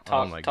Yeah. to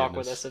Oh my talk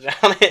with goodness. us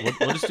about it.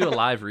 we'll just do a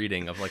live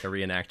reading of like a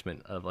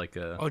reenactment of like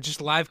a Oh, just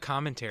live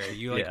commentary.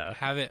 You like Yeah.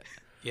 have it.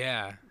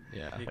 Yeah.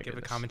 yeah. You my give a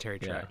goodness. commentary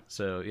Yeah. track.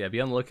 So yeah,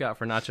 be on the lookout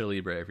for Nacho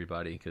Libre,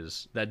 everybody,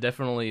 because that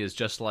definitely is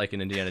just like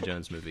an Indiana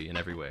Jones movie in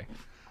every way.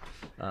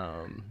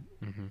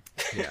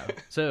 Yeah.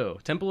 So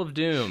Temple of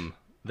Doom.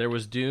 There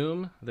was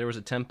doom. There was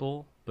a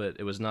temple, but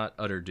it was not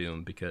utter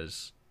doom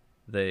because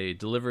they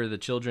deliver the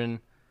children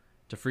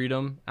to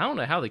freedom. I don't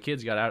know how the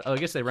kids got out. Oh, I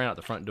guess they ran out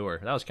the front door.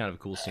 That was kind of a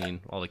cool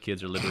scene. All the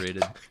kids are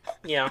liberated,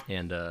 Yeah.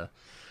 and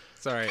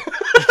Sorry.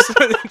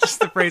 Just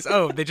the phrase,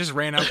 oh, they just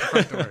ran out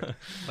the front door.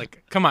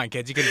 Like, come on,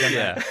 kids, you could have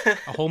done that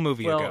a whole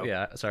movie well, ago.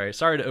 yeah. Sorry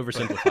to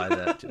oversimplify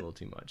that a little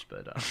too much,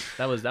 but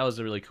that was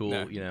a really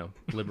cool, No.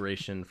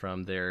 liberation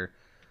from their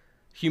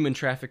human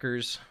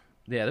traffickers.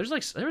 Yeah, there was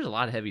a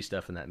lot of heavy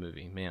stuff in that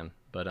movie, man.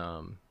 But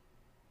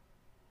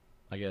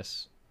I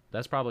guess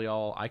that's probably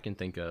all I can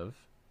think of.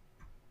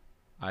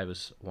 I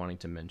was wanting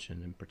to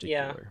mention in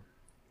particular.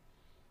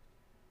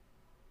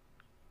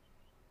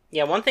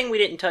 Yeah, one thing we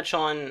didn't touch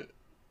on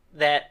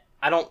that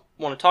I don't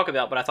want to talk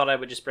about, but I thought I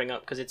would just bring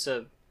up because it's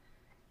a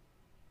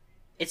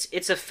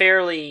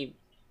fairly,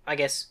 I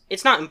guess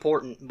it's not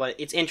important, but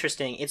it's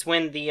interesting. It's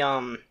when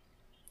the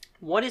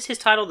what is his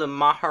title? The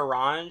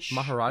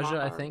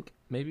Maharaja, I think,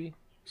 maybe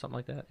something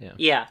like that. Yeah.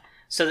 Yeah.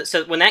 So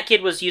when that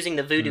kid was using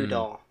the voodoo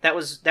doll, that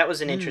was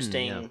an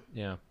interesting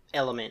Yeah.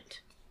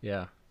 element.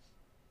 Yeah.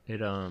 It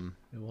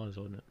was,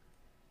 wasn't it?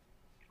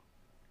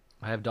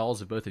 I have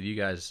dolls of both of you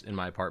guys in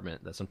my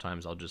apartment that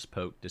sometimes I'll just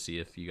poke to see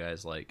if you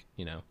guys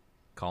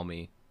call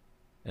me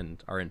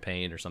and are in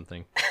pain or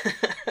something.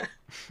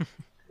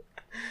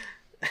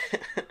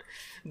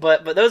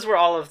 But those were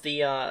all of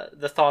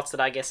the thoughts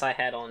that I guess I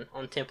had on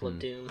Temple of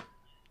Doom.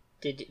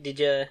 Did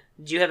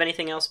you have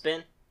anything else,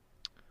 Ben?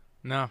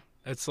 No,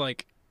 it's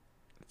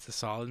a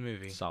solid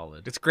movie.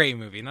 Solid. It's a great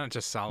movie, not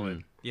just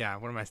solid. Yeah,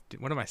 what am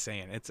I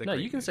saying? It's a No,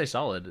 great you can movie. say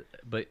solid,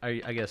 but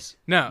I guess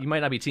No. you might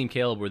not be Team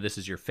Caleb where this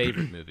is your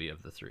favorite movie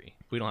of the three.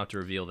 We don't have to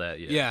reveal that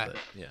yet. Yeah. But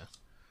yeah.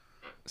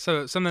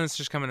 So something that's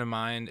just coming to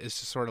mind is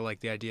just sort of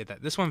like the idea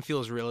that this one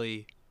feels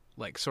really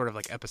like sort of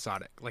like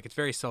episodic, like it's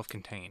very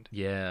self-contained,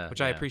 Yeah.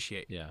 which I yeah,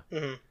 appreciate. Yeah.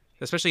 Mm-hmm.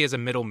 especially as a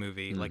middle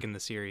movie, like in the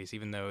series.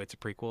 Even though it's a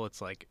prequel,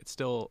 it's like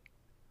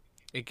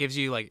it gives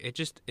you like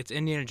it's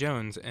Indiana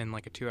Jones in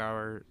like a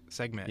 2-hour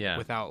segment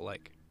without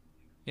like,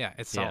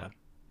 it's solid.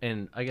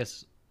 And I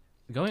guess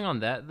going on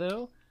that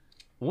though,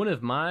 one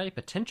of my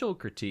potential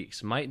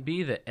critiques might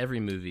be that every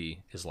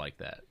movie is like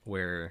that,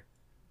 where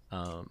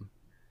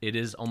it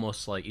is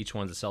almost like each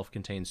one's a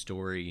self-contained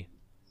story,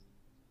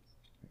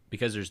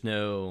 because there's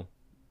no,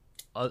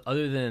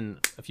 other than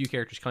a few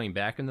characters coming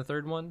back in the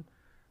third one,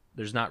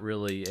 there's not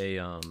really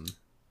a I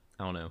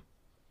don't know.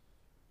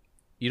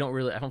 I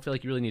don't feel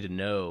like you really need to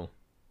know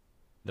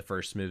the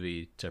first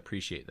movie to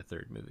appreciate the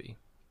third movie.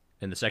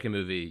 In the second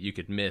movie, you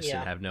could miss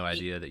and have no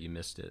idea that you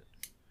missed it.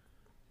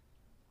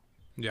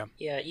 Yeah.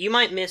 Yeah, you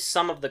might miss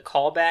some of the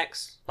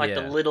callbacks, like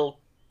the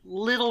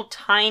little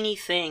tiny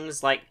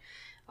things, like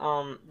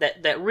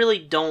that really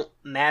don't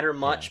matter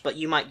much, but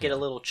you might get a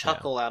little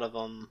chuckle out of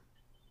them.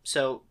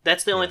 So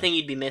that's the only thing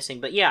you'd be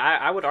missing. But yeah,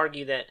 I would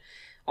argue that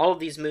all of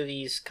these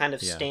movies kind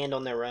of stand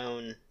on their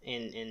own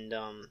and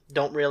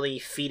don't really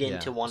feed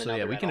into one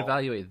another. So we can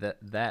evaluate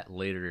that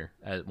later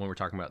when we're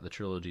talking about the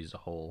trilogy as a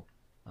whole.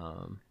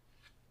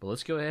 But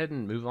let's go ahead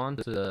and move on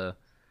to the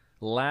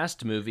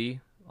last movie,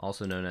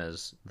 also known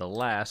as The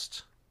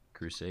Last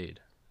Crusade.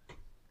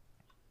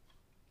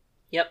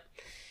 Yep.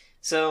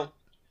 So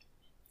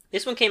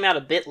this one came out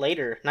a bit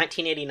later,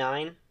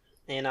 1989,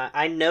 and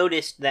I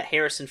noticed that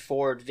Harrison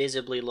Ford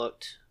visibly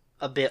looked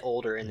a bit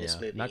older in this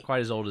movie. Not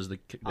quite as old as the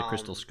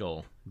Crystal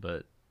Skull,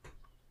 but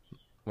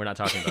we're not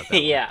talking about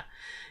that.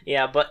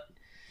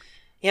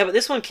 But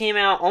this one came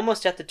out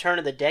almost at the turn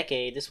of the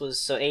decade. This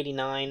was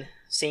 89,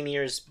 same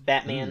year as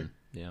Batman.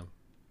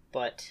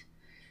 But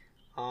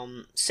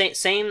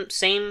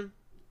same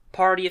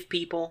party of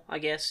people, I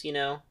guess,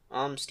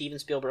 Steven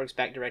Spielberg's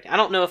back directing. I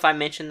don't know if I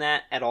mentioned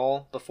that at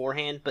all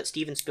beforehand, but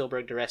Steven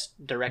Spielberg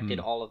directed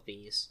all of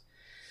these.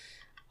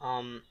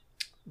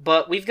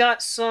 But we've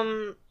got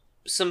some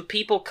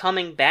people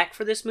coming back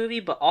for this movie,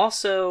 but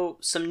also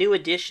some new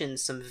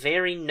additions, some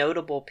very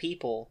notable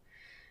people.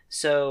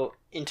 So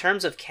in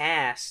terms of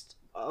cast,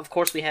 of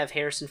course we have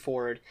Harrison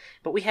Ford,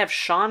 but we have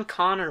Sean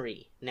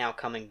Connery now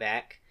coming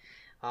back,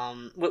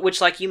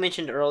 which, like you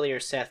mentioned earlier,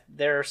 Seth,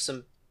 there are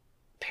some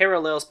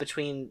parallels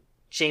between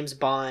James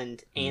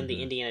Bond and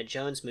the Indiana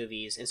Jones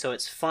movies, and so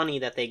it's funny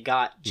that they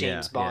got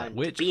James Bond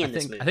to be in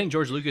this movie. I think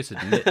George Lucas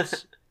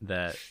admits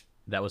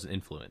that was an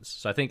influence.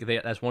 So I think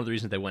that's one of the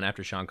reasons they went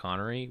after Sean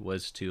Connery,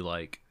 was to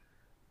like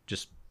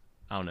just,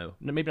 I don't know,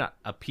 maybe not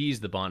appease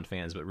the Bond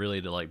fans, but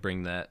really to like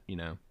bring that,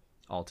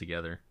 all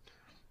together.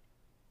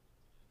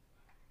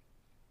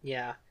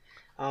 Yeah.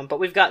 But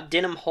we've got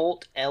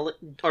Denholm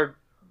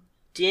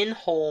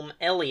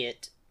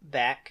Elliott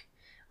back,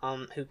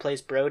 who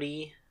plays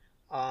Brody.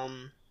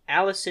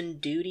 Alison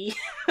Doody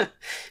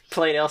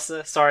played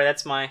Elsa. Sorry,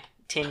 that's my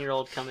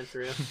 10-year-old coming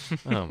through.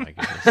 Oh my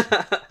goodness.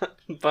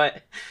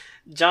 But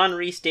John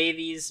Rhys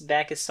Davies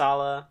back as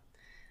Sala.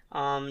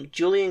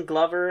 Julian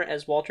Glover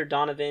as Walter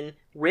Donovan.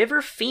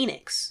 River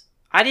Phoenix.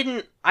 I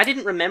didn't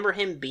remember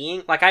him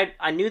being, like,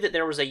 I knew that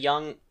there was a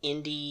young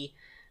indie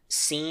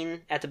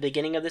scene at the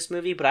beginning of this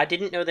movie, but I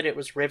didn't know that it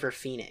was River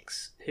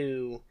Phoenix,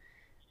 who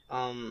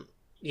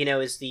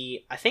is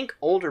the, I think,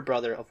 older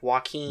brother of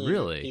Joaquin.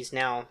 Really? He's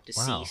now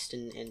deceased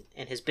and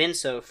has been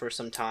so for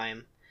some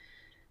time.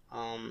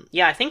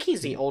 I think he's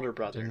the older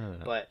brother.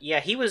 But yeah,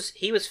 he was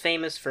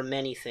famous for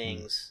many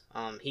things.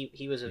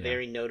 He was a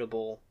very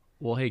notable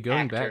going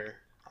actor,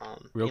 back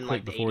real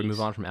quick before 80s. we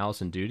move on from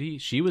Alison Doody,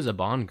 she was a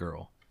Bond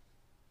girl.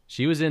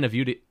 She was in A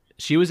View to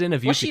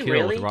Kill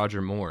really? with Roger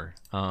Moore.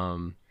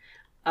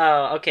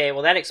 Oh, okay.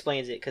 Well, that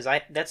explains it, because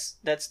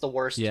that's the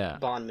worst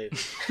Bond movie.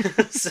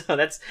 So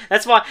that's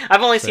why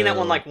I've only seen that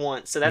one like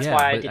once. So that's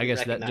why I didn't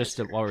recognize that just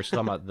her. while we're talking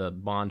about the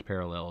Bond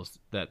parallels,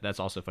 that's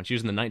also fun. She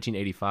was in the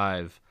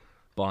 1985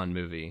 Bond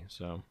movie.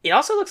 So it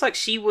also looks like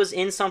she was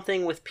in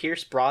something with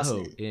Pierce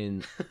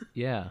Brosnan.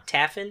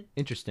 Taffin.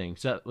 Interesting.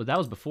 So that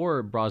was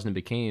before Brosnan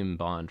became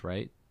Bond,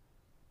 right?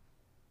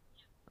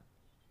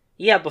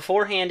 Yeah,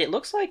 beforehand, it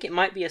looks like it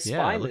might be a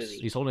spy movie.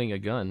 He's holding a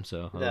gun,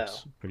 so that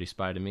looks pretty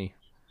spy to me.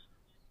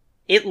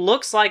 It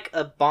looks like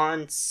a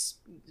Bond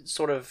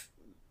sort of,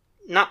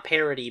 not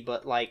parody,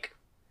 but like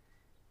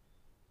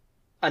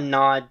a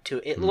nod to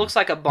it. It looks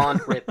like a Bond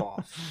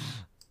ripoff.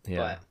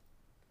 Yeah.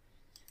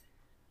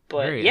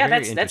 But very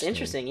that's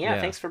interesting.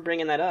 Yeah, thanks for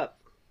bringing that up.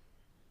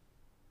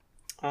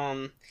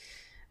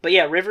 But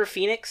yeah, River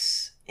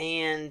Phoenix,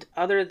 and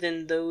other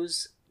than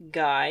those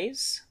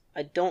guys,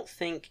 I don't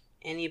think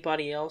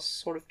anybody else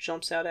sort of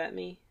jumps out at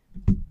me.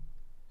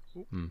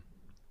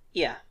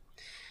 Yeah.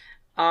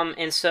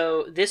 And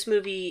so this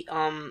movie,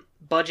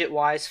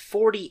 budget-wise,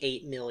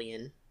 $48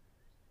 million.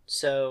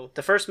 So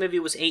the first movie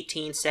was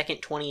 18, second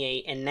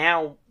 28, and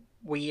now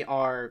we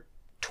are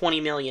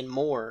 20 million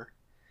more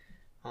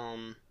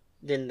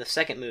than the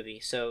second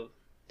movie. So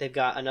they've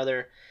got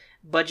another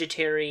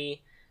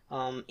budgetary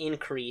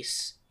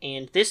increase,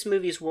 and this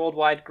movie's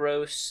worldwide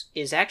gross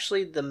is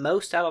actually the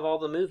most out of all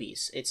the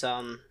movies. It's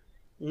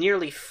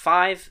nearly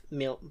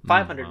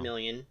 500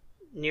 million,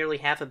 nearly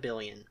 $500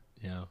 million.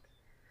 Yeah.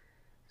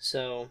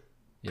 So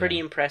pretty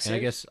Yeah. impressive. And I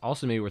guess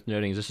also maybe worth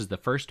noting is this is the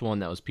first one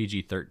that was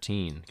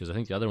PG-13 because I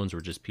think the other ones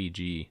were just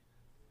PG.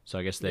 So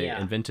I guess they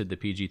Yeah. invented the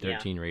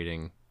PG-13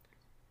 rating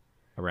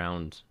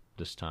around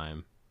this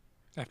time.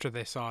 After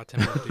they saw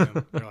Temple of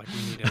Doom, they're like,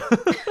 we need it.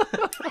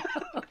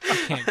 We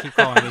can't keep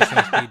calling these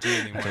things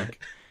PG anymore.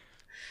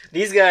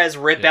 These guys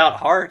rip Yeah. out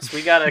hearts.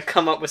 We gotta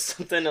come up with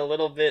something a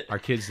little bit. Our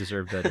kids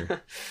deserve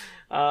better.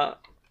 But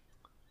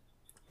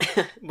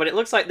it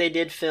looks like they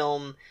did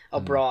film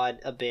abroad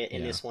a bit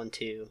in Yeah. this one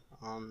too.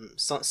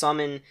 Some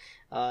in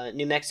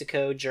New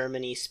Mexico,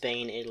 Germany,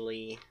 Spain,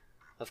 Italy,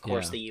 of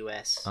course Yeah. the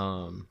U.S.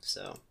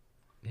 So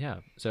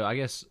Yeah. So I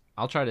guess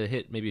I'll try to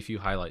hit maybe a few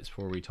highlights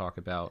before we talk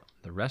about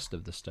the rest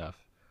of the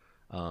stuff.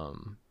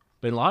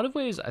 But in a lot of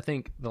ways, I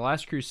think The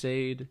Last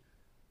Crusade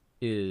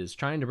is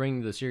trying to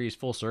bring the series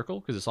full circle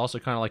because it's also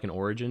kind of like an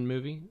origin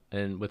movie,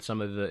 and with some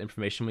of the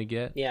information we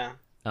get, yeah,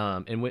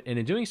 and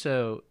in doing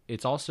so,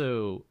 it's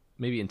also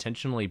maybe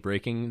intentionally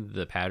breaking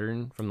the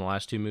pattern from the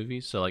last two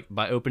movies. So like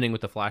by opening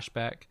with a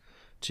flashback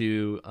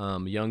to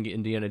young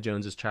Indiana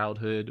Jones's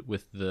childhood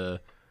with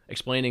the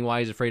explaining why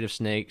he's afraid of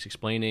snakes,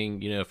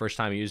 explaining, first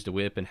time he used a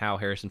whip and how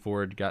Harrison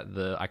Ford got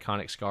the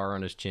iconic scar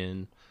on his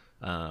chin,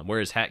 where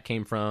his hat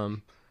came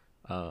from,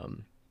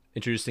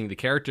 introducing the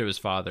character of his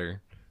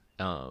father.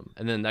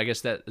 And then I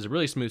guess that is a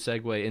really smooth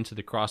segue into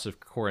the Cross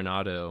of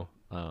Coronado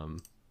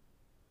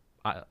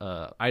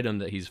item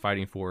that he's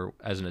fighting for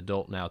as an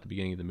adult now at the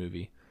beginning of the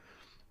movie.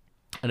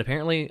 And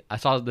apparently, I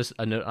saw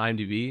a note on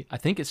IMDb. I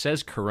think it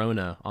says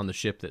Corona on the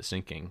ship that's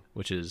sinking,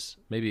 which is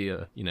maybe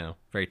a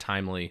very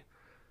timely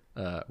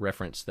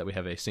reference that we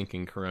have a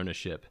sinking Corona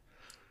ship.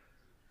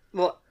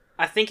 well,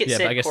 I think it said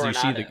but I guess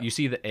Coronado. you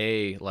see the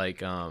A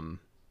like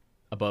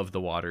above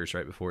the waters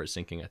right before it's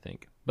sinking. I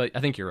think, but I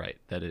think you're right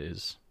that it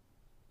is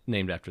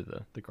named after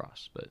the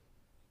cross. But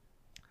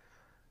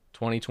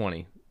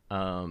 2020.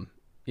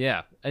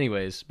 Yeah.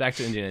 Anyways, back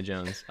to Indiana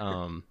Jones.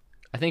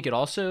 I think it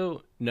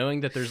also,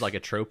 knowing that there's like a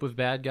trope of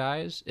bad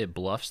guys, it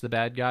bluffs the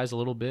bad guys a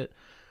little bit.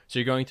 So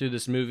you're going through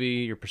this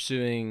movie, you're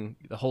pursuing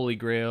the Holy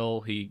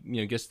Grail. He,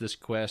 gets this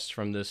quest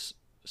from this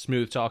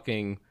smooth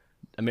talking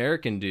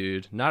American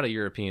dude, not a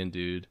European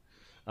dude,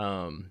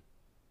 who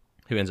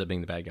ends up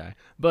being the bad guy.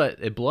 But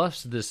it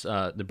bluffs this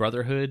the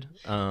Brotherhood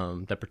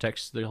that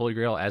protects the Holy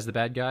Grail as the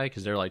bad guy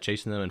because they're like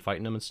chasing them and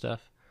fighting them and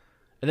stuff.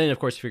 And then, of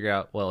course, you figure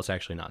out, well, it's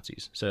actually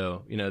Nazis.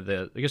 So,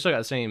 they still got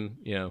the same,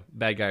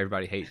 bad guy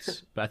everybody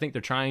hates. But I think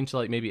they're trying to,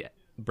 like, maybe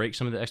break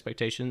some of the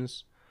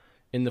expectations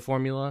in the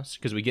formula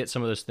because we get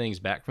some of those things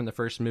back from the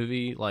first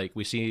movie. Like,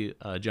 we see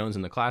Jones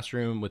in the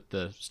classroom with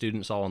the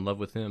students all in love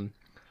with him.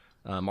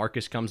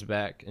 Marcus comes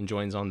back and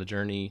joins on the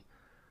journey.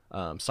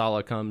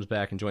 Sala comes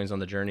back and joins on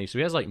the journey. So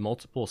he has, like,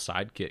 multiple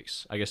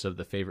sidekicks, I guess, of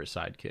the favorite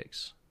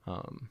sidekicks.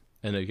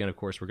 And again, of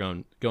course, we're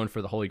going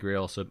for the Holy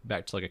Grail, so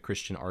back to, like, a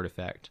Christian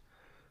artifact.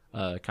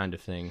 Kind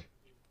of thing.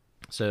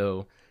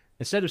 So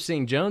instead of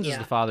seeing Jones as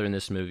the father in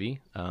this movie,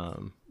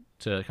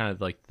 to kind of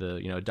like the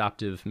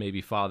adoptive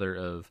maybe father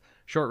of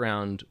Short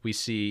Round, we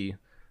see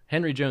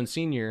Henry Jones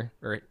Sr.,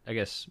 or I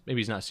guess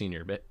maybe he's not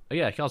senior, but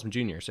he calls him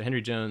Junior. So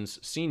Henry Jones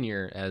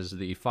Sr. as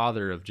the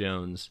father of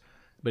Jones,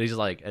 but he's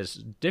like as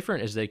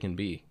different as they can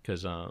be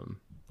because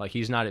like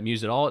he's not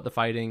amused at all at the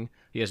fighting.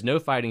 He has no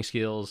fighting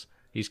skills.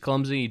 He's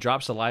clumsy. He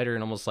drops a lighter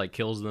and almost like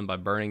kills them by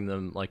burning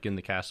them like in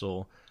the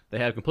castle. They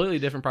have completely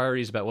different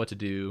priorities about what to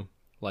do,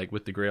 like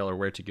with the Grail or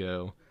where to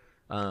go.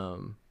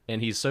 And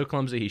he's so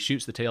clumsy, he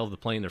shoots the tail of the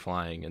plane they're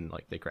flying and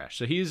like they crash.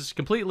 So he's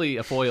completely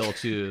a foil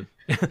to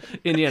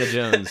Indiana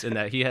Jones in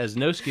that he has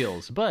no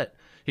skills, but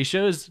he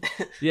shows,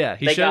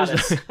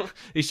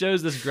 he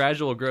shows this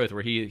gradual growth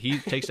where he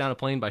takes down a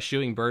plane by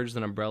shooting birds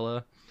with an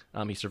umbrella.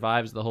 He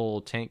survives the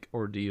whole tank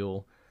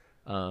ordeal.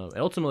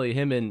 Ultimately,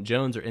 him and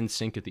Jones are in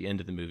sync at the end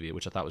of the movie,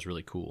 which I thought was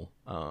really cool.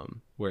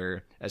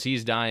 Where as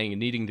he's dying and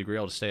needing the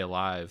Grail to stay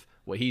alive,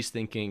 what he's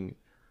thinking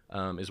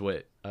is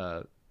what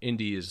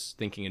Indy is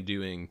thinking and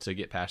doing to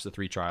get past the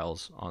 3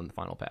 trials on the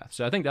final path.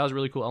 So I think that was a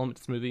really cool element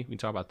to this movie. We can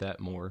talk about that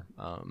more.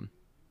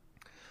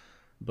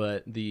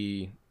 But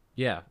I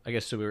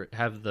guess so we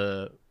have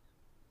the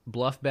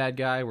bluff bad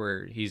guy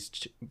where he's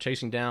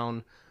chasing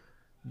down,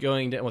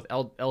 going down with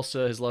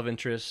Elsa, his love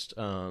interest,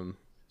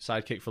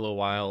 sidekick for a little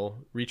while,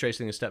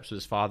 retracing the steps of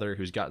his father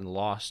who's gotten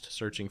lost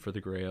searching for the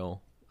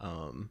Grail.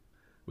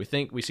 We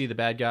think we see the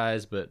bad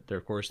guys, but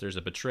of course there's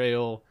a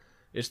betrayal.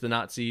 It's the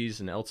Nazis,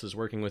 and Elsa's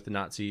working with the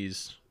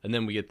Nazis. And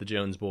then we get the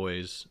Jones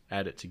boys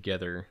at it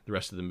together the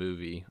rest of the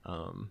movie,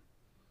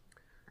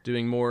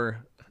 doing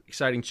more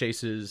exciting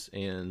chases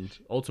and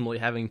ultimately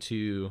having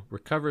to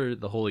recover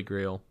the Holy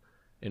Grail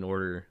in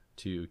order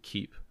to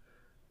keep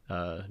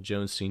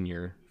Jones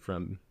Sr.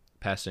 from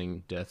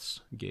passing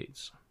death's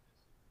gates.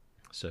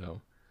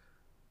 So,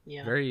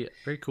 very,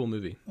 very cool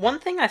movie. One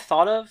thing I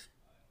thought of,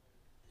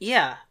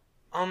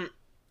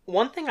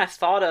 one thing I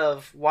thought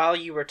of while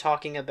you were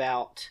talking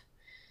about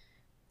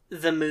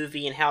the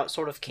movie and how it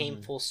sort of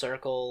came full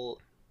circle,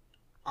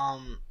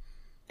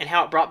 and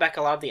how it brought back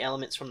a lot of the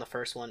elements from the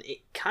first one.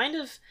 It kind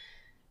of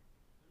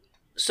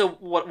So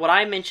what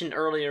I mentioned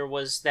earlier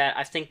was that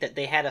I think that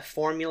they had a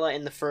formula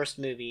in the first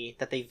movie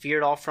that they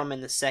veered off from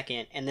in the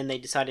second, and then they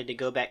decided to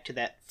go back to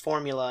that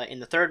formula in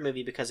the third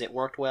movie because it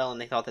worked well,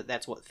 and they thought that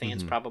that's what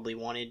fans probably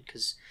wanted,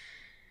 because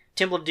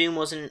Temple of Doom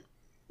wasn't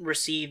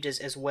received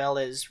as well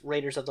as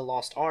Raiders of the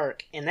Lost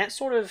Ark, and that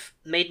sort of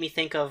made me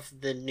think of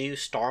the new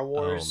Star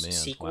Wars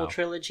sequel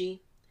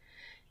trilogy.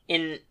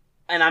 And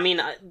I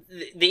mean,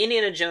 the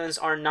Indiana Jones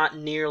are not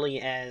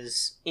nearly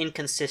as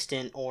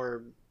inconsistent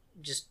or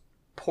just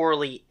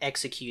poorly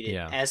executed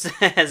as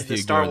the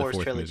Star Wars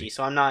trilogy. Movie.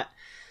 So I'm not.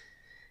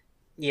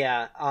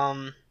 Yeah.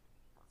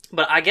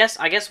 But I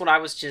guess what I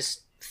was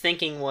just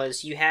thinking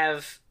was you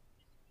have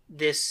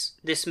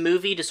this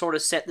movie to sort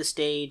of set the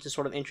stage and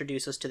sort of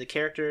introduce us to the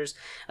characters.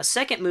 A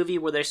second movie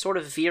where they sort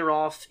of veer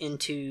off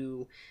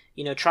into,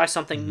 try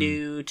something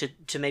new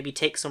to maybe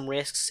take some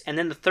risks. And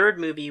then the third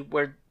movie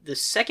where the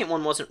second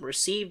one wasn't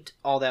received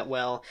all that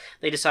well,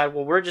 they decide,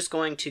 well, we're just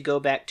going to go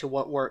back to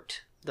what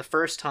worked the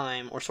first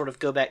time, or sort of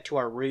go back to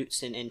our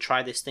roots and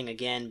try this thing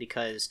again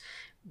because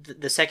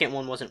the second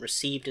one wasn't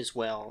received as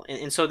well.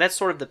 And so that's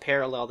sort of the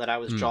parallel that I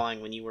was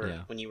drawing when you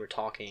were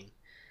talking.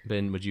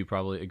 Ben, would you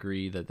probably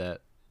agree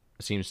that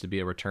seems to be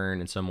a return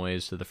in some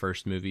ways to the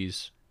first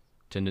movie's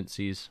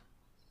tendencies?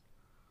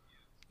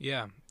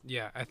 Yeah,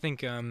 I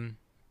think, I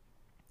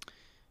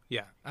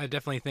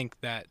definitely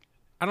think that,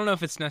 I don't know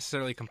if it's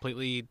necessarily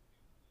completely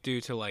due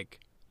to, like,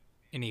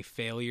 any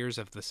failures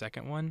of the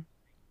second one.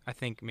 I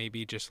think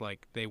maybe just,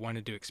 like, they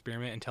wanted to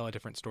experiment and tell a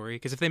different story.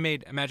 Because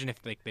imagine if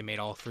they made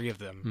all three of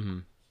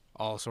them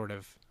all sort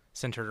of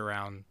centered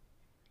around,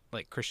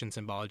 like, Christian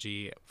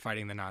symbology,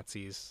 fighting the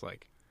Nazis.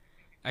 Like,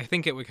 I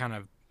think it would kind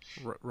of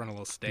run a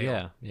little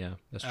stale. Yeah,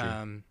 that's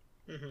true.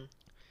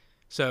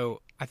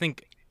 So I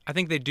think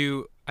they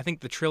do. I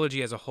think the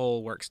trilogy as a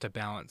whole works to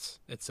balance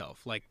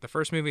itself. Like, the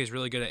first movie is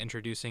really good at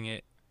introducing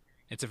it.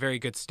 It's a very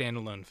good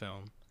standalone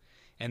film,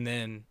 and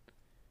then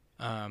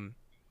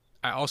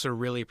I also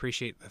really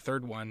appreciate the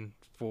third one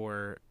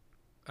for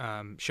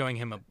showing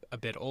him a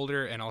bit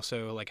older, and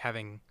also like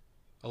having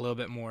a little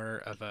bit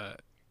more of a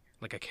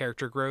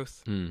character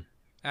growth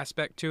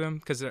aspect to him,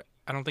 because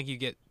I don't think you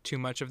get too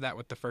much of that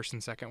with the first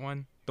and second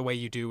one, the way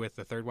you do with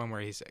the third one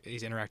where he's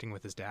interacting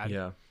with his dad.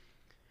 Yeah.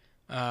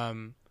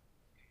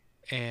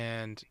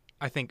 And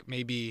I think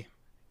maybe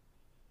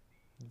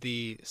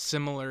the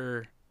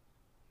similar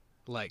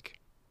like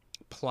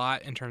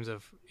plot in terms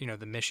of,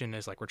 the mission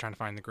is like we're trying to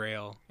find the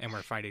Grail and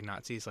we're fighting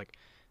Nazis. Like,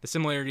 the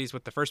similarities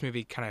with the first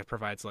movie kind of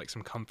provides like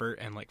some comfort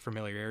and like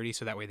familiarity,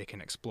 so that way they can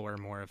explore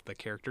more of the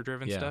character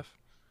driven stuff.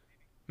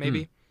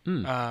 Maybe.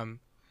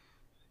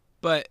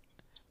 But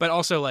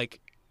also, like,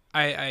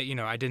 I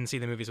didn't see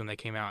the movies when they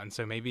came out, and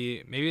so maybe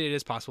it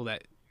is possible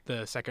that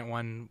the second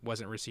one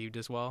wasn't received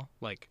as well.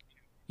 Like,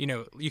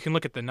 you can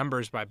look at the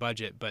numbers by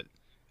budget, but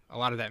a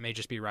lot of that may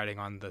just be riding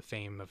on the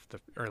fame of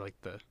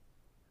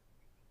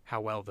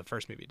how well the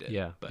first movie did.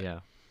 Yeah, but, yeah.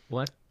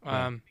 Well,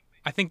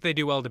 I think they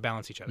do well to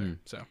balance each other.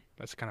 So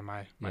that's kind of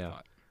my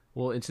thought.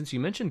 Well, and since you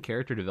mentioned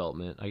character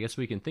development, I guess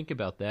we can think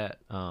about that.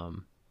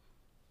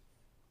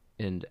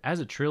 And as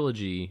a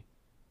trilogy,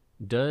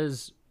 I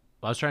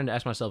was trying to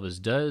ask myself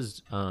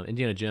does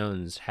Indiana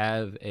Jones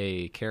have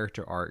a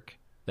character arc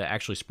that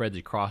actually spreads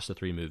across the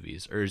three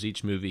movies, or does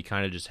each movie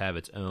kind of just have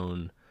its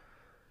own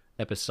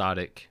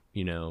episodic,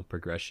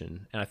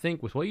 progression? And I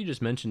think with what you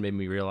just mentioned made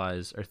me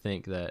realize or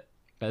think that,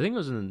 I think it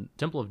was in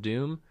Temple of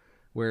Doom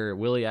where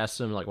Willie asks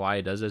him like why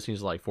he does this.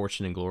 He's like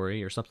fortune and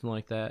glory or something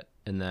like that.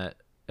 And that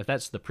if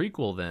that's the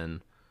prequel,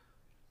 then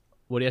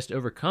what he has to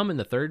overcome in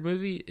the third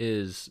movie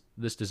is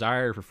this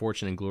desire for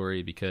fortune and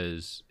glory,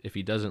 because if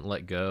he doesn't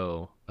let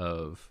go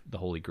of the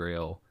Holy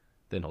Grail,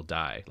 then he'll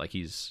die. Like,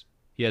 he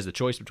has the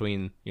choice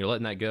between,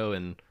 letting that go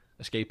and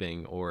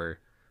escaping, or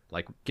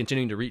like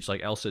continuing to reach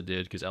like Elsa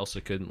did, because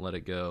Elsa couldn't let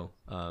it go.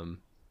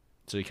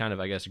 So he kind of,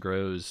 I guess,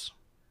 grows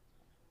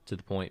to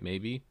the point,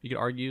 maybe you could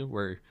argue,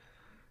 where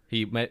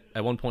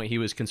at one point he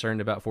was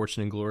concerned about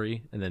fortune and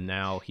glory, and then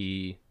now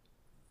he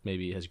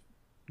maybe has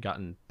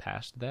gotten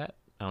past that.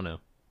 I don't know.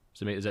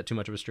 So is that too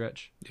much of a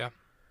stretch? Yeah.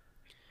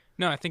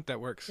 No, I think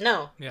that works.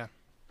 No. Yeah.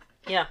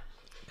 Yeah.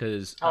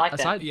 Because I like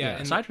aside,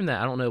 that. Aside from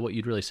that, I don't know what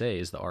you'd really say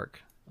is the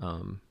arc.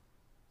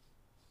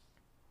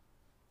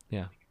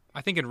 Yeah.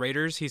 I think in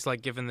Raiders, he's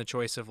like given the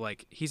choice of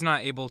like, he's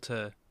not able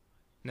to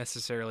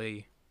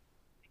necessarily.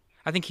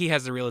 I think he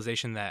has the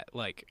realization that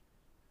like,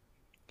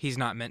 he's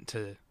not meant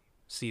to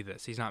see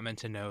this. He's not meant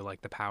to know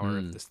like the power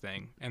of this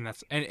thing, and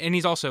and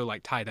he's also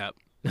like tied up.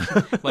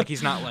 Like,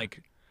 he's not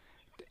like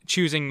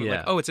choosing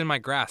like, oh, it's in my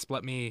grasp,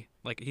 let me,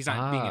 like, he's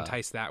not being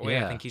enticed that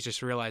way. I think he's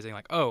just realizing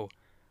like, oh,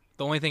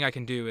 the only thing I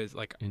can do is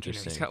like,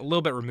 he's got a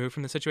little bit removed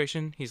from the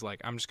situation. He's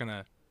like, I'm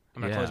gonna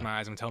close my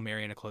eyes. I'm gonna tell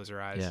Marion to close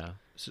her eyes.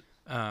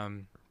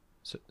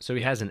 So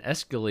he has an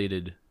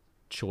escalated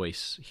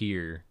choice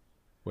here,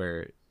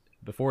 where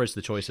before it's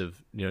the choice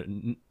of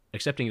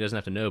accepting he doesn't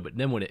have to know, but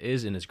then when it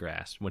is in his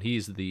grasp, when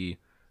he's the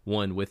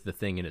one with the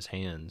thing in his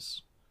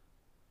hands,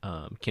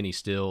 can he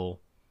still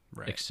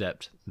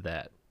accept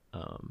that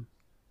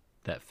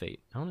that fate?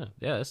 I don't know.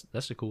 Yeah,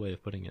 that's a cool way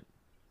of putting it.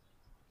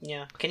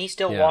 Yeah. Can he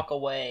still Yeah. walk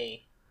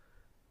away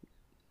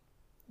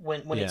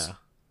when it's Yeah.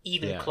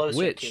 even Yeah.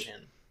 closer to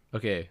him?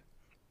 Okay,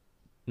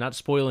 not to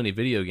spoil any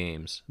video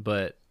games,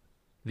 but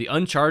the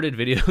Uncharted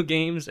video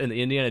games and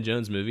the Indiana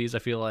Jones movies, I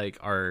feel like,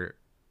 are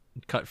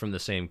cut from the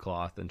same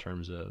cloth in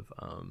terms of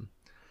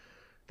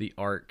the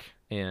arc,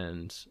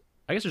 and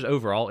I guess there's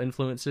overall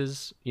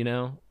influences,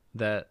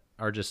 that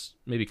are just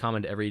maybe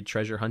common to every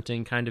treasure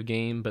hunting kind of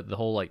game, but the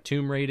whole like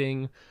tomb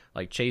raiding,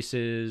 like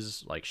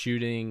chases, like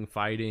shooting,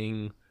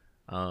 fighting,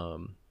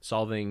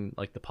 solving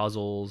like the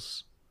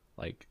puzzles,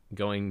 like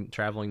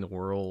traveling the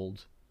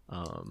world,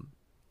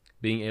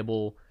 being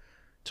able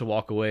to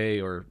walk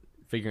away or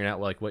figuring out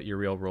like what your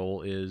real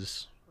role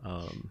is.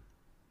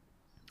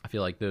 I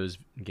feel like those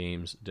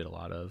games did a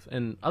lot of,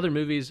 and other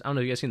movies. I don't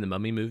know if you guys seen the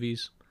Mummy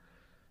movies,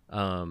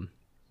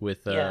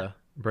 with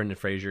Brendan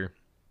Fraser,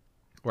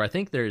 where I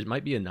think there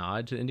might be a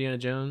nod to Indiana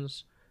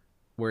Jones,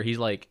 where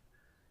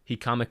he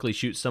comically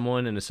shoots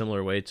someone in a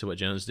similar way to what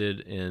Jones did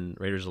in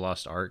Raiders of the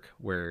Lost Ark,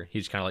 where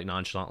he's kind of like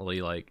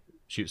nonchalantly like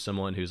shoots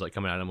someone who's like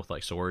coming at him with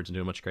like swords and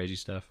doing a bunch of crazy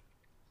stuff.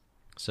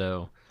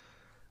 So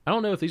I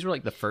don't know if these were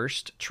like the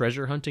first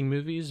treasure hunting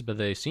movies, but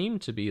they seem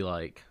to be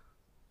like,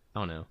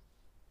 I don't know,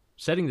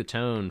 setting the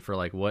tone for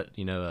like what,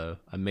 a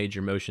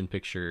major motion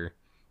picture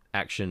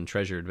action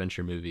treasure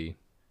adventure movie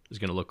is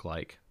going to look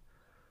like.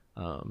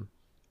 I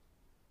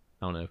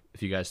don't know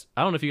if you guys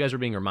were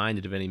being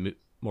reminded of any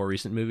more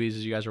recent movies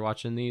as you guys are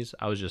watching these.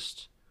 I was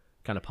just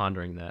kind of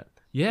pondering that.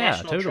 Yeah,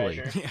 National totally.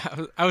 Treasure.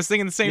 Yeah, I was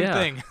thinking the same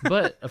thing.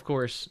 But of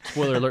course,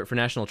 spoiler alert for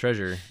National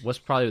Treasure. What's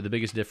probably the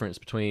biggest difference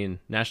between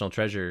National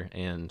Treasure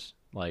and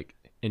like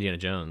Indiana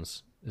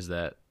Jones is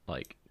that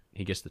like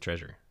he gets the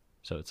treasure.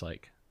 So it's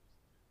like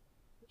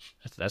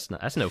that's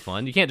no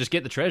fun. You can't just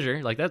get the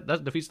treasure. Like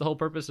that defeats the whole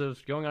purpose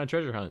of going on a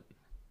treasure hunt.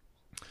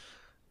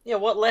 Yeah,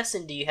 what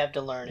lesson do you have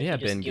to learn if Yeah, you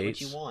just Ben get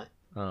Gates. what you want?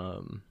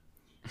 Um,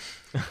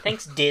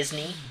 Thanks,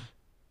 Disney.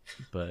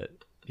 but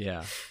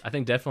yeah, I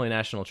think definitely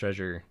National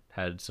Treasure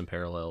had some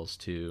parallels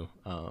to.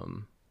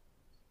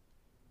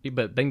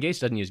 But Ben Gates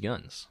doesn't use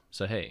guns,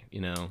 so hey,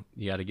 you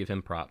got to give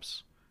him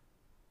props.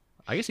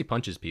 I guess he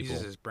punches people.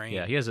 Uses his brain.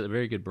 Yeah, he has a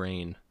very good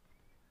brain,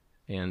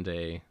 and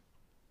a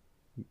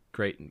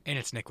great. And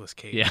it's Nicolas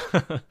Cage. Yeah,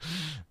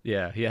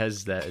 yeah, he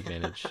has that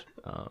advantage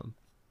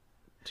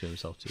to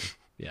himself too.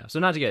 Yeah, so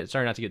not to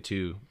get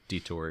too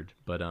detoured,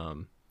 but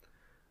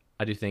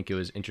I do think it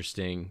was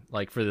interesting.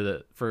 Like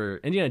for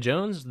Indiana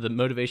Jones, the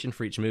motivation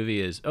for each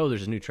movie is, oh,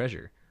 there's a new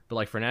treasure. But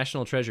like for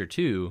National Treasure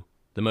 2,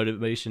 the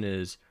motivation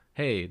is,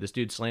 hey, this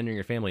dude's slandering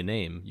your family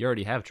name. You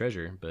already have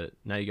treasure, but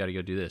now you got to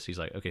go do this. He's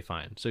like, okay,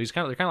 fine. So they're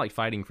kind of like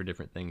fighting for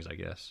different things, I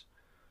guess.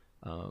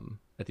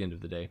 At the end of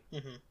the day.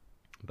 Mm-hmm.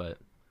 But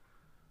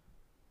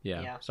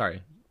Yeah.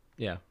 Sorry.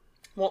 Yeah.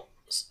 Well,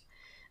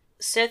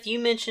 Seth, you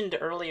mentioned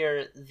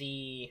earlier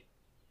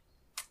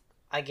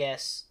I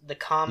guess the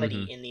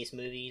comedy in these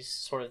movies,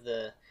 sort of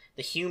the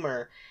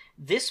humor.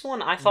 This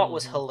one I thought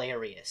was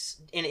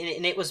hilarious, and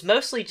it was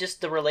mostly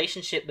just the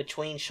relationship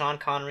between Sean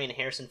Connery and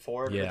Harrison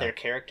Ford with their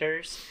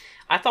characters.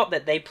 I thought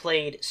that they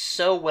played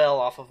so well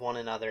off of one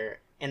another,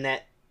 and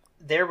that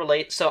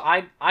So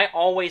I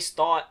always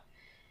thought,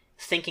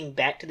 thinking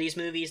back to these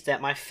movies,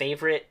 that my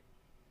favorite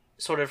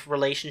sort of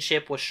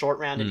relationship was Short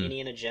Round and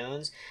Indiana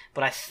Jones,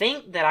 but I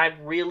think that I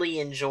really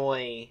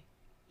enjoy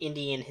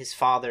Indy and his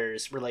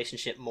father's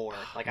relationship more.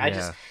 Like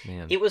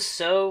it was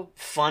so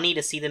funny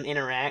to see them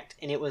interact,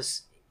 and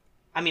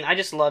I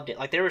just loved it.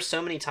 Like there were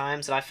so many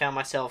times that I found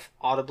myself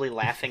audibly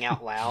laughing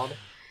out loud,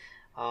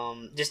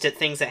 just at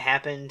things that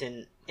happened,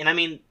 and I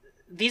mean,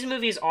 these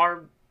movies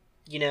are,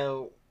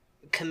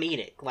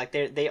 comedic. Like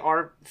they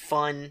are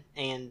fun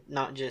and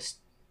not just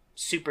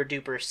super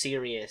duper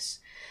serious.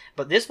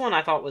 But this one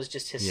I thought was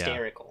just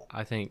hysterical. Yeah,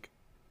 I think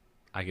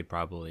I could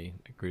probably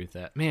agree with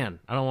that. Man,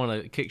 I don't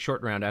want to kick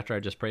Short Round after I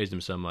just praised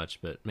him so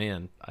much, but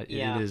man, it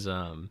is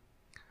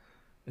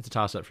it's a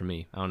toss up for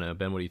me. I don't know,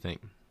 Ben, what do you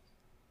think?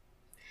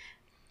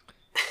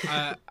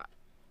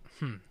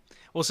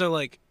 Well, so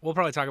like we'll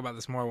probably talk about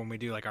this more when we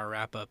do like our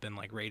wrap up and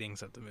like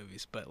ratings of the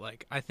movies, but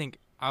like I think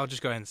I'll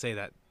just go ahead and say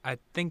that I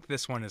think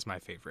this one is my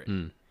favorite.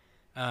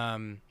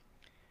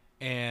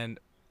 And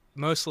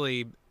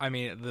mostly, I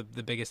mean,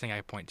 the biggest thing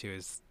I point to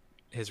is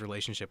his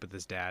relationship with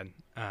his dad.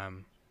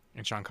 And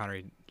Sean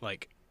Connery,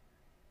 like,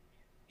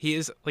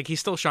 he's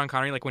still Sean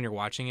Connery. Like when you're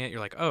watching it, you're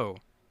like, oh,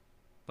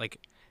 like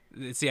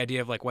it's the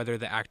idea of like whether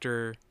the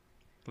actor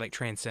like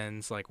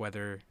transcends, like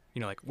whether,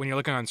 like when you're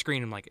looking on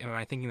screen, I'm like, am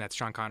I thinking that's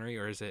Sean Connery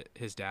or is it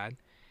his dad?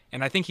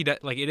 And I think he does,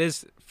 like, it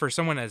is for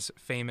someone as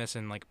famous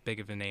and like big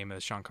of a name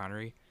as Sean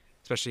Connery,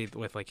 especially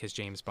with like his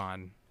James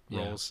Bond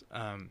roles.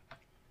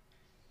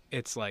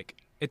 It's like,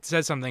 it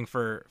says something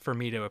for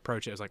me to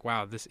approach it as like,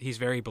 wow, he's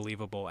very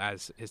believable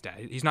as his dad.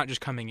 He's not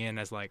just coming in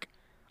as like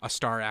a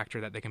star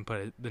actor that they can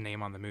put the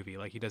name on the movie.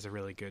 Like he does a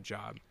really good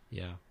job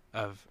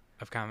of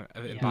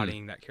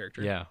embodying that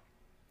character.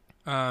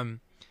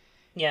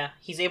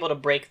 He's able to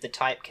break the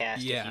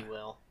typecast, if you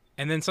will.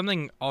 And then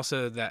something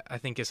also that I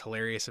think is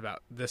hilarious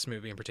about this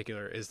movie in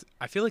particular is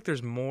I feel like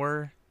there's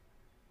more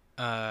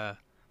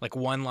like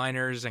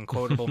one-liners and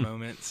quotable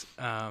moments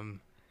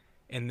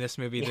in this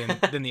movie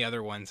than the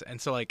other ones.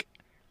 And so like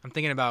I'm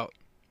thinking about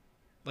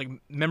like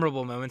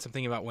memorable moments. I'm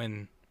thinking about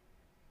when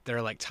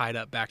they're like tied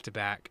up back to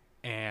back,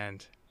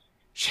 and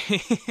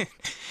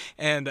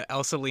and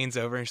Elsa leans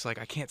over and she's like,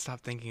 I can't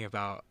stop thinking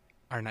about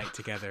our night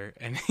together,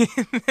 and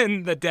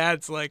and the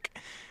dad's like,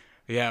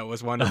 yeah, it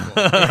was wonderful,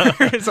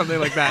 or something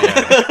like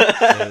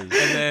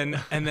that.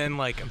 and then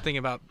like I'm thinking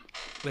about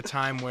the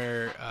time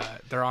where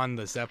they're on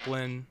the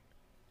Zeppelin,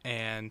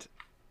 and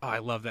I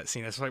love that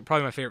scene. It's like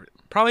probably my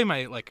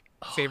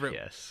favorite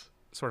Yes.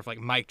 sort of like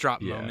mic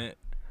drop moment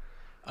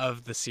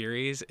of the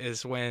series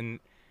is when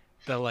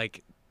the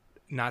like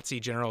Nazi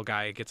general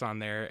guy gets on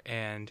there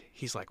and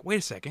he's like, wait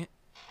a second.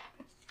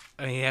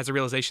 And he has a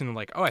realization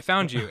like, oh, I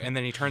found you. And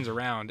then he turns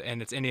around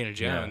and it's Indiana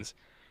Jones,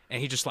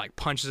 and he just like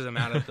punches him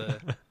out of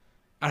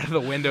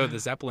the window of the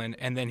Zeppelin,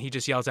 and then he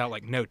just yells out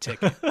like, no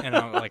ticket. And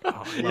I'm like,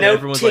 oh, No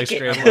everyone's ticket.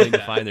 like scrambling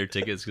to find their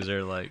tickets because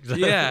they're like,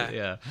 Yeah.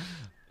 yeah.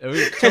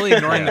 totally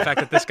ignoring the fact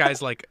that this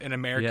guy's like an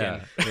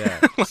American. Yeah.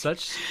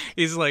 Such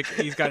He's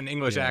got an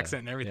English yeah, accent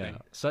and everything.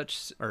 yeah.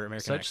 Such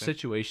accent.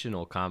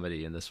 situational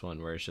comedy in this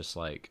one where it's just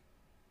like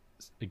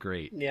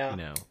great. Yeah. You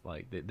know,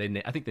 like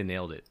they I think they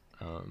nailed it.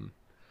 In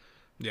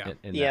Yeah.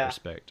 that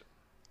respect.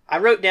 I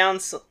wrote down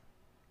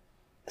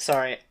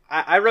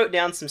I wrote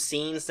down some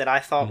scenes that I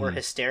thought were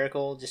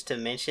hysterical just to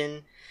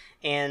mention.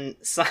 And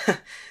so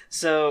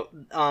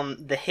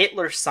the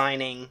Hitler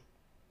signing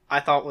I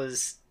thought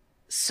was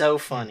so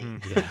funny.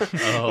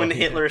 When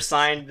Hitler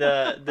signed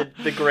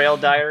the Grail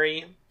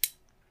diary.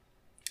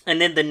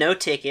 And then the no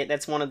ticket,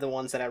 that's one of the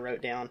ones that I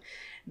wrote down.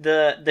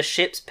 The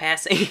ships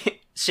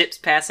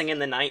passing in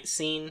the night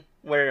scene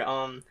where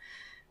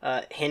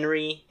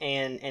Henry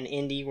and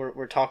Indy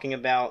were talking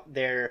about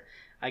their,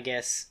 I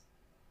guess,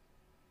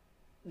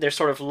 their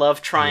sort of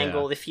love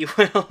triangle, if you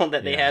will,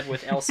 that they had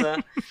with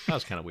Elsa. That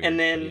was kind of weird. And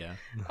then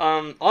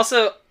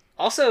also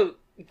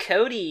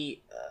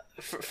Cody,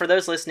 for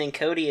those listening,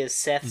 Cody is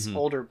Seth's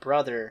older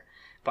brother.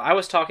 But I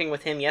was talking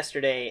with him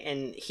yesterday,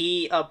 and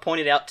he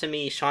pointed out to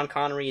me Sean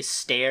Connery's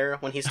stare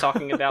when he's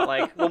talking about,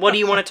 like, well, what do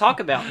you want to talk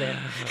about then?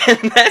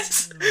 And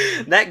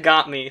that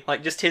got me.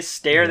 Like, just his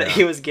stare that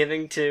he was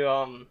giving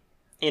to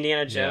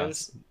Indiana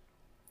Jones.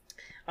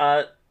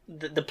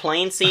 The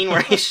plane scene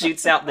where he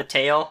shoots out the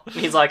tail.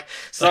 He's like,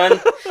 son,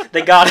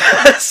 they got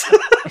us.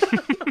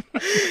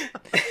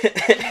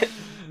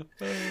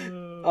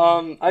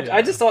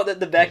 I just thought that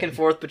the back and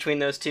forth between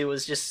those two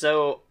was just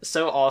so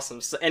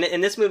awesome.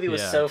 And this movie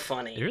was so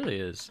funny. It really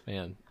is,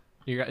 man.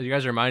 You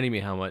guys are reminding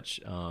me how much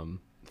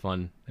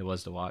fun it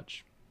was to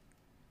watch.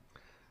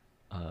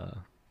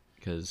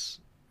 Because,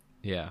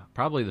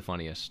 probably the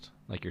funniest,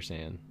 like you're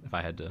saying, if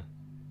I had to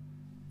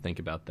think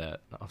about that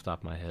off the top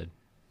of my head.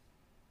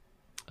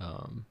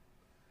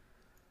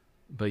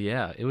 But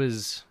yeah, it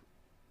was,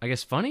 I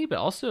guess, funny, but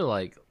also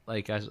like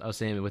I was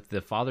saying with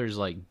the father's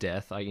like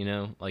death, you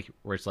know, like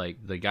where it's like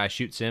the guy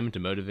shoots him to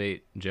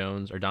motivate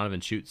Jones, or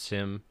Donovan shoots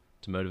him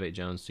to motivate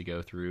Jones to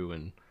go through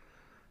and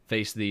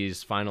face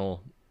these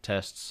final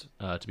tests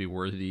to be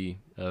worthy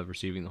of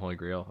receiving the Holy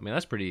Grail. I mean,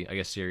 that's pretty, I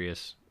guess,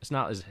 serious. It's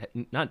not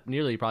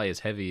nearly probably as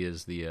heavy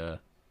as the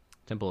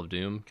Temple of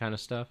Doom kind of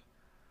stuff,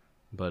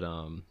 but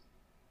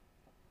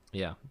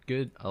yeah,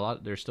 good. A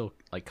lot. There's still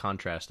like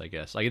contrast, I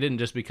guess. Like it didn't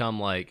just become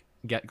like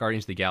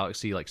Guardians of the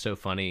Galaxy, like so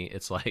funny.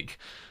 It's like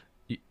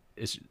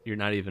you're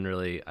not even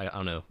really. I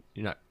don't know.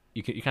 You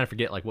kind of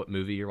forget like what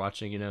movie you're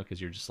watching, you know, because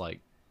you're just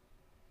like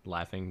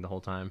laughing the whole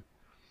time.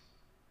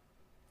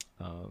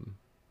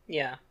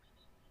 Yeah.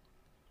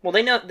 Well,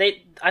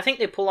 I think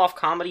they pull off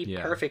comedy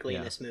perfectly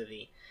in this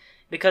movie,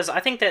 because I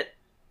think that,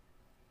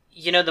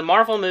 you know, the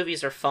Marvel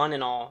movies are fun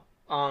and all.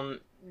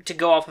 To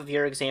go off of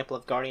your example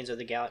of Guardians of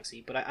the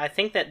Galaxy, but I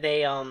think that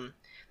they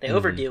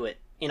overdo it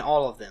in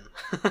all of them.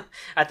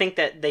 I think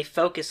that they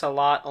focus a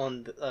lot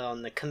on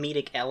the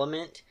comedic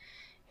element,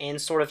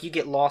 and sort of you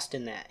get lost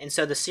in that. And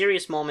so the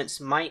serious moments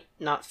might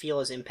not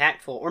feel as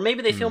impactful, or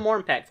maybe they feel more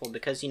impactful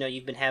because, you know,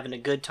 you've been having a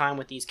good time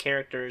with these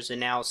characters and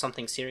now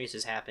something serious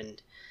has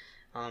happened,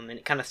 and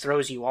it kind of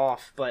throws you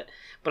off. But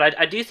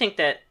I do think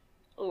that,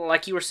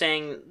 like you were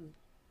saying,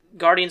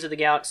 Guardians of the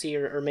Galaxy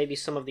or maybe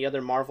some of the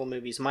other Marvel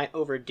movies might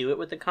overdo it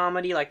with the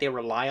comedy, like they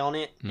rely on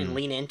it and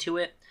lean into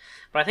it.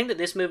 But I think that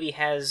this movie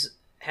has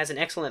an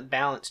excellent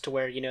balance to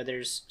where, you know,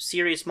 there's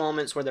serious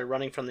moments where they're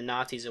running from the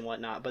Nazis and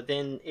whatnot, but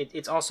then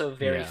it's also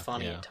very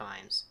funny at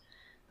times.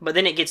 But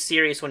then it gets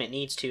serious when it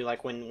needs to,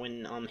 like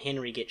when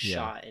Henry gets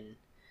shot and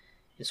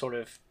sort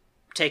of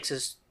takes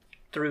us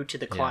through to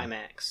the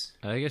climax.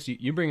 I guess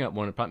you bring up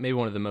maybe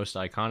one of the most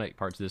iconic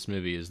parts of this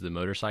movie is the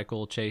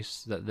motorcycle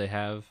chase that they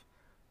have.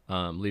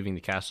 Leaving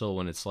the castle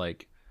when it's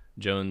like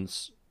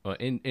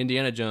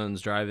Indiana Jones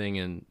driving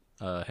and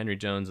Henry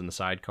Jones in the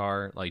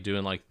sidecar, like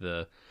doing like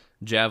the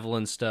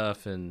javelin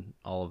stuff and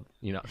all of,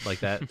 you know,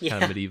 like that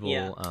kind of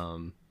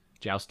medieval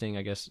jousting,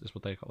 I guess is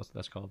what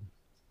that's called.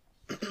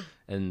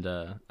 And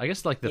I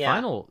guess like the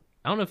final,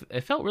 I don't know if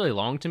it felt really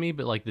long to me,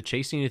 but like the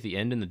chase scene at the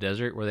end in the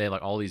desert where they have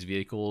like all these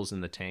vehicles in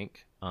the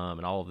tank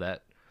and all of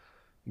that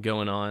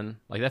going on.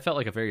 Like that felt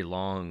like a very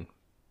long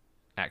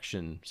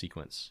action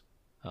sequence.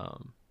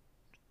 Not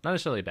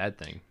necessarily a bad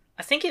thing.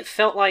 I think it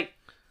felt like,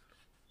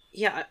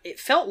 yeah, it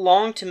felt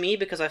long to me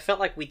because I felt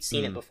like we'd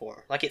seen it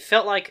before. Like it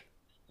felt like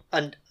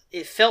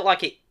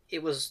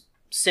it was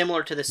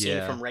similar to the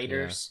scene from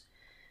Raiders.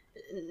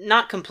 Yeah.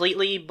 Not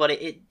completely, but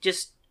it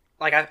just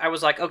like I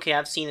was like, okay,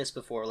 I've seen this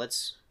before.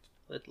 Let's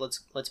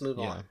move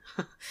on.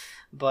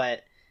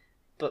 But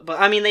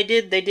I mean, they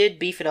did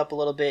beef it up a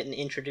little bit and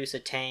introduce a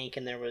tank,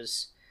 and there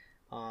was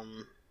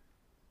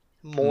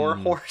more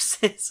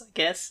horses, I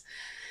guess.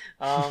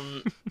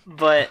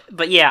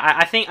 But yeah,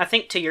 I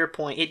think to your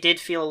point, it did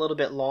feel a little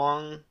bit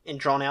long and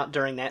drawn out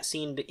during that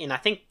scene, and I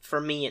think for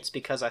me it's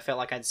because I felt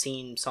like I'd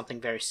seen something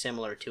very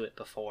similar to it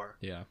before.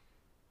 Yeah.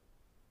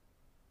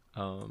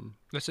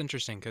 That's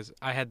interesting because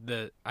I had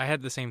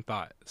the same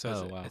thought.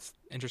 So it's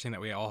interesting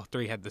that we all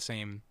three had the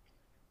same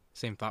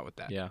thought with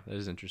that. Yeah, that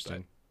is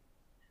interesting.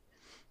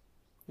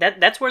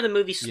 That's where the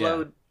movie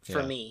slowed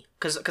for me,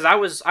 because I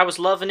was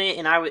loving it,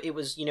 and it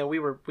was, you know, we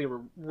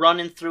were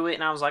running through it,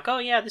 and I was like, oh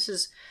yeah, this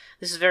is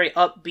very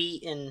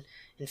upbeat and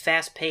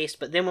fast paced.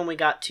 But then when we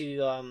got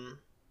to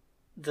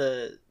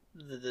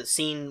the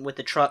scene with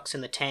the trucks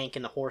and the tank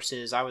and the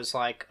horses, I was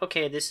like,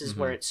 okay, this is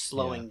where it's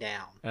slowing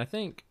down. And I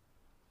think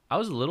I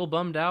was a little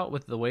bummed out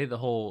with the way the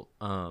whole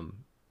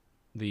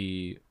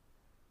the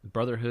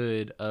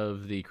Brotherhood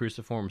of the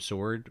Cruciform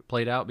Sword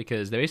played out,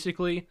 because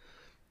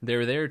they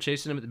were there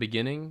chasing him at the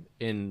beginning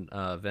in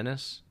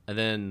Venice, and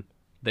then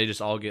they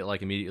just all get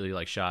like immediately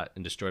like shot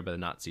and destroyed by the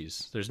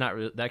Nazis. There's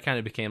not that kind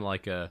of became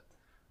like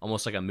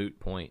almost like a moot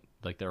point,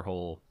 like their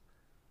whole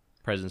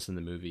presence in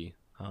the movie.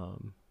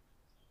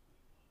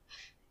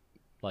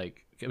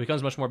 Like it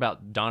becomes much more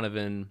about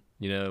Donovan,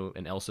 you know,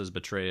 and Elsa's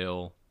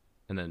betrayal,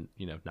 and then,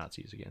 you know,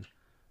 Nazis again.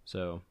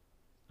 So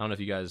I don't know if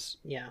you guys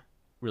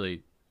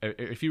really,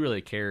 if you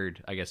really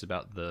cared, I guess,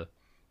 about the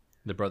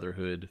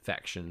Brotherhood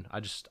faction. I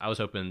was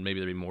hoping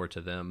maybe there'd be more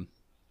to them.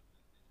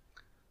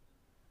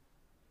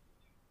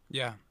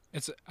 Yeah,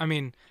 that's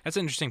an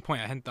interesting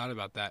point. I hadn't thought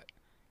about that,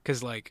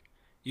 because like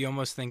you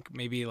almost think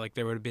maybe like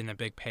there would have been a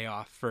big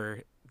payoff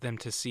for them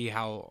to see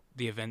how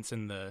the events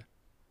in the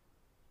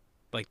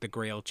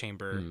Grail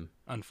chamber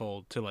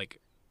unfold, to like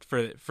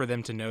for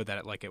them to know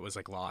that it was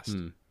like lost.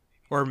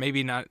 Or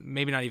maybe not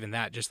even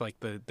that, just like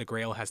the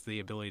Grail has the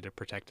ability to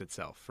protect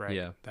itself, right?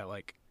 Yeah. That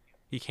like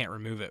you can't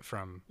remove it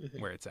from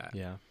where it's at.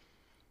 Yeah.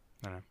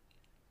 I don't know.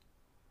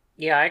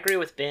 Yeah, I agree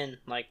with Ben.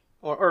 Like,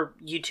 or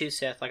you too,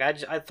 Seth. Like,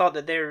 I thought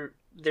that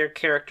their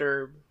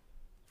character,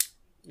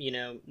 you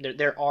know,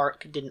 their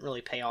arc didn't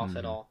really pay off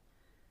at all.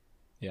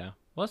 Yeah.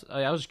 Well,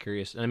 I was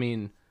curious. I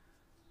mean,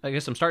 I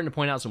guess I'm starting to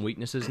point out some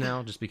weaknesses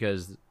now, just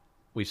because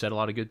we've said a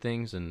lot of good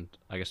things, and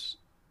I guess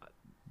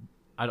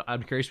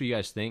I'm curious what you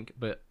guys think.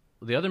 But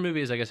the other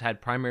movies, I guess,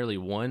 had primarily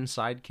one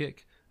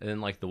sidekick, and then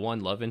like the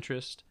one love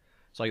interest.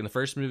 So like in the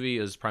first movie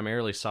is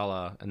primarily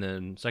Salah, and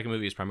then second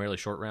movie is primarily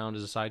Short Round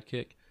as a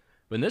sidekick.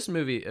 But in this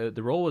movie,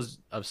 the role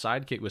of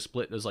sidekick was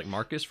split. It was like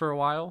Marcus for a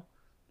while.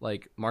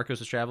 Like Marcus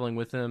was traveling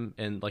with him,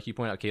 and like you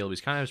point out, Caleb,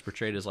 he's kind of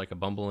portrayed as like a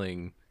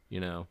bumbling, you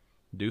know,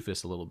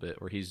 doofus a little bit,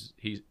 where he's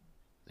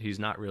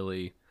not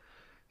really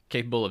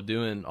capable of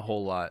doing a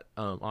whole lot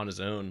on his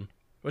own,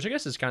 which I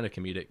guess is kind of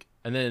comedic.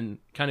 And then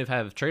kind of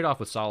have trade off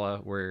with Salah,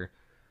 where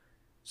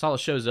Salah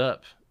shows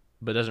up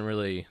but doesn't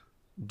really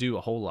do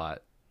a whole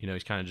lot. You know,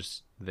 he's kind of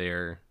just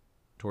there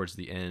towards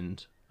the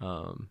end.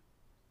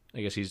 I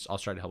guess he's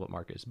also trying to help out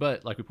Marcus.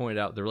 But like we pointed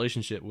out, the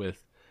relationship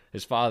with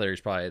his father is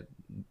probably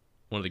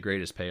one of the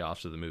greatest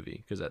payoffs of the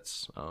movie, because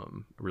that's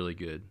really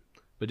good.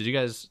 But did you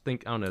guys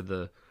think, I don't know,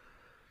 the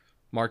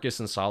Marcus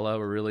and Salah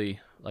were really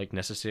like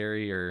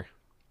necessary or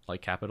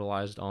like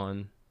capitalized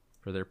on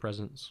for their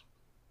presence?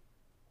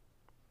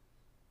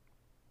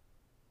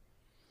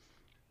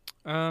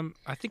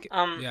 I think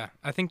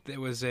I think it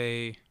was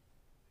a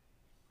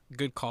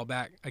good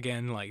callback,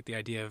 again, like the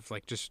idea of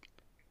like, just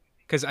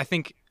because I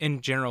think in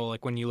general,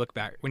 like when you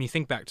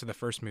think back to the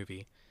first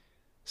movie,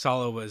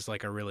 Salah was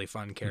like a really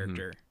fun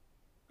character.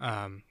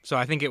 So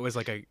I think it was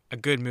like a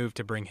good move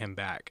to bring him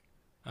back,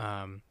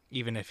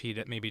 even if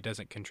he maybe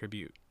doesn't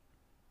contribute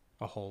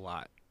a whole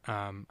lot.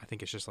 I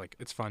think it's just like,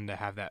 it's fun to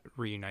have that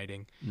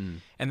reuniting.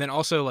 And then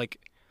also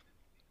like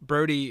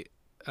Brody,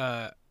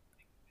 I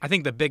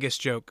think the biggest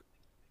joke,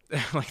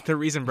 like the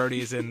reason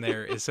Brody is in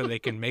there is so they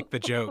can make the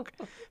joke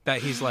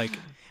that he's like,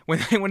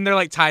 when they're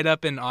like tied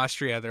up in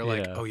Austria, they're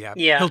like, oh yeah,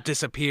 he'll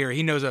disappear.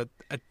 He knows a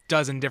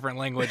dozen different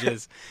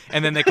languages.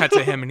 And then they cut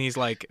to him and he's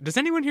like, does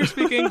anyone here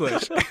speak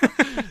English?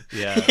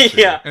 Yeah.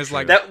 It's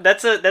like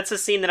that's a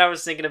scene that I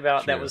was thinking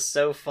about. That was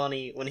so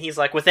funny when he's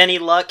like, with any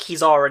luck,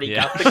 he's already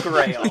got the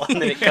Grail,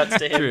 and then it cuts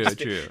to him.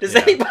 True. Does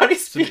anybody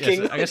speak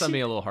English? I guess I'm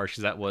being a little harsh,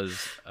 because that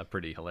was a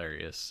pretty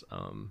hilarious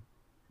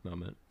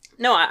moment.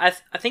 No, I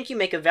think you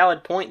make a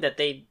valid point that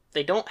they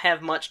don't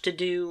have much to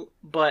do,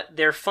 but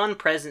they're fun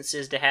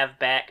presences to have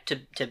back,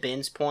 to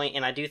Ben's point,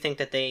 and I do think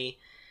that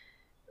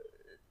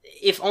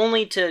if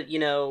only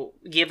to,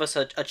 give us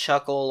a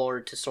chuckle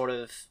or to sort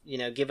of,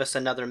 give us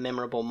another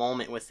memorable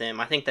moment with them.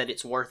 I think that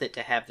it's worth it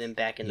to have them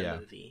back in the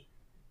movie.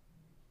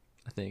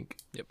 I think.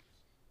 Yep.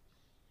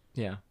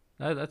 Yeah,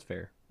 that's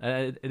fair.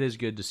 It is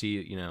good to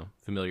see,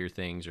 familiar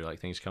things or like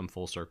things come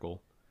full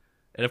circle.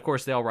 And of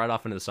course, they all ride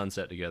off into the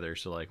sunset together.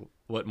 So, like,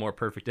 what more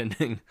perfect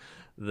ending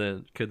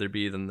could there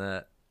be than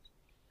that?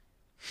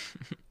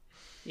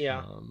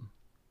 Yeah.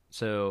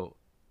 So,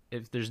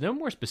 if there's no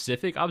more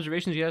specific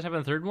observations you guys have on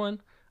the third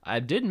one, I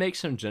did make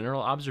some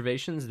general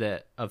observations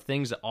of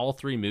things that all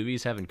three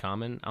movies have in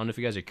common. I don't know if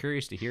you guys are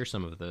curious to hear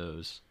some of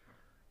those,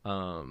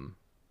 or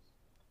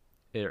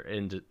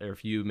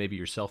if you maybe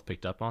yourself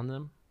picked up on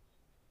them.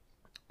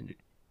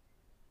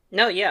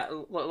 No, yeah.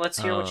 Let's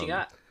hear what you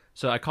got.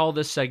 So I call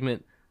this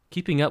segment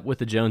 "Keeping Up with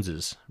the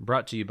Joneses,"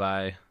 brought to you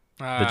by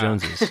the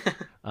Joneses.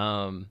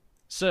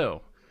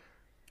 So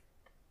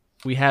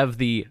we have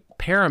the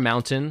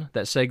Paramountain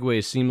that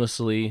segues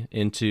seamlessly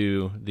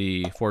into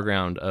the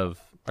foreground of,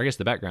 I guess,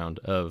 the background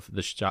of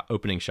the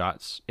opening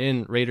shots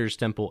in Raiders,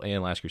 Temple,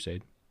 and Last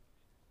Crusade.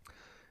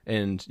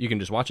 And you can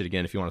just watch it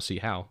again if you want to see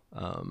how.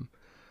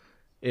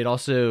 It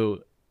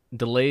also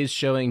delays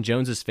showing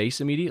Jones's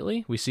face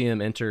immediately. We see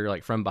him enter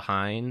like from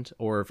behind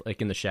or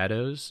like in the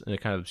shadows, and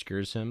it kind of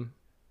obscures him.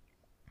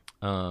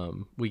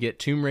 We get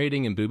tomb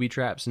raiding and booby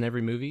traps in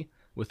every movie,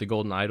 with the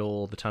Golden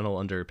Idol, the tunnel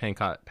under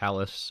Pankot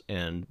Palace,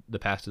 and the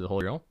path to the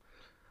Holy Grail.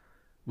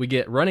 We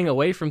get running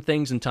away from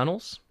things in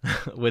tunnels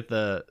with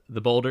the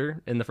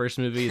boulder in the first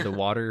movie, the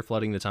water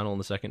flooding the tunnel in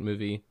the second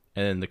movie,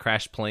 and the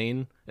crashed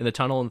plane in the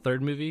tunnel in the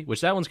third movie,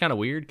 which that one's kind of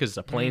weird because it's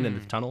a plane in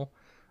the tunnel.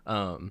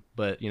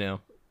 But,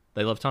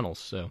 they love tunnels,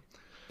 so.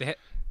 They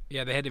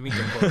had to meet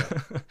their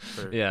quota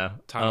for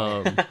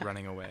tunnel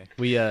running away.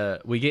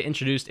 We get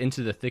introduced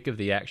into the thick of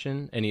the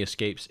action, and he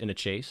escapes in a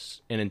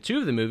chase. And in two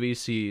of the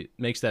movies, he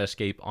makes that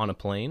escape on a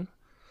plane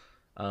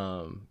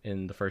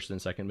in the first and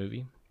second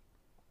movie.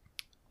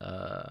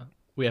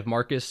 We have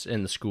Marcus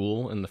in the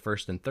school in the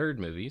first and third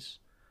movies.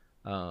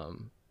 A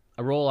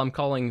role I'm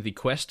calling the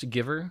quest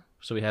giver.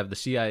 So we have the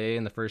CIA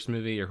in the first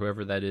movie, or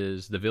whoever that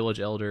is, the village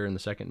elder in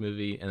the second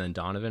movie, and then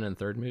Donovan in the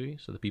third movie.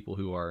 So the people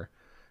who are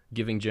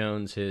giving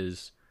Jones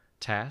his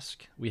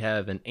task. We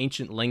have an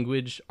ancient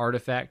language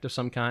artifact of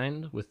some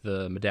kind with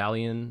the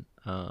medallion,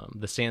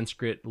 the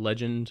Sanskrit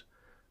legend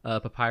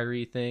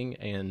papyri thing,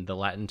 and the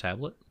Latin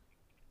tablet.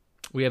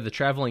 We have the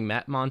traveling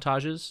map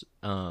montages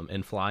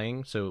and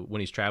flying. So when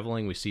he's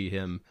traveling, we see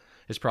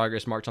his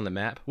progress marked on the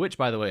map, which,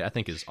 by the way, I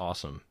think is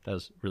awesome. That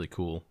was really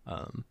cool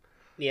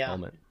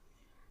element.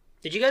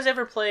 Did you guys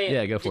ever play...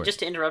 Yeah, go for it. Just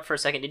to interrupt for a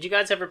second, did you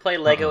guys ever play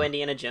Lego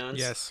Indiana Jones?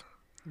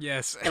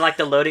 Yes. And like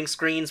the loading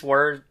screens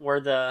were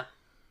the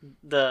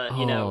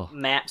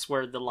maps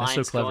where the lines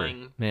that's so clever.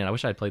 going. Man, I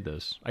wish I'd played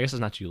those. I guess it's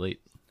not too late.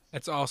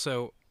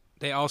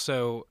 They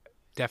also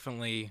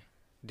definitely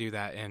do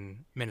that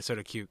in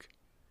Minnesota Cuke.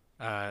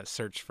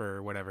 Search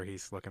for whatever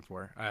he's looking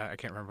for. I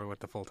can't remember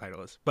what the full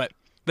title is, but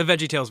the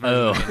VeggieTales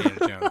version of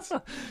Indiana Jones.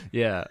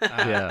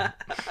 Yeah.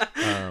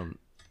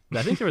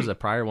 I think there was a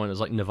prior one. It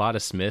was like Nevada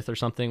Smith or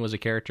something was a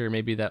character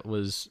maybe that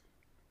was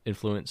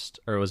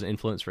influenced or was an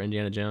influence for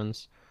Indiana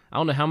Jones. I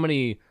don't know how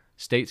many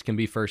states can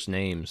be first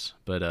names,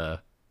 but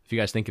if you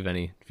guys think of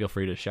any, feel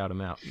free to shout them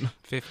out.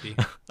 50.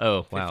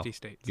 Oh, wow. 50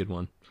 states. Good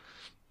one.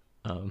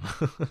 So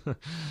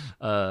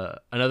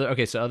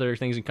other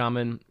things in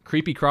common.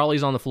 Creepy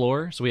crawlies on the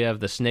floor. So we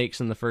have the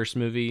snakes in the first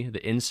movie,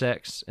 the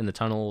insects in the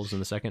tunnels in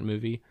the second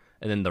movie,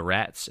 and then the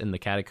rats in the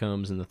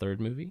catacombs in the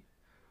third movie.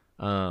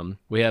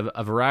 We have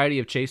a variety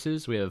of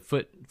chases. We have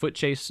foot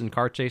chase and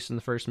car chase in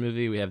the first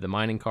movie. We have the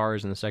mining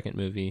cars in the second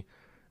movie,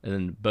 and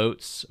then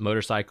boats,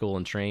 motorcycle,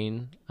 and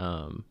train.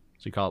 So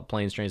you call it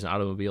planes, trains, and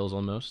automobiles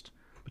almost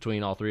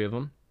between all three of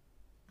them.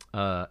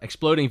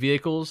 Exploding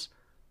vehicles.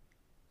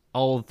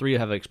 All three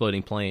have an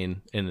exploding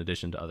plane in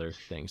addition to other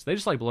things. They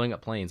just like blowing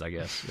up planes, I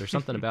guess. There's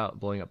something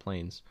about blowing up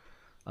planes.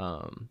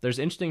 There's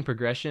interesting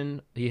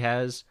progression he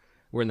has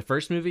where in the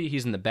first movie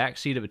he's in the back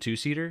seat of a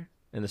two-seater.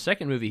 In the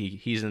second movie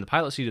he's in the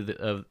pilot seat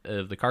of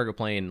the cargo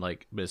plane,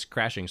 like, but it's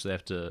crashing, so they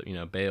have to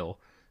bail.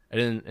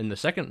 And in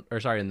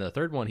the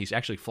third one, he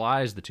actually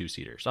flies the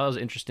two-seater. So that was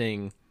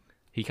interesting.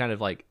 He kind of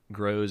like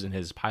grows in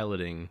his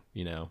piloting,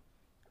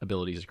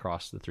 abilities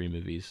across the three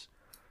movies.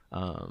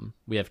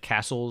 We have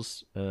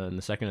castles in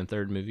the second and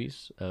third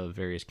movies of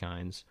various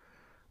kinds.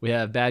 We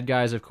have bad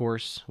guys, of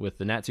course, with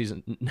the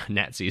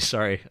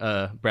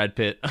Brad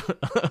Pitt.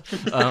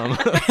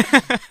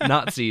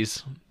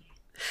 Nazis.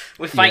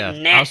 We fight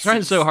Nazis. I was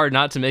trying so hard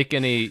not to make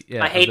any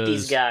I hate of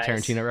those these guys.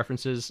 Tarantino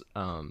references,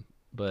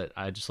 but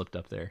I just slipped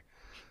up there.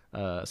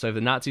 So we have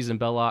the Nazis in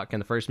Belloc in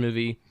the first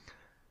movie,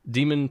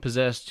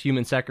 demon-possessed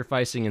human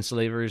sacrificing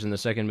enslavers in the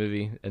second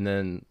movie, and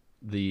then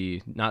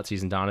the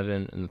Nazis and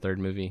Donovan in the third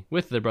movie,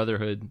 with the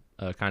Brotherhood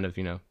being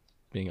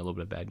a little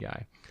bit of bad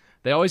guy.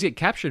 They always get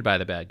captured by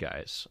the bad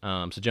guys.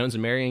 So Jones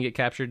and Marion get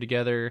captured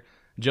together,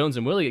 Jones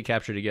and Willie get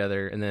captured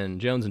together, and then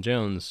Jones and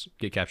Jones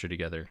get captured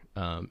together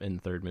in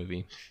the third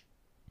movie.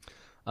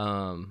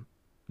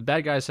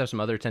 Bad guys have some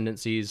other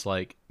tendencies,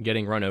 like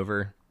getting run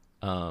over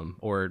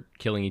or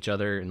killing each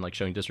other and like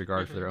showing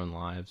disregard for their own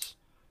lives.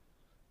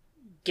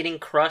 Getting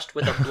crushed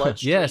with a blood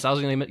streak. Yes, I was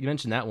going to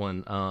mention that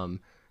one.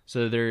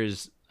 So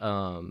there's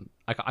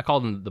I call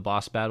them the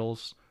boss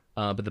battles,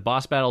 but the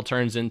boss battle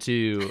turns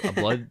into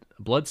a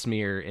blood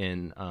smear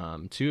in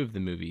 2 of the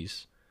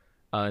movies.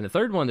 In the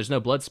third one, there's no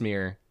blood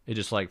smear. It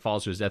just like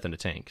falls to his death in a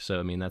tank. So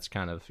I mean, that's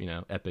kind of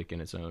epic in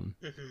its own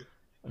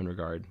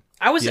regard.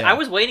 I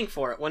was waiting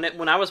for it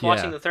when I was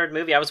watching the third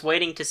movie. I was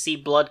waiting to see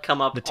blood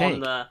come up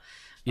on the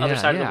other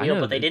side of the wheel,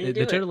 but they didn't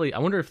do it. Totally. I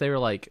wonder if they were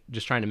like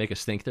just trying to make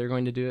us think they were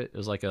going to do it. It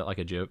was like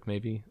a joke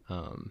maybe,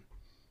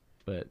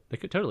 but they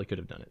could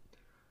have done it.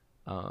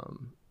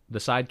 The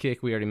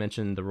sidekick, we already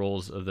mentioned the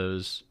roles of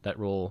that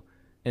role,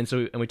 and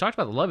we talked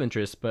about the love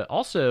interest, but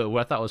also what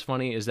I thought was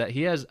funny is that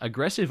he has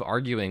aggressive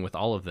arguing with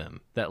all of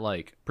them that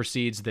like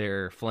precedes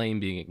their flame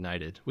being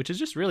ignited, which is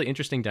just really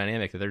interesting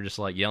dynamic that they're just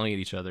like yelling at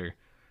each other,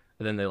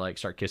 and then they like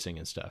start kissing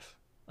and stuff.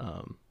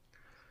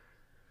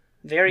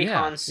 Very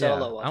Han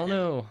Solo. I don't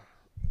know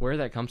where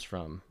that comes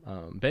from.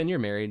 Ben, you're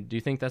married. Do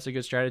you think that's a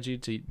good strategy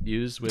to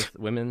use with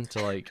women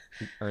to like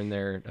earn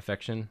their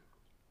affection?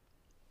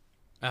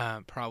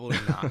 Probably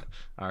not.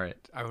 All right.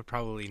 I would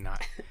probably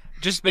not.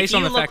 Just based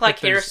on the fact that if you look like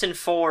Harrison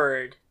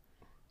Ford,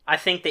 I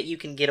think that you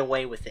can get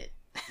away with it.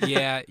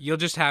 Yeah, you'll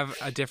just have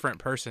a different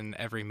person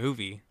every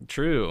movie.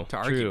 True. To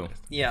argue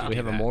with. Yeah. We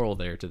have a moral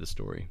there to the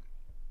story.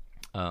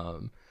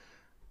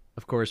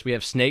 Of course, we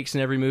have snakes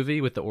in every movie,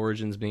 with the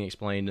origins being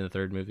explained in the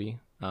third movie.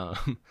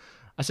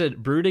 I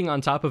said brooding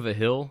on top of a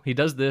hill. He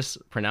does this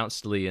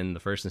pronouncedly in the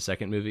first and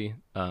second movie,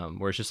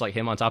 where it's just like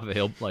him on top of a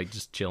hill, like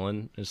just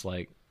chilling. It's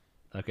like,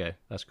 okay,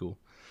 that's cool.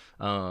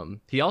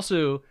 He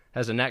also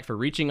has a knack for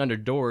reaching under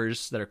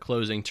doors that are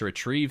closing to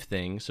retrieve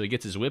things. So he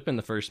gets his whip in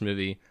the first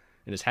movie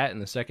and his hat in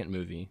the second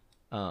movie.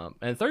 And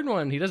the third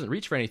one, he doesn't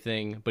reach for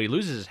anything, but he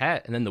loses his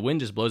hat, and then the wind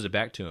just blows it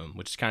back to him,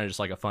 which is kind of just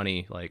like a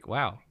funny, like,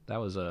 wow, that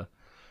was a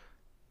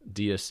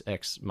Deus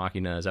Ex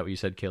Machina. Is that what you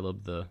said,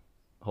 Caleb? The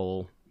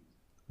whole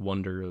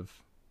wonder of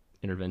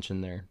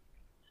intervention there.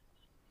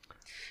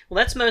 Well,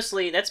 that's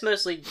mostly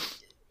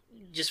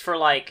just for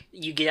like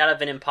you get out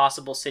of an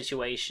impossible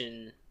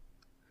situation,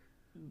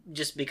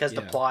 just because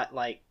the plot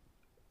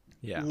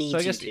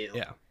needs you to.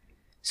 Yeah.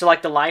 So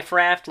like the life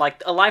raft,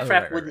 like a life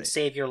raft wouldn't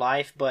save your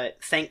life, but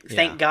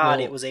thank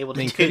God it was able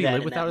to do that. Could he live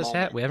in without that his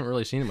moment. hat? We haven't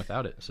really seen him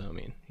without it, so I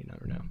mean, you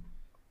never know.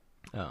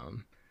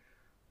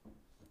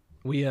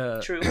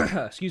 True.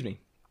 Excuse me.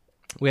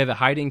 We have a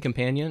hiding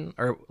companion,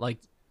 or like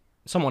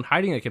someone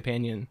hiding a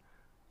companion.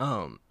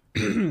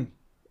 Sorry,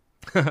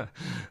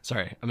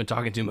 I've been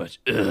talking too much.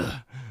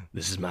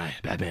 This is my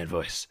Batman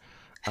voice.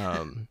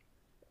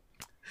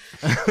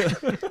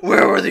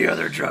 Where were the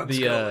other drugs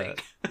going?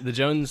 The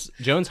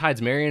Jones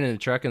hides Marion in a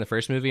truck in the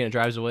first movie and it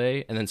drives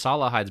away, and then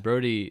Salah hides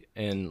Brody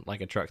in like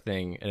a truck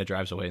thing and it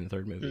drives away in the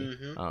third movie.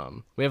 Mm-hmm.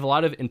 We have a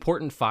lot of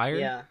important fire.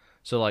 Yeah.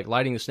 So like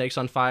lighting the snakes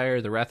on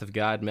fire, the wrath of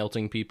God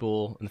melting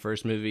people in the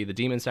first movie. The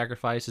demon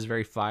sacrifice is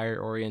very fire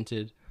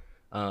oriented.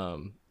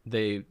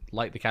 They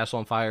light the castle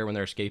on fire when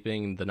they're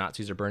escaping. The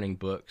Nazis are burning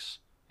books.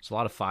 There's a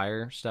lot of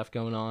fire stuff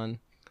going on.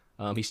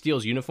 He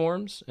steals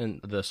uniforms,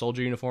 and the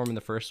soldier uniform in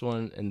the first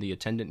one and the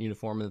attendant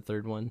uniform in the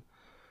third one.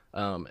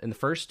 In the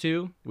first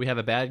two, we have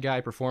a bad guy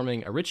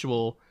performing a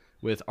ritual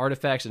with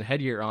artifacts and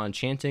headgear on,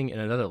 chanting in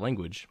another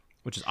language,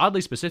 which is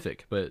oddly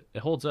specific, but it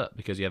holds up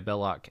because you have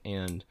Belloc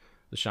and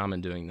the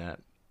shaman doing that.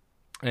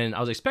 And I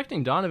was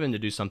expecting Donovan to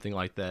do something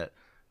like that,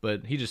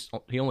 but he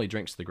only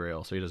drinks the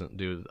Grail, so he doesn't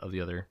do of the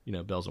other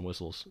bells and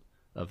whistles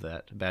of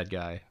that bad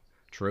guy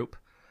trope.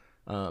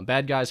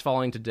 Bad guys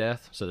falling to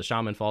death, so the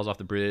shaman falls off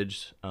the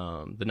bridge.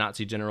 The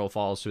Nazi general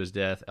falls to his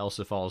death.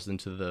 Elsa falls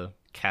into the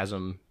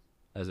chasm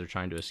as they're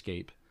trying to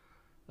escape.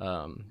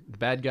 The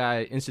bad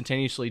guy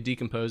instantaneously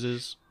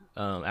decomposes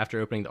after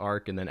opening the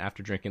Ark and then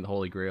after drinking the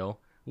Holy Grail.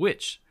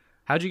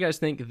 How do you guys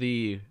think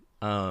the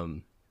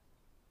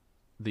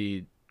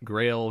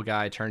Grail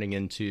guy turning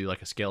into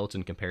like a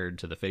skeleton compared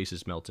to the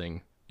faces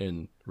melting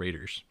in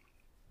Raiders?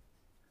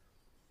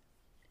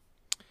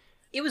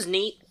 It was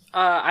neat.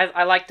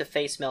 I like the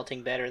face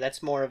melting better.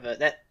 That's more of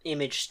that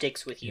image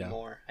sticks with you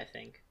more, I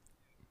think.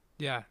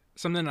 Yeah,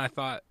 something I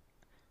thought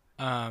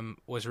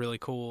was really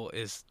cool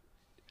is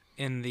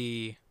in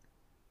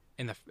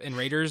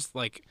Raiders,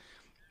 like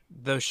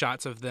those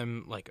shots of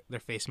them, like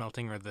their face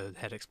melting or the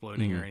head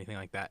exploding or anything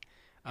like that.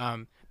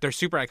 They're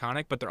super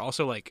iconic, but they're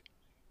also like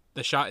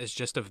the shot is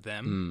just of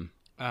them.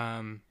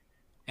 And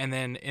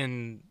then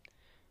in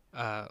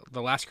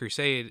The Last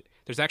Crusade,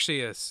 there's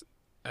actually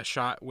a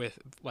shot with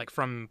like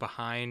from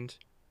behind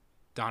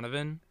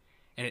Donovan,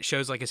 and it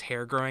shows like his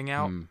hair growing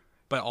out,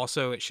 but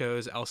also it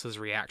shows Elsa's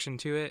reaction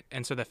to it.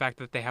 And so the fact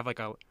that they have like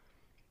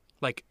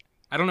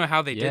I don't know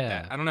how they did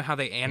that. I don't know how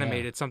they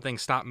animated something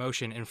stop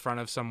motion in front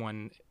of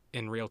someone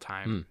in real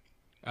time.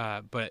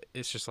 But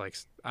it's just like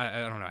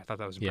I don't know. I thought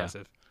that was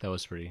impressive. That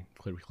was pretty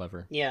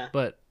clever. Yeah.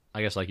 But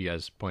I guess like you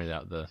guys pointed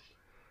out, the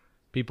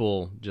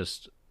people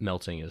just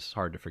melting is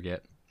hard to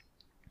forget.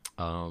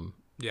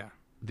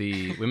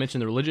 We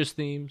mentioned the religious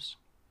themes.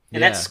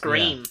 And that's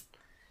Scream.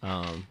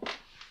 Yeah.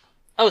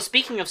 Oh,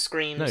 speaking of No,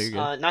 screams, you're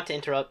good. not to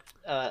interrupt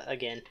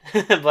again,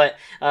 but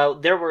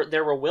there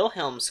were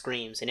Wilhelm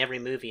screams in every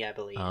movie, I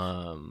believe.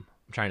 I'm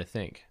trying to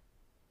think.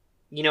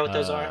 You know what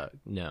those are?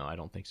 No, I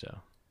don't think so.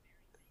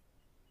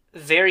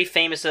 Very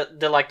famous.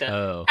 They're like the,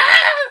 Oh,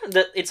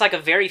 it's like a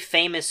very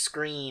famous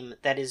scream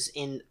that is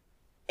in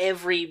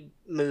every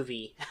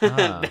movie,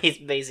 Ah.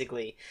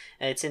 basically.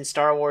 It's in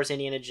Star Wars,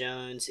 Indiana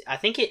Jones. I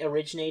think it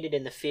originated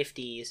in the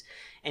 50s,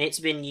 and it's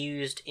been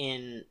used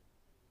in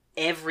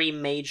every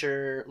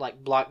major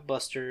like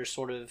blockbuster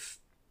sort of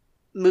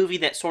movie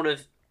that sort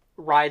of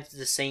rides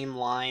the same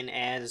line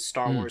as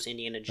Star Wars,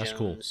 Indiana that's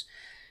cool. Jones,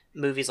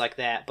 movies like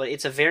that. But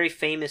it's a very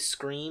famous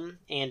scream,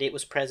 and it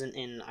was present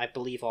in, I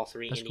believe, all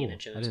three That's Indiana cool.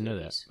 Jones I didn't know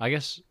that. movies. I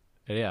guess,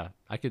 yeah,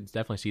 I could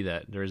definitely see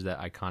that. There is that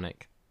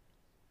iconic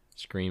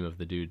scream of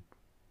the dude,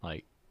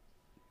 like,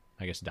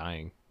 I guess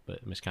dying, but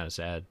it's kind of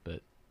sad.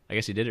 But I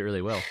guess he did it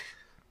really well.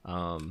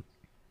 Um,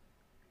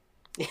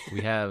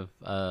 we have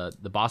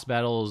the boss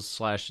battles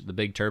slash the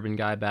big turban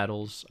guy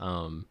battles.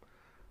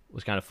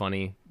 Was kind of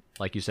funny.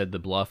 Like you said, the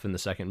bluff in the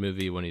second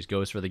movie when he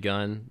goes for the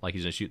gun, like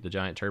he's gonna shoot the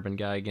giant turban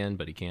guy again,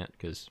 but he can't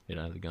because he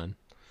don't have the gun.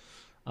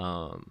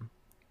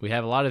 We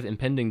have a lot of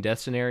impending death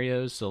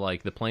scenarios. So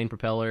like the plane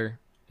propeller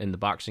in the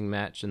boxing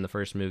match in the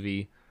first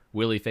movie,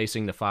 Willie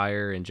facing the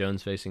fire and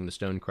Jones facing the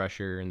stone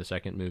crusher in the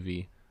second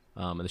movie,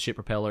 and the ship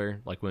propeller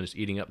like when it's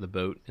eating up the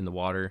boat in the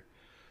water,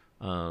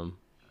 and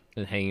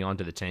hanging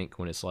onto the tank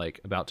when it's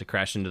like about to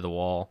crash into the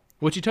wall.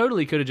 Which he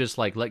totally could have just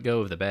like let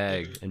go of the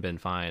bag and been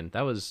fine.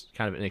 That was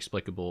kind of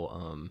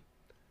inexplicable.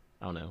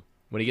 I don't know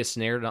when he gets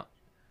snared.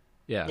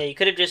 Yeah, Yeah, you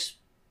could have just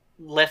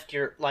left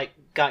your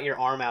got your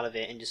arm out of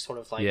it and just sort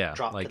of yeah,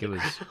 dropped like to it the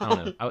was.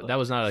 ground. I don't know. That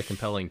was not a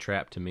compelling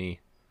trap to me.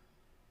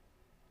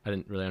 I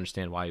didn't really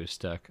understand why he was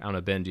stuck. I don't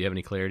know, Ben. Do you have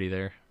any clarity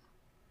there?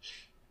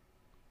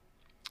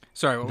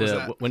 Sorry, what was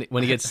that?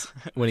 When he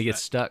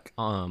gets stuck,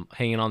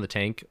 hanging on the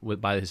tank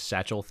by his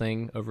satchel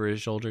thing over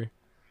his shoulder.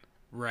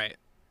 Right.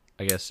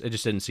 I guess it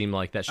just didn't seem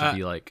like that should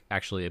be like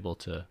actually able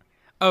to.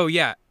 Oh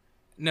yeah.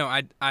 No,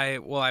 I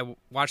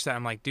watched that.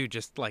 I'm like, dude,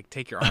 just like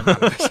take your arm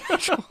out of the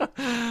satchel.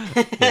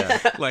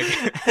 Yeah. Like,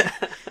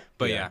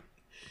 but Yeah. yeah.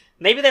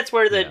 Maybe that's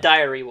where the Yeah.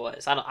 diary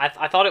was.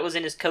 I thought it was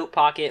in his coat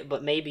pocket,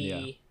 but maybe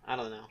Yeah. I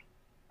don't know.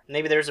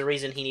 Maybe there's a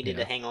reason he needed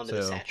Yeah. to hang on to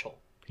the satchel.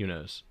 Who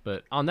knows?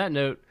 But on that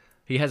note,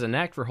 he has a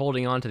knack for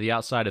holding on to the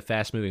outside of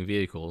fast-moving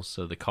vehicles.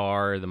 So the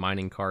car, the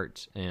mining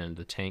cart, and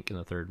the tank in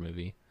the third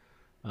movie.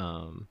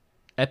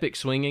 Epic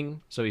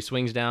swinging. So he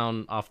swings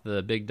down off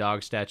the big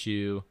dog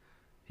statue.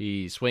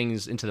 He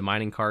swings into the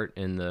mining cart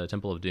in the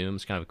Temple of Doom.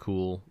 It's kind of a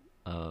cool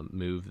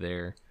move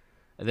there.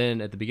 And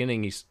then at the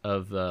beginning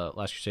of the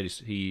Last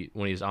Crusade,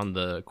 when he's on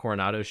the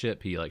Coronado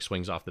ship, he like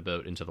swings off the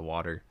boat into the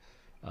water.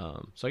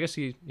 So I guess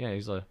he's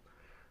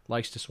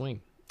likes to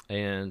swing.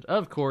 And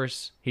of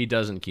course, he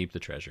doesn't keep the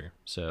treasure.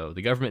 So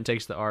the government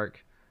takes the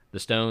Ark. The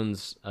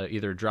stones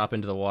either drop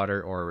into the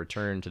water or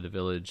return to the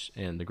village,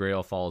 and the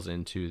Grail falls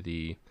into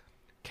the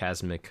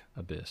Chasmic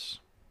Abyss.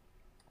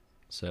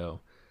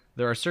 So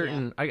there are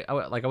certain, I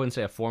wouldn't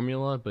say a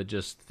formula, but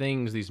just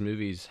things these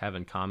movies have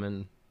in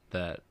common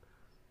that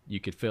you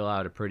could fill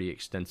out a pretty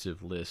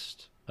extensive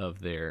list of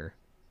their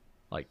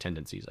like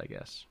tendencies, I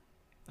guess.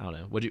 I don't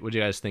know. What'd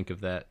you guys think of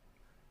that?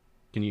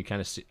 Can you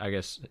kind of see, I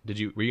guess,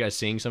 were you guys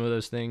seeing some of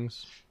those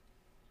things?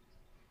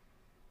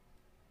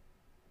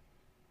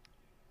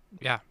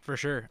 Yeah, for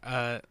sure.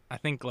 I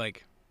think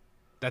like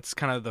that's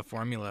kind of the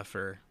formula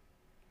for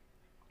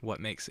what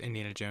makes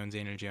Indiana Jones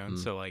Indiana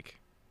Jones. So like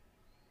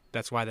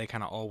that's why they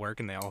kind of all work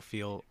and they all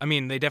feel. I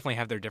mean, they definitely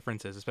have their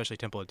differences. Especially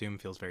Temple of Doom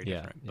feels very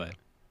different, but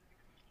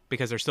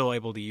because they're still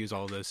able to use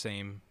all those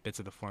same bits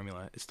of the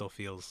formula, it still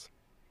feels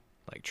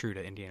like true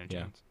to Indiana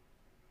Jones.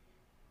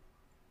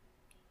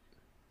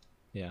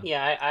 Yeah.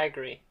 Yeah, I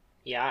agree.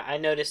 Yeah, I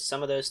noticed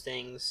some of those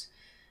things.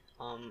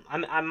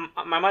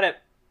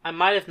 I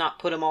might have not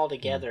put them all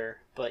together,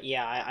 but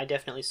yeah, I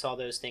definitely saw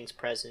those things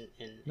present.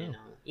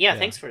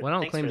 Thanks for. Well, I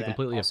don't thanks claim for to that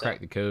completely have also.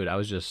 cracked the code. I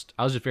was just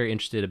very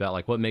interested about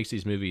like what makes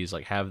these movies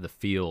like have the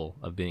feel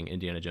of being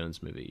Indiana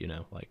Jones movie,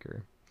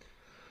 or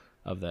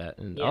of that.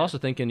 And I also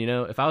thinking,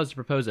 if I was to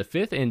propose a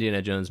fifth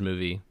Indiana Jones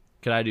movie,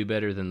 could I do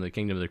better than the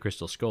Kingdom of the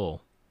Crystal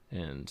Skull?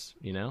 And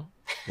well,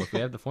 if we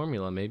have the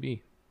formula,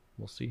 maybe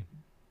we'll see.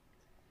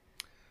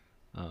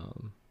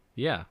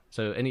 Yeah.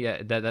 So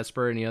that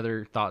spur any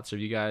other thoughts of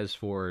you guys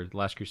for The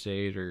Last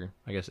Crusade, or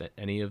I guess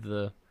any of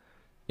the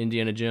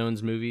Indiana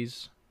Jones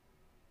movies?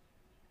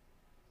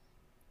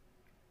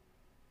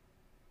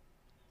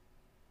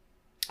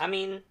 I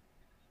mean,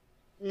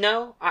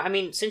 no. I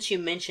mean, since you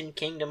mentioned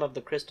Kingdom of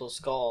the Crystal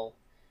Skull,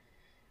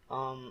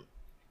 I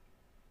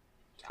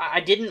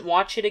didn't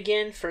watch it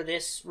again for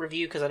this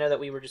review because I know that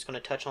we were just going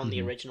to touch on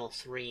the original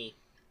three.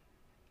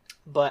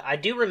 But I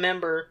do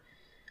remember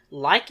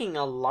liking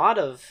a lot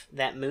of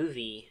that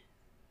movie.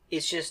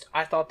 It's just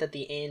I thought that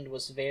the end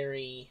was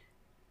very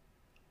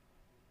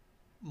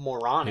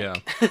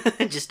moronic.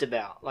 Just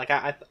about like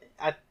I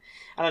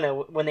don't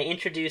know, when they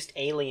introduced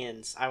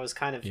aliens, I was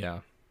kind of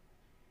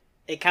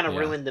it kind of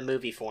ruined the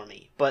movie for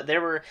me. But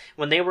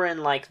when they were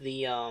in like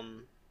the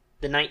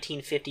the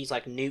 1950s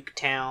like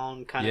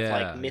Nuketown kind of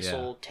like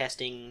missile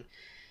testing,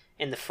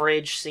 and the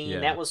fridge scene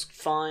that was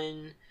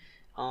fun.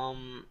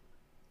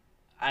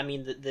 I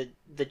mean the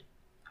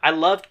I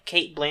loved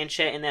Kate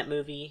Blanchett in that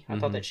movie. I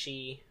thought that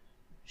she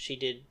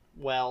did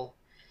well.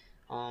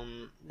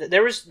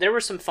 There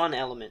were some fun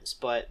elements,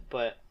 but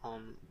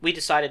we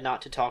decided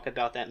not to talk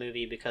about that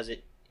movie because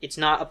it's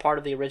not a part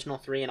of the original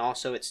three, and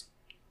also it's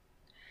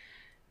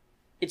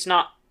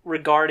not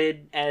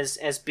regarded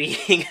as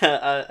being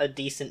a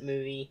decent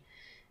movie,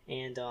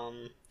 and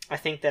I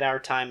think that our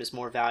time is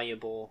more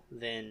valuable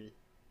than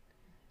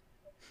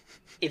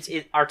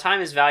our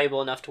time is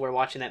valuable enough to where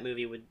watching that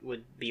movie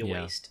would be a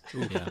waste.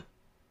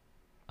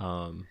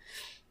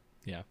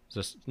 Yeah.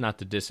 Just not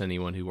to diss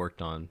anyone who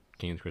worked on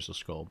King's Crystal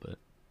Skull, but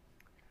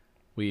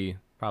we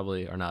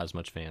probably are not as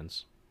much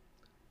fans.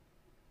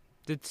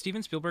 Did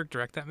Steven Spielberg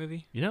direct that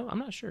movie? I'm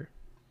not sure.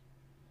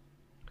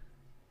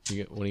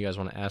 When you guys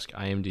want to ask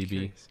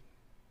IMDb?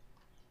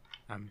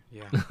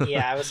 Yeah.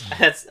 Yeah,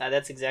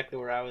 that's exactly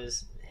where I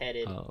was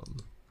headed.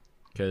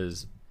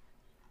 Because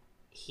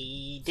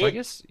he did. so I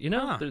guess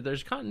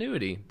there's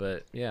continuity,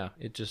 but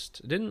it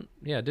just didn't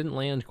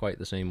land quite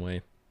the same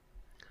way.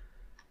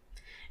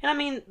 And I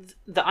mean,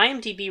 the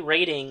IMDb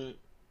rating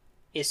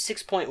is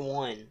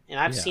 6.1, and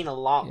I've seen a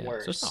lot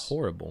worse. So it's not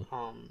horrible.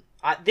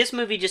 This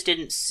movie just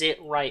didn't sit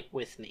right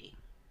with me.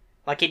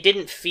 Like, it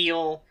didn't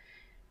feel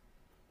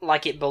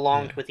like it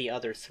belonged with the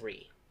other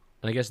three.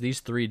 And I guess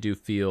these three do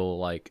feel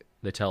like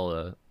they tell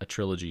a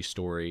trilogy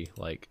story,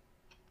 like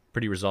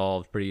pretty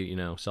resolved, pretty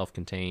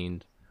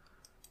self-contained.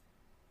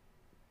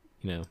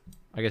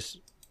 I guess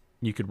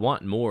you could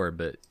want more,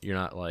 but you're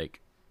not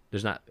like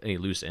there's not any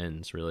loose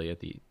ends really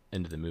at the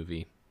end of the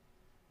movie.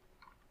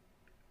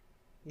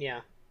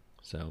 Yeah.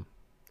 So.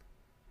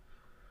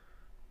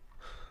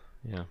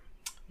 Yeah.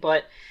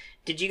 But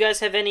did you guys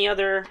have any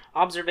other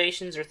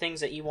observations or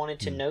things that you wanted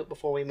to note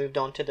before we moved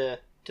on to the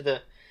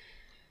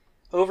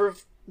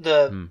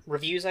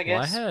reviews, I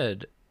guess? Well, I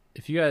had,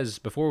 if you guys,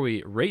 before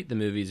we rate the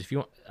movies, if you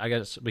want, I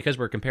guess because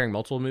we're comparing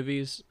multiple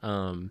movies,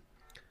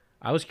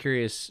 I was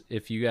curious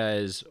if you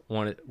guys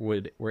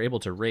were able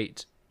to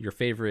rate your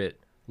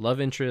favorite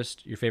love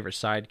interest, your favorite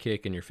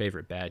sidekick, and your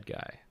favorite bad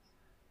guy.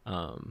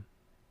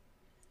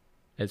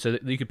 And so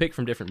you could pick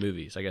from different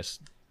movies. I guess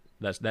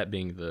that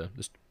being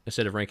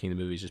instead of ranking the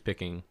movies, just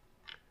picking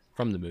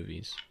from the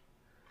movies.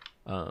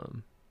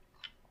 But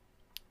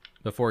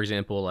for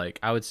example, like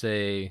I would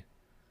say,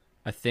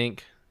 I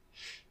think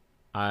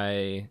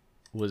I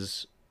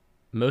was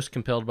most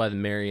compelled by the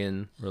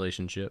Marion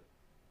relationship.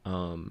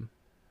 I'm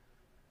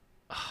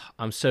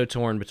so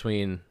torn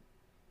between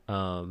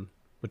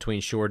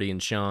Shorty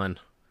and Sean.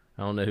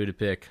 I don't know who to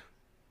pick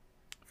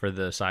for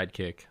the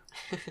sidekick.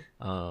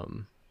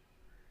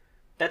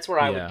 That's where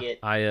I would get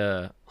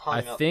hung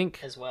up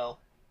as well.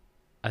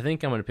 I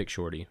think I'm going to pick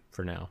Shorty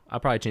for now. I'll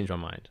probably change my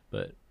mind,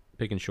 but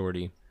picking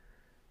Shorty.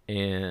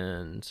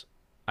 And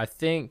I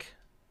think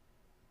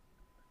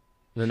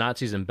the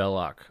Nazis and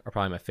Belloc are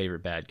probably my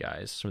favorite bad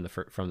guys from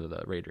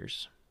the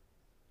Raiders.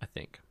 I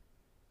think.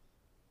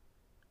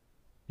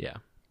 Yeah.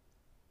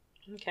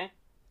 Okay.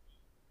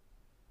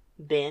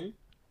 Ben?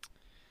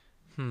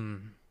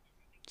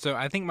 So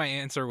I think my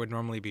answer would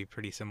normally be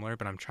pretty similar,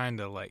 but I'm trying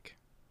to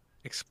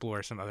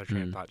explore some other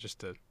train of thought just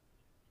to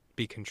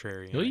be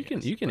contrarian. Well, you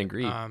can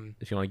agree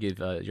if you want to give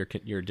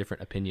your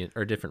different opinion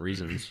or different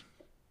reasons.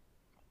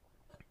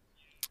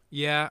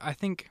 Yeah, I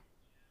think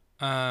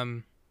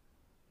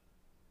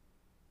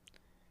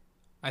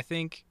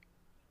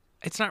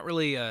it's not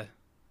really the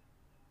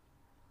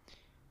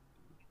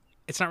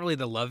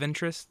love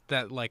interest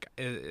that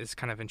is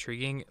kind of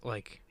intriguing.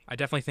 Like, I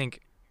definitely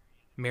think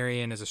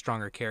Marion is a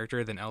stronger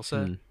character than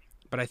Elsa,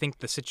 but I think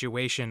the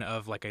situation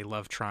of a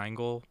love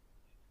triangle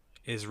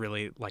is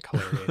really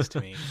hilarious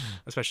to me,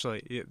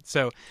 especially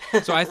so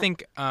I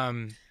think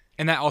and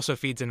that also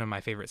feeds into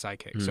my favorite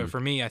sidekick. So for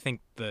me, I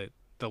think the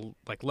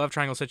love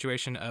triangle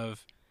situation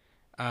of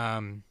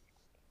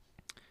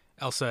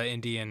Elsa,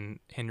 Indy, and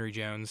Henry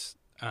Jones,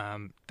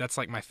 that's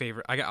my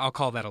favorite. I'll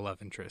call that a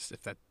love interest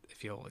if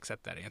you'll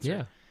accept that answer.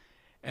 Yeah.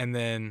 And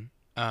then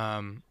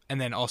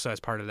also as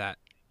part of that,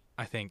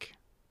 I think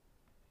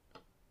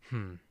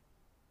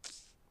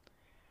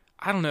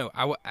I don't know.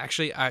 I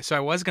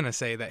was gonna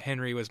say that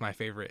Henry was my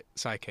favorite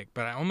sidekick,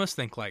 but I almost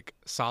think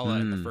Sallah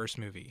in the first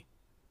movie.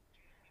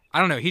 I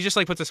don't know. He just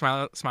puts a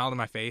smile to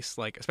my face,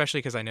 especially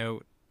because I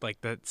know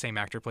that same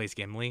actor plays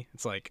Gimli.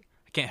 It's I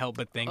can't help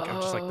but think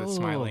of just the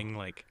smiling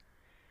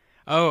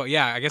Oh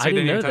yeah, I guess I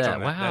didn't even touch on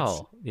that.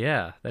 Wow.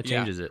 That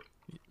changes it.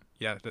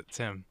 Yeah, that's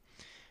him.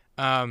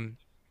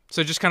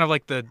 So just kind of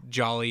the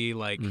jolly,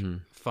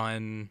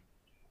 fun,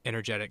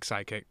 energetic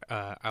sidekick.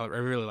 I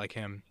really like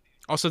him.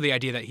 Also, the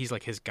idea that he's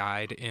his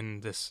guide in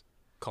this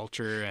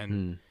culture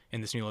and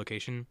in this new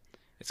location.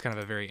 It's kind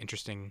of a very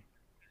interesting.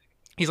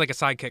 He's a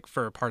sidekick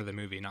for a part of the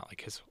movie, not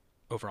his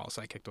overall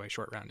sidekick the way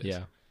Short Round is.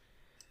 Yeah.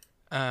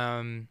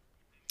 And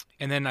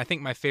then I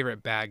think my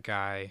favorite bad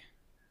guy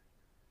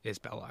is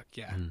Belloc.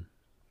 Yeah. I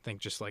think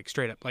just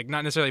straight up,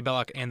 not necessarily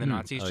Belloc and the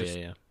Nazis, just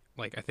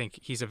Like, I think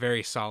he's a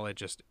very solid,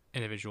 just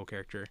individual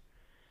character.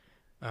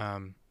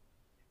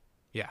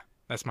 Yeah,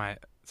 that's my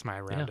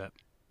roundup.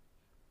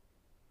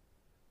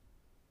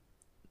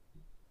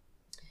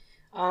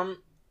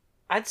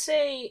 I'd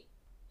say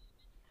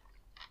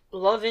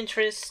love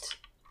interest.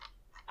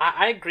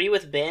 I agree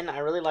with Ben. I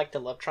really like the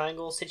love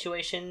triangle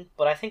situation,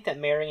 but I think that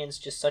Marion's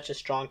just such a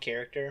strong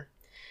character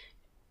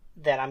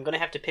that I'm going to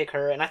have to pick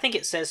her. And I think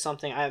it says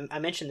something. I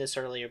mentioned this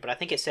earlier, but I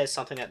think it says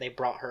something that they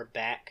brought her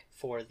back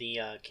for the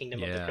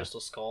Kingdom of the Crystal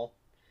Skull.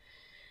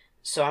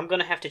 So I'm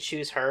going to have to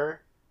choose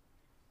her.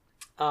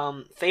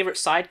 Favorite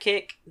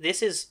sidekick.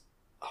 This is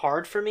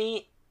hard for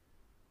me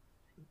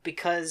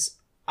because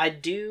I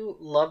do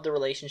love the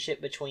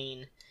relationship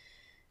between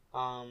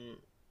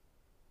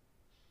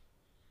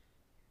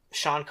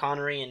Sean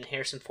Connery and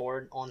Harrison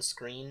Ford on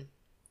screen.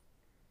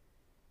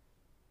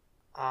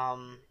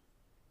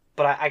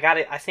 But I got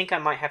it. I think I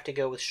might have to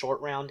go with Short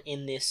Round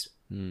in this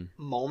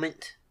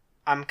moment.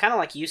 I'm kind of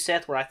like you,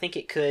 Seth, where I think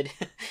it could.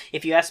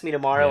 If you ask me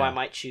tomorrow, I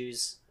might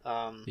choose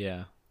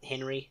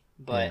Henry.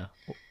 But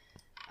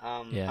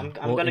I'm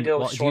going to go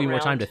with Short Round. Give you more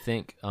time to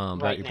think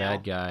about right your now.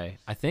 bad guy.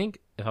 I think,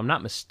 if I'm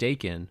not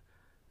mistaken,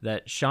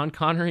 that Sean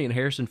Connery and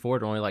Harrison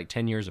Ford are only like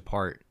 10 years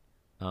apart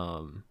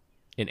in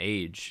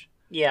age.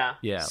 Yeah,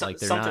 like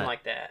they're something not,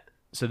 like that.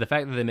 So the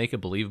fact that they make a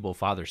believable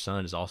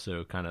father-son is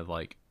also kind of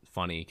like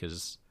funny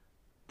because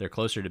they're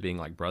closer to being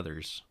like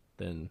brothers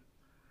than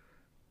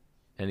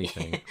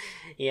anything.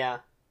 Yeah.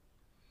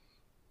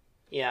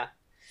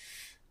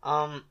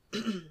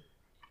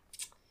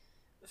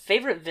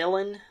 Favorite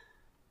villain?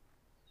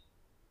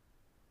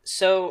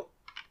 So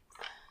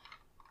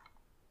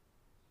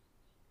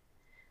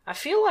I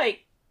feel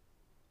like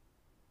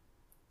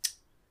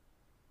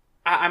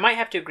I might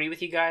have to agree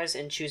with you guys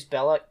and choose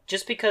Belloc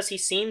just because he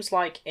seems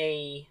like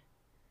a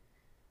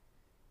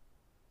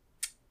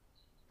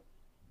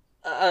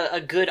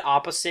good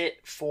opposite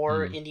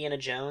for Indiana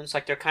Jones.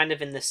 Like, they're kind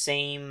of in the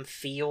same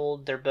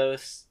field. They're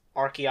both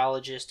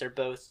archaeologists. They're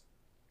both,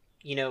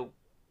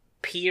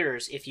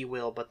 peers, if you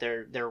will, but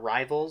they're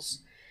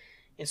rivals.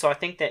 And so I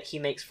think that he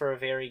makes for a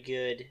very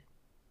good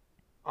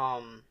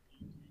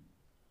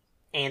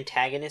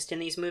antagonist in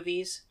these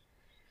movies.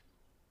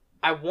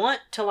 I want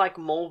to like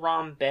Mole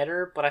Ram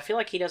better, but I feel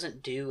like he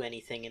doesn't do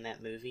anything in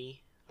that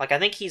movie. Like, I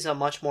think he's a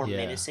much more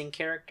menacing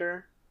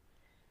character.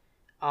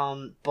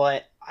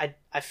 But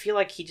I feel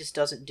like he just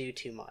doesn't do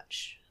too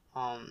much.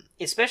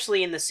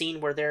 Especially in the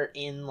scene where they're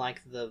in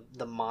like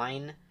the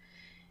mine.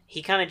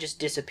 He kind of just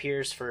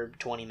disappears for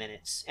 20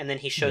 minutes, and then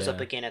he shows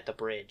up again at the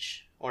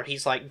bridge. Or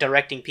he's like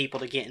directing people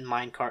to get in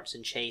mine carts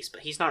and chase,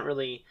 but he's not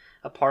really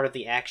a part of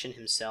the action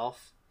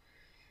himself.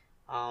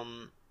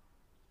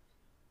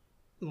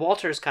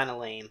 Walter's kind of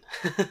lame,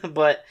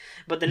 but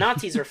the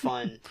Nazis are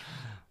fun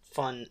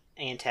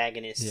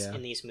antagonists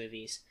in these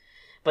movies.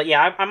 But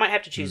yeah, I might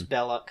have to choose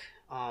Belloc.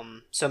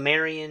 So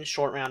Marion,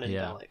 Short Round, and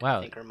Belloc, I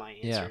think, are my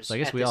answers. Yeah, so I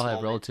guess we all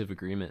have relative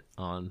agreement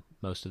on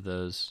most of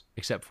those,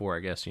 except for,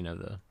 I guess,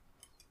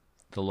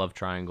 the love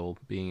triangle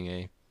being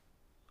a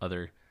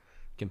other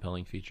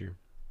compelling feature.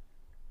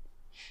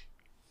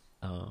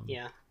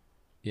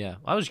 Yeah.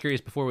 I was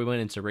curious before we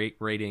went into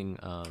rating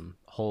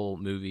whole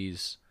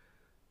movies,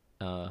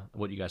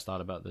 what you guys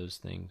thought about those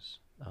things.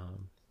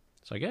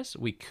 So I guess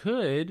we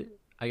could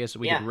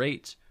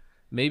rate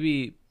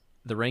maybe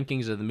the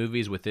rankings of the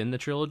movies within the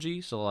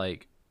trilogy. So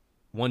like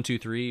 1, 2,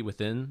 3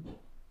 within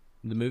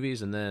the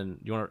movies, and then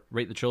you want to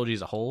rate the trilogy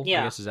as a whole.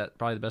 Yeah. I guess is that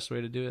probably the best way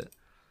to do it.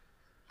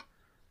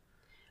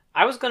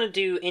 I was going to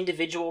do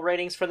individual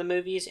ratings for the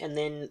movies and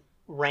then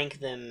rank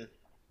them.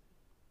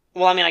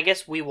 Well, I mean, I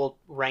guess we will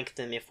rank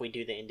them if we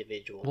do the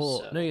individuals.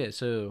 Well,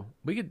 so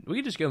we could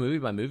just go movie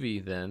by movie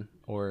then,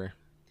 or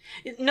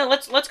no,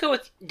 let's go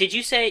with. Did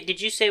you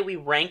say we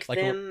rank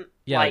them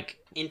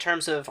in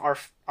terms of our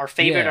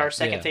favorite, our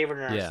second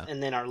favorite,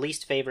 and then our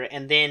least favorite,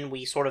 and then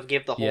we sort of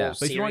give the whole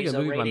series a rating? But if you want to go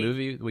movie by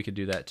movie, we could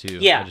do that too.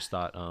 Yeah, I just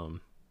thought No,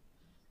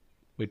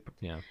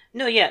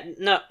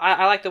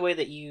 I like the way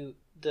that you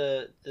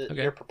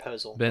your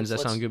proposal. Ben, does that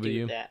sound good with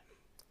you? That.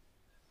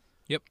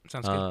 Yep,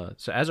 sounds good.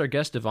 So as our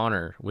guest of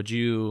honor, would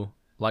you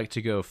like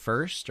to go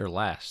first or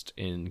last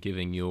in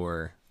giving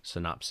your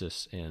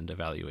synopsis and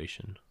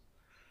evaluation?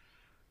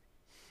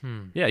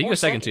 Yeah, you go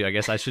second too. I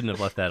guess I shouldn't have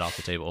left that off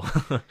the table.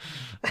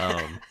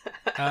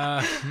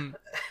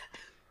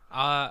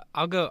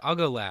 I'll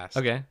go last.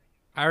 Okay.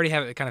 I already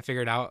have it kind of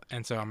figured out,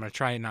 and so I'm gonna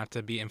try not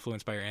to be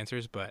influenced by your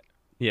answers. But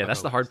yeah,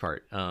 that's the hard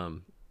part.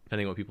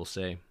 Depending on what people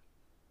say.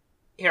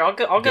 Here, I'll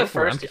go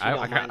first.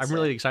 I'm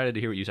really excited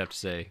to hear what you have to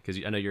say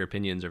because I know your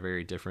opinions are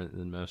very different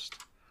than most.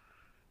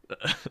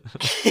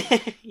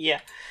 Yeah.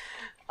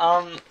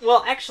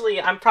 Well, actually,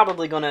 I'm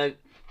probably gonna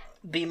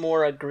be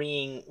more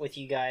agreeing with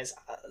you guys.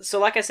 So,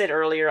 like I said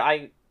earlier,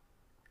 I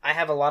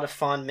have a lot of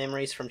fond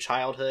memories from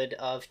childhood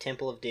of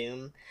Temple of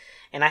Doom,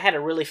 and I had a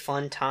really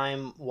fun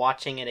time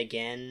watching it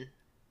again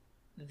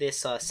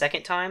this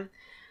second time,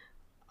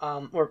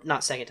 or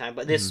not second time,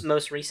 but this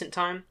most recent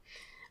time.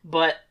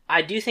 But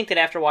I do think that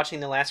after watching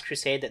The Last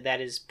Crusade,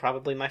 that is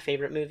probably my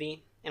favorite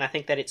movie, and I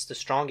think that it's the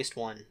strongest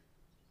one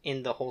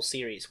in the whole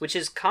series, which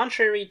is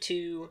contrary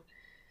to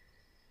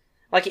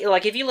like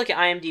if you look at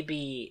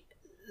IMDb,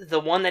 the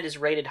one that is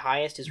rated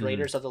highest is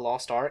Raiders of the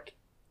Lost Ark,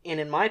 and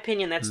in my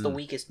opinion, that's the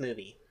weakest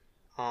movie.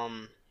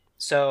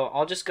 So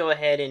I'll just go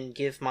ahead and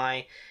give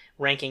my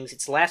rankings.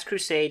 It's Last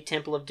Crusade,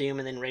 Temple of Doom,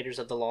 and then Raiders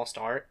of the Lost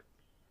Ark.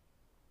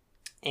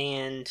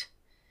 And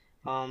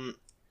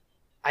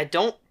I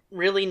don't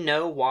really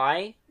know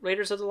why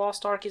Raiders of the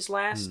Lost Ark is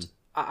last.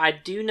 I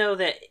do know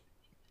that,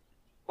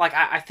 like,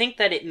 I think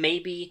that it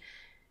maybe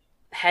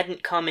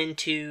hadn't come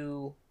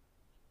into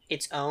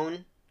its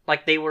own.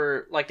 Like they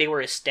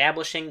were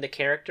establishing the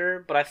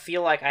character, but I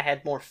feel like I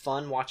had more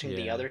fun watching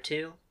the other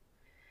two,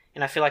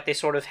 and I feel like they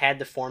sort of had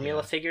the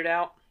formula figured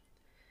out.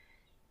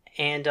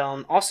 And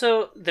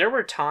also, there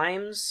were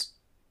times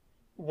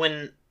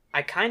when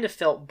I kind of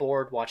felt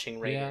bored watching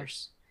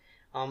Raiders.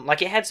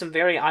 Like, it had some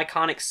very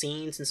iconic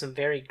scenes and some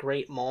very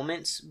great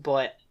moments,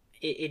 but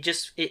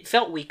it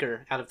felt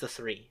weaker out of the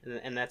three,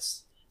 and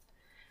that's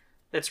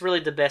really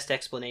the best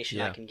explanation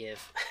I can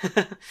give.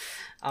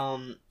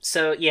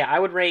 So, yeah, I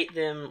would rate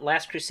them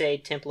Last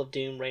Crusade, Temple of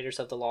Doom, Raiders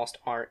of the Lost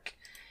Ark.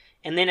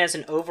 And then as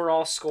an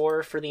overall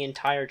score for the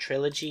entire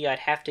trilogy, I'd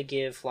have to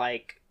give,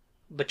 like,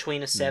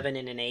 between a 7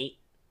 and an 8.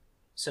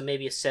 So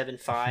maybe a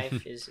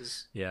 7.5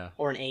 is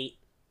or an 8.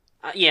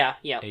 Yeah.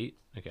 8?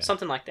 Okay.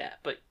 Something like that.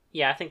 But,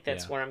 yeah, I think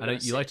that's where I'm going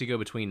to You like to go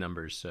between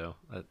numbers, so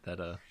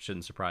that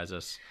shouldn't surprise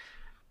us.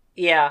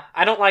 Yeah,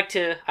 I don't like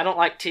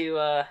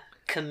to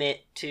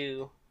commit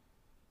to...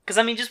 Because,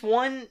 I mean, just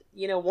one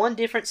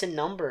difference in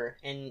number,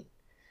 and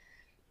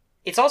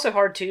it's also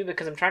hard, too,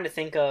 because I'm trying to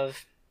think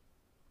of,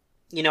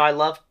 I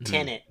love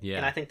Tenet,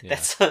 and I think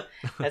that's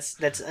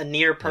a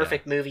near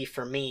perfect movie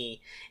for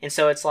me, and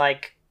so it's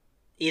like,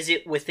 is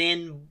it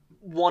within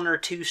one or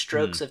two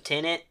strokes of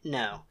Tenet?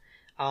 No.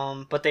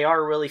 But they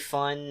are really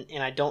fun,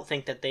 and I don't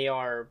think that they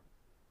are,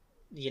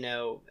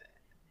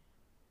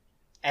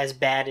 as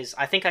bad as...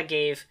 I think I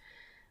gave...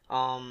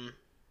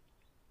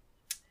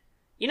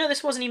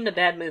 this wasn't even a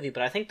bad movie,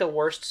 but I think the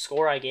worst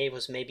score I gave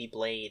was maybe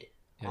Blade.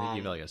 Yeah, I think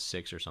you gave it like a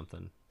 6 or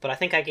something. But I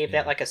think I gave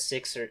that like a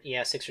 6 or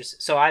 6.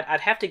 So I'd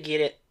have to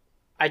get it.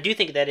 I do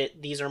think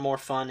that these are more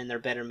fun and they're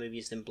better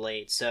movies than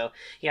Blade. So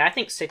yeah, I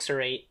think 6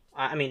 or 8.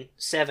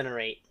 7 or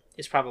 8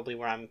 is probably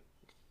where I'm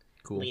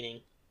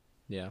leaning.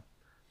 Yeah,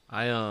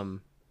 I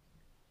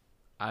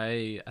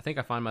think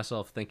I find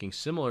myself thinking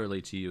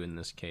similarly to you in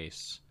this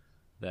case.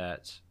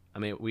 That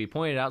we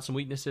pointed out some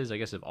weaknesses, I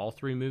guess, of all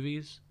three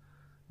movies.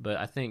 But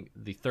I think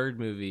the third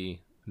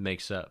movie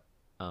makes up.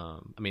 I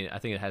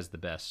think it has the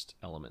best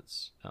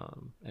elements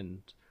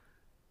and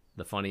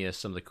the funniest,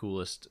 some of the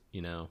coolest,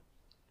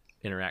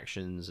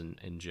 interactions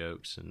and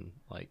jokes and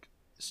like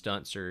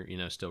stunts are,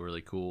 still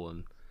really cool.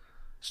 And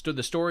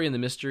the story and the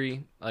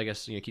mystery, I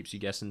guess, keeps you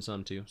guessing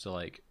some too. So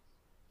like,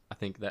 I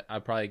think that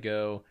I'd probably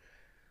go.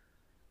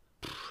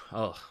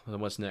 Oh,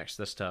 what's next?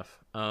 That's tough.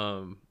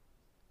 I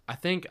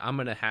think I'm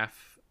gonna have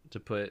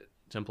to put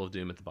Temple of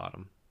Doom at the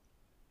bottom.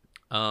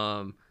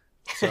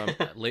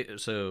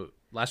 So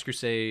Last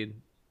Crusade,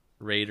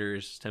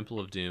 Raiders, Temple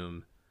of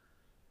Doom.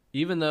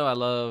 Even though I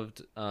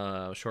loved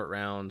Short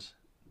Round,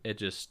 I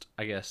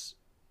guess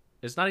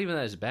it's not even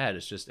as bad.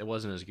 It's just it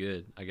wasn't as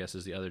good, I guess,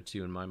 as the other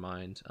two in my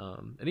mind.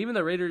 And even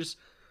though Raiders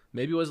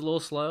maybe was a little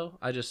slow,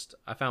 I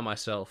found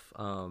myself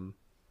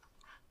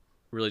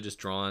really just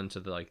drawn to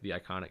the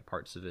iconic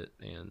parts of it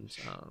and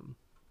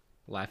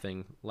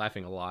laughing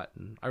a lot.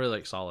 And I really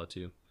like Sala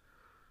too.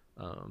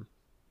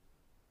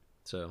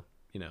 So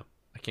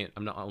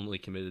I'm not only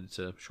committed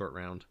to Short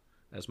Round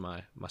as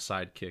my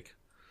sidekick.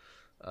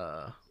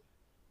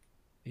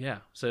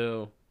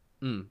 So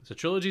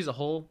trilogy as a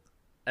whole,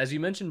 as you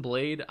mentioned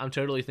Blade, I'm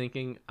totally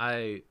thinking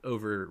I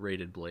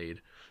overrated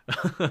Blade.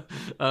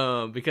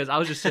 Because I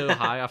was just so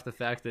high off the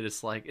fact that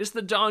it's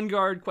the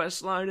Dawnguard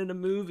quest line in a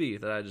movie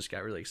that I just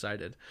got really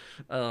excited.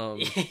 But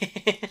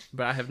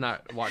I have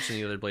not watched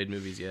any other Blade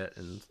movies yet,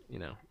 and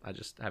I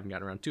just haven't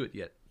gotten around to it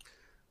yet.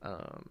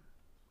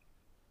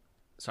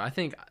 So I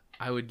think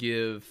I would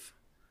give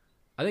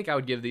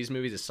these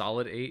movies a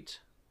solid 8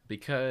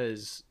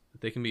 because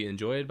they can be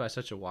enjoyed by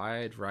such a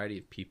wide variety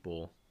of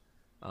people.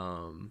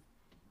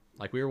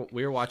 We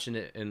were watching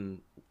it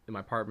in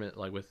my apartment,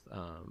 with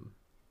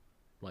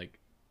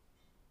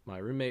my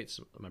roommates,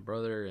 my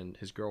brother and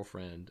his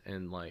girlfriend,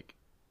 and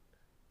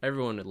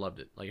everyone had loved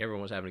it.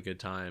 Everyone was having a good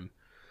time.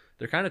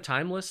 They're kind of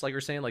timeless, like we're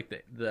saying.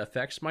 The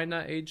effects might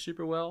not age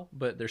super well,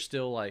 but they're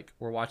still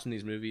we're watching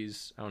these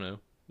movies. I don't know,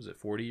 was it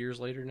 40 years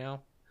later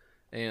now?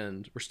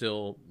 And we're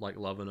still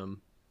loving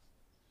them.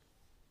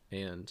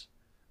 And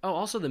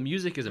also the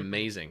music is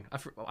amazing.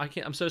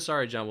 I'm so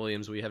sorry, John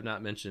Williams, we have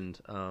not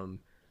mentioned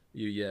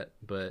you yet,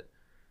 but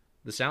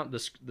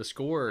the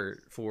score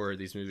for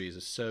these movies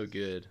is so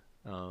good.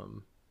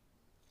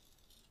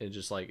 It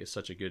just it's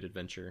such a good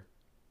adventure.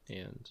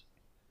 And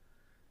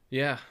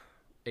yeah,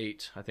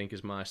 8 I think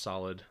is my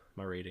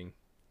rating.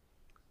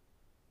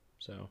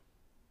 So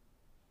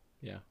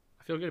yeah,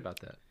 I feel good about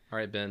that. All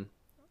right, Ben.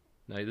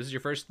 No, this is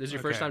your first. This is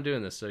your first Okay. time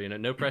doing this, so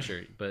no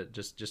pressure. But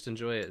just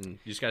enjoy it, and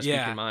you just gotta speak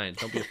Yeah. your mind.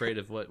 Don't be afraid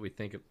of what we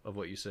think of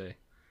what you say.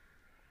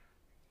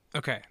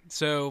 Okay,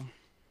 so,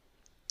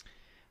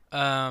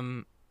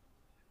 and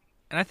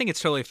I think it's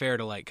totally fair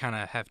to like kind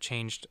of have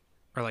changed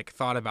or like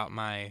thought about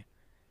my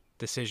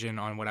decision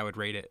on what I would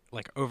rate it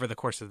like over the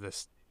course of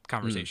this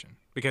conversation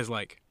because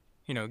like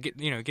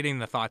getting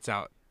the thoughts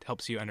out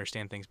helps you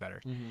understand things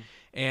better.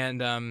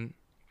 And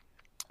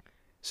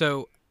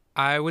so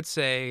I would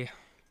say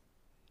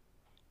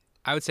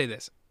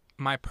this.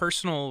 My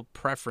personal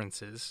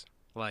preferences,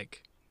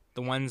 like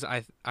the ones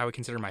I would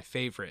consider my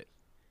favorite,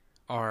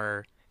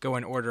 go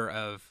in order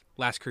of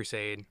Last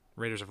Crusade,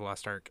 Raiders of the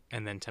Lost Ark,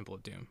 and then Temple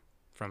of Doom,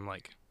 from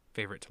like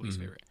favorite to least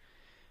favorite.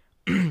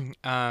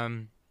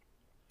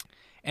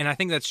 And I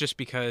think that's just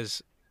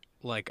because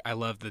like I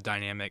love the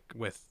dynamic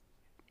with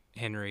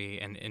Henry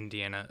and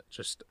Indiana.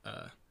 Just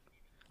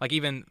like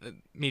even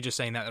me just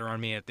saying that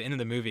around me at the end of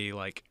the movie,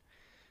 like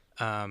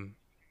that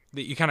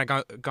you kind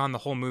of gone the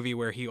whole movie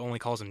where he only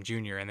calls him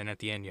Junior, and then at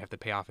the end you have to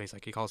pay off. And he's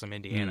like he calls him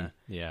Indiana.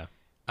 Yeah.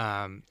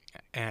 And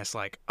it's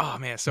like, oh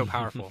man, it's so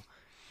powerful.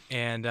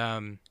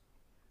 and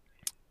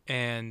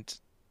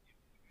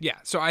yeah,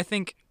 so I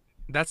think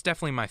that's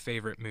definitely my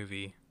favorite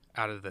movie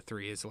out of the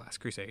three is The Last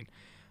Crusade.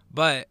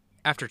 But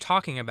after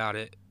talking about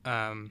it,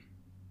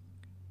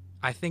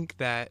 I think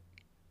that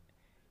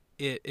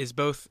it is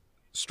both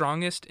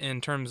strongest in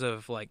terms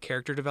of like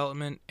character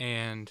development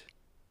and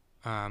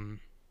I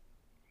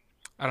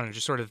don't know,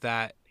 just sort of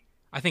that.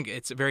 I think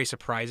it's a very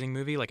surprising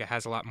movie. Like it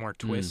has a lot more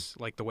twists,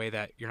 like the way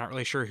that you're not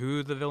really sure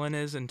who the villain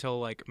is until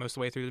like most of the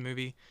way through the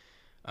movie,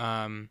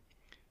 and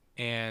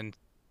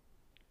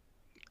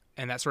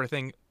that sort of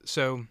thing.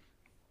 So,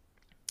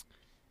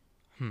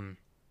 how do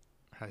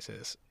I say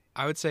this?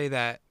 I would say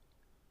that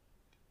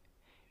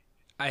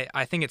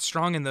I think it's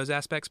strong in those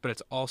aspects, but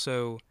it's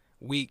also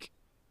weak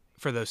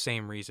for those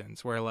same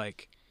reasons. Where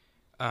like,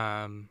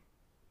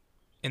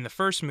 in the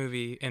first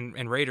movie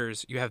in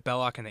Raiders, you have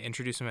Belloc and they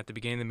introduce him at the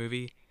beginning of the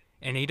movie,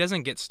 and he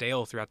doesn't get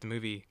stale throughout the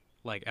movie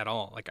like at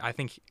all. Like I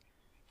think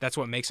that's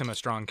what makes him a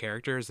strong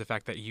character is the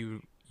fact that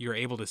you're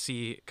able to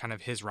see kind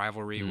of his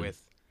rivalry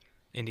with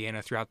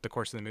Indiana throughout the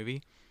course of the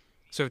movie.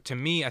 So to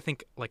me, I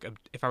think like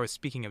if I was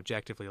speaking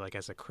objectively, like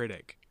as a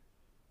critic,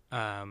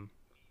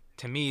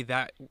 to me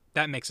that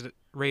makes it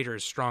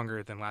Raiders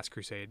stronger than Last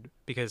Crusade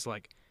because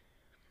like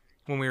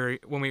when we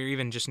were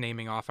even just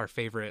naming off our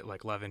favorite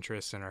like love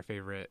interests and our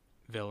favorite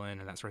villain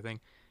and that sort of thing,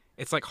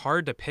 it's like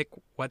hard to pick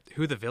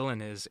who the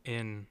villain is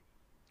in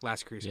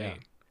Last Crusade.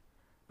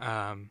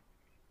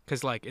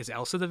 Because like is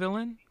Elsa the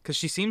villain? Because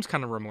she seems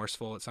kind of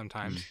remorseful at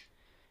sometimes,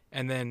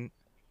 and then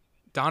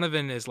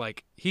Donovan is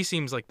like he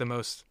seems like the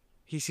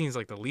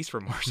least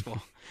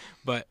remorseful,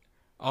 but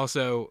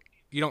also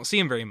you don't see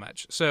him very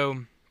much.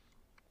 So,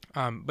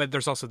 but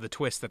there's also the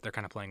twist that they're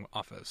kind of playing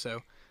off of.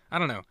 So I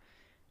don't know.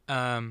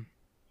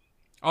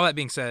 All that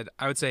being said,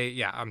 I would say,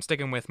 yeah, I'm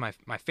sticking with my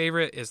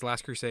favorite is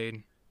Last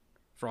Crusade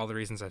for all the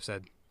reasons I've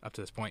said up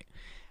to this point.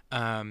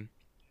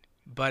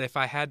 But if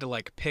I had to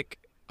like pick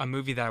a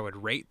movie that I would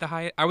rate the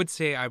highest, I would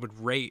say I would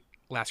rate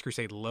Last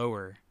Crusade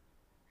lower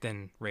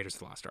than Raiders of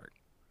the Lost Ark.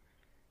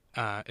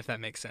 If that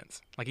makes sense.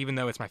 Like even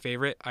though it's my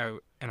favorite,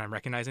 and I'm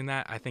recognizing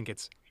that, I think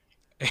it's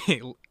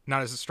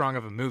not as strong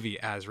of a movie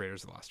as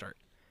Raiders of the Lost Ark.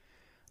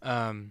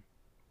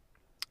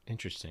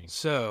 Interesting.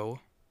 So,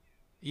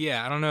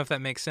 yeah, I don't know if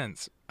that makes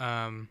sense.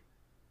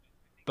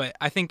 But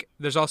I think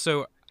there's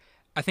also,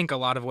 I think a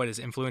lot of what is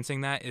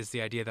influencing that is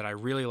the idea that I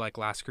really like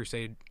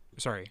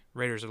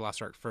Raiders of the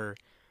Lost Ark for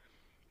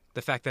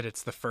the fact that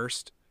it's the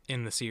first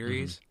in the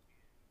series,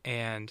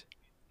 and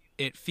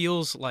it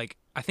feels like,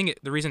 I think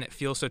the reason it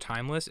feels so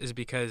timeless is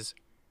because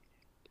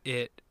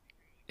it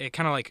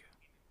kind of like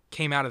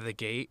came out of the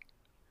gate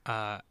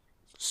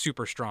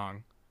super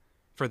strong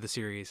for the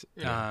series.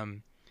 Yeah.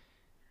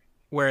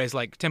 Whereas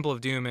like Temple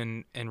of Doom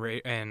and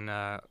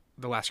The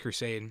Last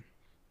Crusade,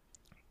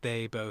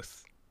 they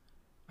both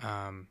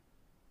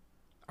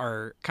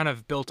are kind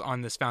of built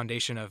on this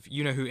foundation of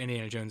you know who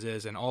Indiana Jones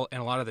is, and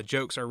a lot of the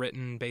jokes are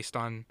written based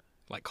on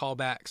like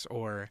callbacks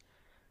or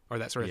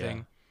that sort of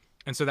thing.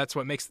 And so that's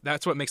what makes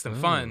them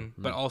fun,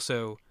 but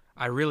also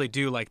I really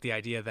do like the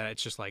idea that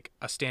it's just like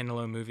a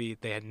standalone movie.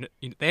 They had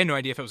no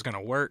idea if it was going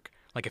to work,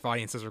 like if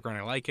audiences were going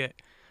to like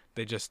it.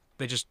 They just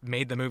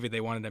made the movie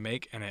they wanted to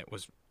make, and it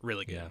was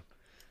really good.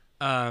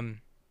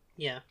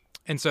 Yeah.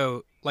 And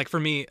so, like for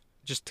me,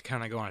 just to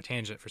kind of go on a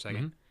tangent for a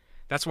second,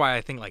 that's why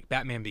I think like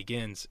Batman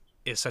Begins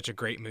is such a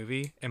great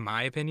movie, in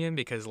my opinion,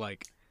 because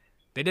like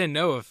they didn't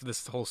know if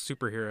this whole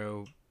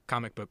superhero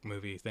comic book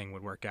movie thing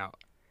would work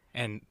out,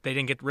 and they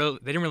didn't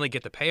really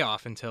get the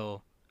payoff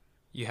until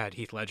you had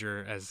Heath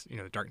Ledger as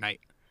the Dark Knight,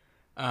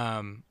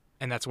 and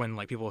that's when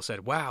like people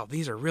said, "Wow,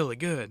 these are really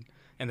good,"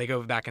 and they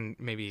go back and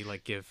maybe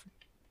like give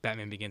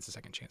Batman Begins a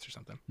second chance or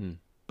something.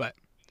 But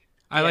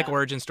I like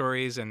origin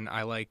stories, and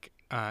I like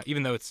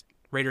even though it's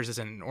Raiders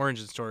isn't an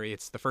origin story,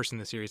 it's the first in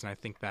the series, and I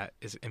think that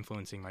is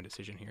influencing my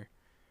decision here.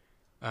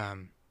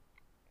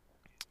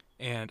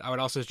 And I would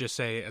also just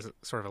say, as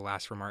sort of a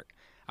last remark,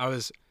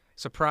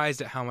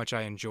 surprised at how much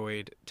I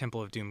enjoyed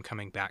Temple of Doom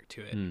coming back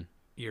to it Mm.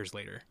 years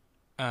later.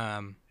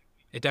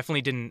 It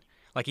definitely didn't,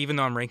 like, even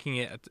though I'm ranking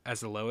it as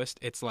the lowest,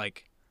 it's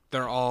like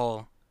they're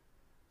all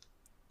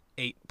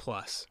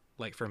 8+,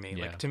 like, for me.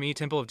 Yeah. Like, to me,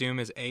 Temple of Doom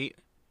is 8.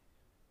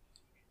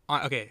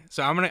 Okay,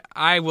 so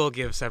I will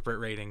give separate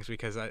ratings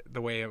because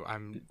the way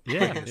I'm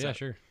Yeah, putting this yeah, up.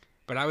 sure.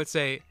 But I would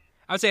say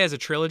as a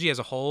trilogy as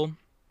a whole,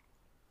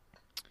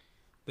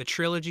 the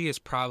trilogy is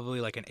probably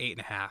like an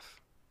 8.5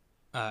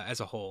 as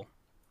a whole.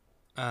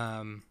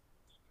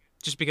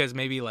 Just because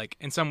maybe, like,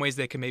 in some ways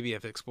they could maybe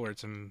have explored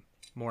some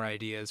more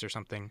ideas or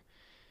something,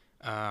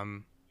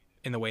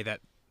 in the way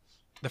that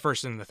the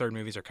first and the third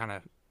movies are kind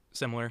of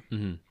similar.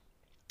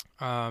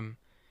 Mm-hmm.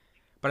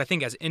 But I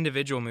think as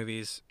individual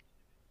movies,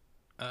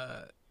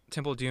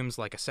 Temple of Doom's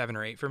like a 7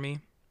 or 8 for me.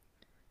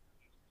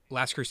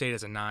 Last Crusade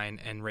is a 9,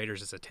 and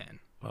Raiders is a 10.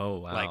 Oh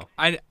wow. Like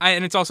I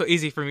and it's also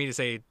easy for me to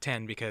say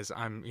 10 because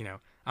I'm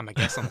a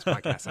guest on this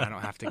podcast and I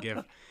don't have to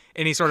give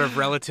any sort of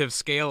relative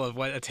scale of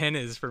what a 10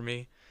 is for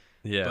me.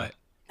 yeah.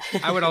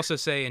 But I would also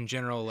say in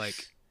general, like,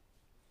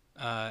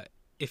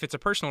 if it's a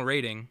personal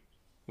rating,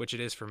 which it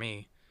is for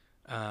me,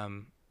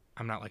 I'm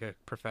not like a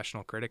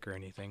professional critic or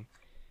anything.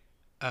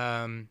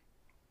 I'm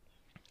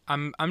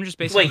just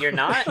basically. Wait, you're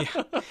not?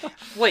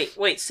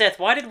 Wait, Seth.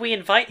 Why did we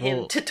invite him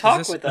Well, to talk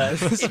does with us?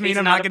 does this if mean he's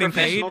I'm not not a getting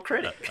professional paid?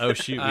 critic. Oh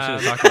shoot, we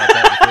should have talked about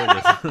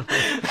that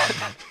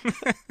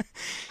before this.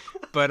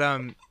 But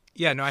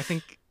yeah, no, I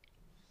think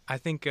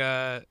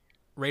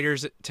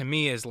Raiders to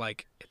me is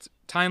like, it's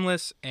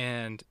timeless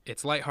and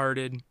it's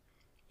lighthearted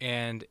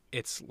and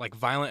it's like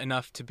violent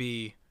enough to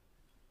be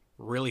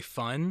really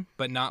fun,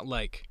 but not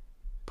like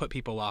put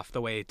people off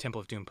the way Temple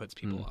of Doom puts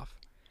people off.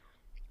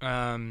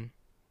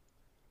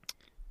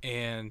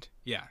 And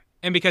yeah,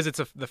 and because it's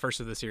the first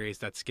of the series,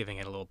 that's giving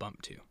it a little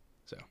bump too.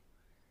 So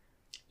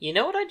You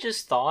know what I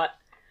just thought?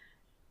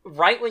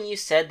 Right when you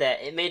said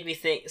that, it made me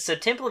think. So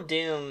Temple of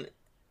Doom,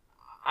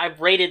 I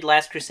rated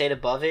Last Crusade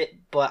above it,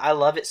 but I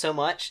love it so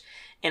much.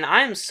 And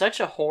I am such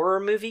a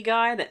horror movie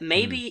guy that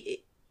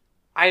maybe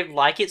I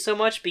like it so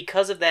much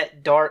because of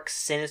that dark,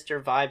 sinister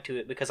vibe to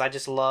it, because I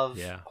just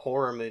love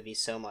horror movies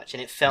so much.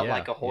 And it felt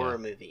like a horror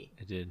movie.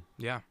 It did.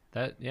 yeah,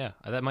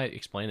 That might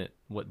explain it.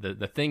 What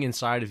the thing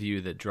inside of you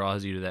that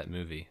draws you to that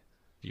movie,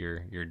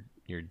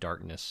 your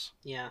darkness.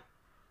 Yeah.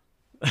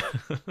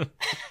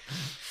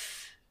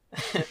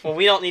 Well,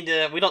 we don't need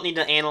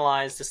to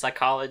analyze the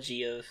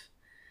psychology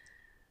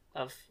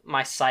of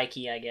my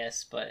psyche, I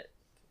guess, but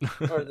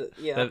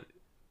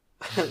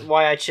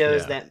why I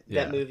chose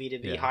that movie to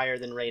be higher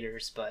than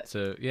Raiders. But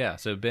so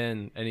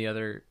Ben, any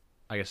other,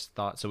 I guess,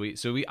 thoughts?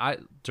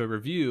 To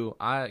review,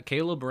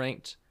 Caleb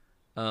ranked,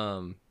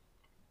 let's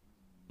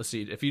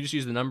see, if you just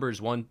use the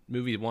numbers,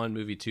 movie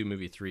 2,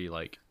 movie 3,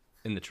 like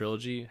in the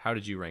trilogy, how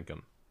did you rank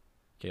them,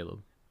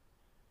 Caleb?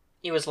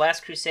 It was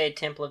Last Crusade,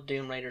 Temple of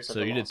Doom, Raiders of the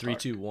Lost Ark. So you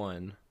did 3, 2,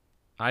 1.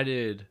 I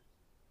did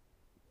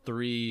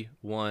 3,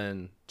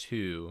 1,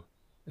 2.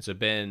 And so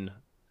Ben,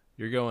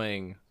 you're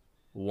going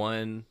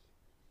 1,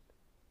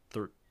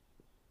 3.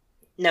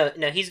 No,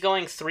 he's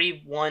going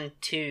 3, 1,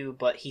 2.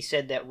 But he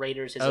said that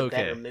Raiders is a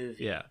better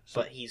movie. Yeah,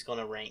 but he's going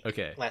to rank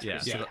Last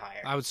Crusade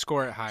higher. I would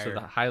score it higher. So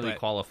the highly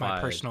qualified.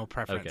 My personal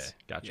preference. Okay,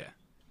 gotcha.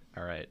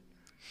 Yeah. All right.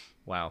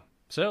 Wow.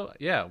 So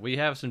yeah, we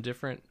have some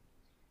different,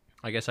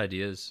 I guess,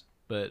 ideas.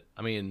 But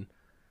I mean,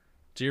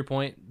 to your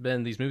point,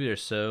 Ben, these movies are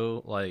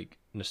so like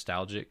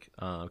nostalgic,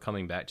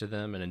 coming back to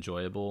them, and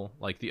enjoyable.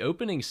 Like the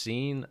opening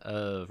scene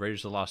of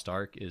Raiders of the Lost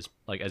Ark is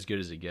like as good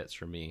as it gets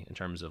for me in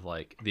terms of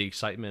like the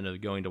excitement of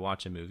going to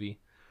watch a movie,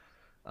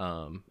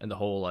 and the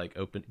whole like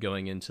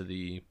going into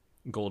the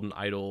Golden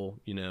Idol,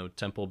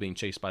 temple, being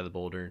chased by the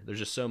boulder. There's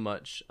just so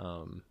much,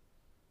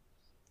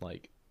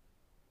 like,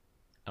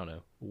 I don't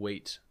know,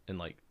 weight and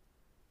like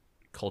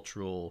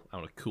cultural, I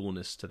don't know,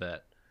 coolness to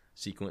that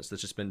sequence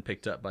that's just been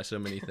picked up by so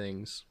many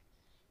things.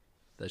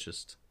 This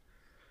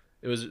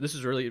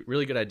is really,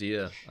 really good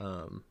idea,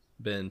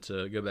 Ben,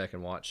 to go back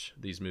and watch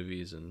these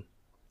movies and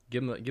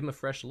give them a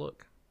fresh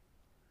look.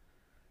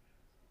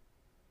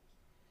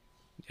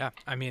 Yeah,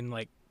 I mean,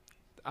 like,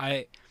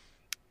 I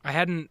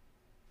hadn't.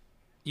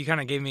 You kind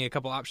of gave me a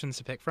couple options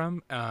to pick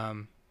from,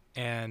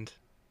 and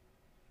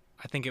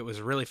I think it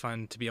was really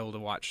fun to be able to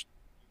watch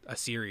a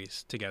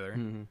series together.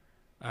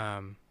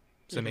 Mm-hmm.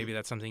 So maybe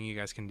that's something you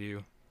guys can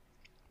do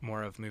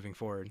more of moving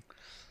forward.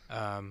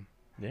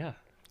 Yeah.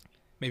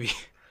 Maybe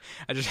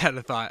I just had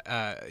a thought.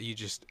 You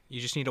just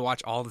need to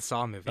watch all the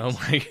Saw movies. Oh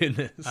my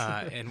goodness.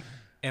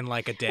 in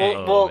like a day.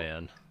 Well,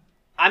 man.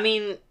 I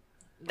mean,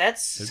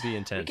 It'd be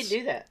intense. We could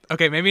do that.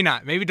 Okay, maybe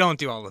not. Maybe don't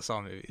do all the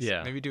Saw movies.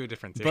 Yeah. Maybe do a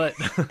different series.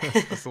 But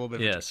That's a little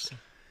bit. yes.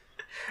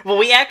 Well,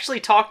 we actually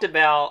talked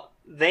about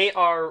they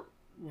are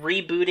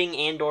rebooting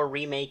and or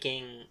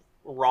remaking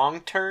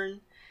Wrong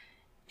Turn,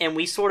 and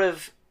we sort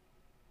of.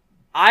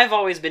 I've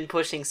always been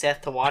pushing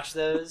Seth to watch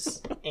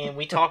those, and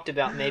we talked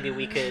about maybe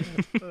we could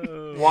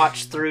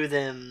watch through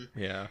them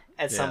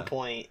at some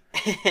point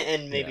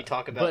and maybe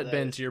talk about But those.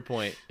 Ben, to your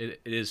point,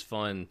 it is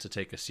fun to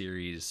take a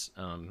series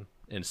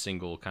in a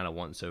single kind of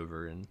once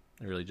over and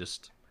really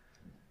just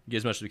get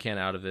as much as we can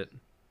out of it.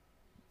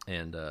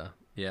 And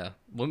yeah,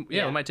 we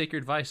might take your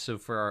advice. So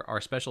for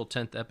our special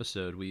 10th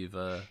episode, we've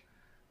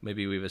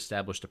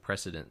established a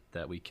precedent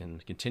that we can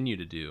continue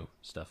to do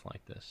stuff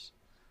like this.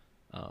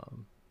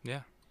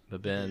 Yeah.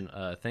 But Ben,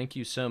 thank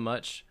you so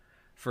much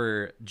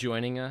for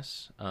joining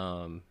us.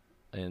 And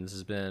this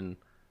has been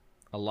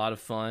a lot of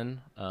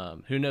fun.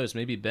 Who knows?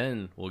 Maybe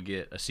Ben will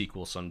get a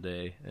sequel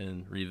someday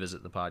and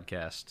revisit the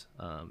podcast.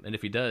 And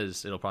if he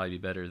does, it'll probably be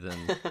better than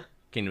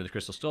Kingdom of the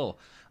Crystal Skull.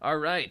 All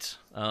right.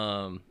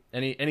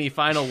 Any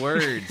final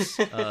words,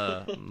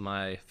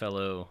 my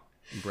fellow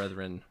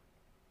brethren?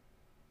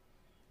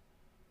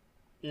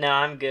 No,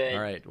 I'm good.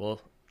 All right.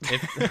 Well,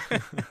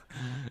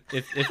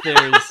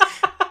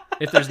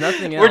 if there's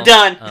nothing else, we're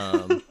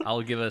done.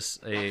 I'll give us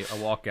a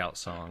walkout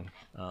song.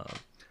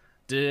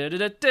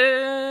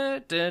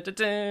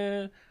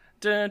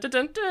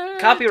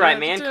 Copyright,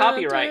 man.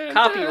 Copyright.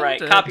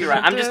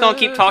 I'm just gonna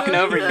keep talking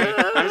over you.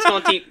 I'm just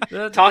gonna keep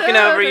talking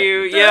over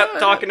you. Yep,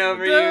 talking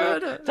over you.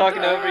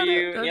 Talking over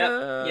you.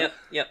 Yep.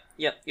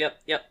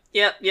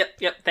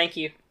 Thank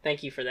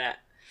you for that.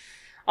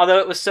 Although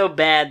it was so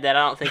bad that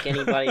I don't think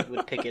anybody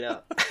would pick it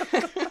up.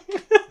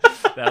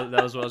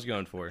 That was what I was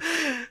going for.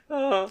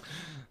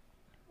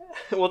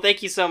 Well,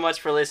 thank you so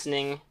much for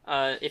listening,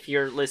 if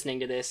you're listening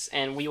to this,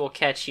 and we will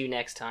catch you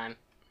next time.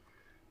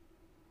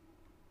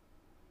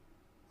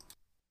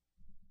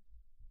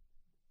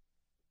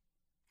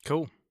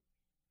 Cool.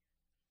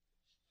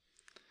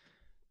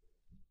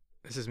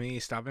 This is me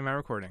stopping my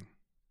recording.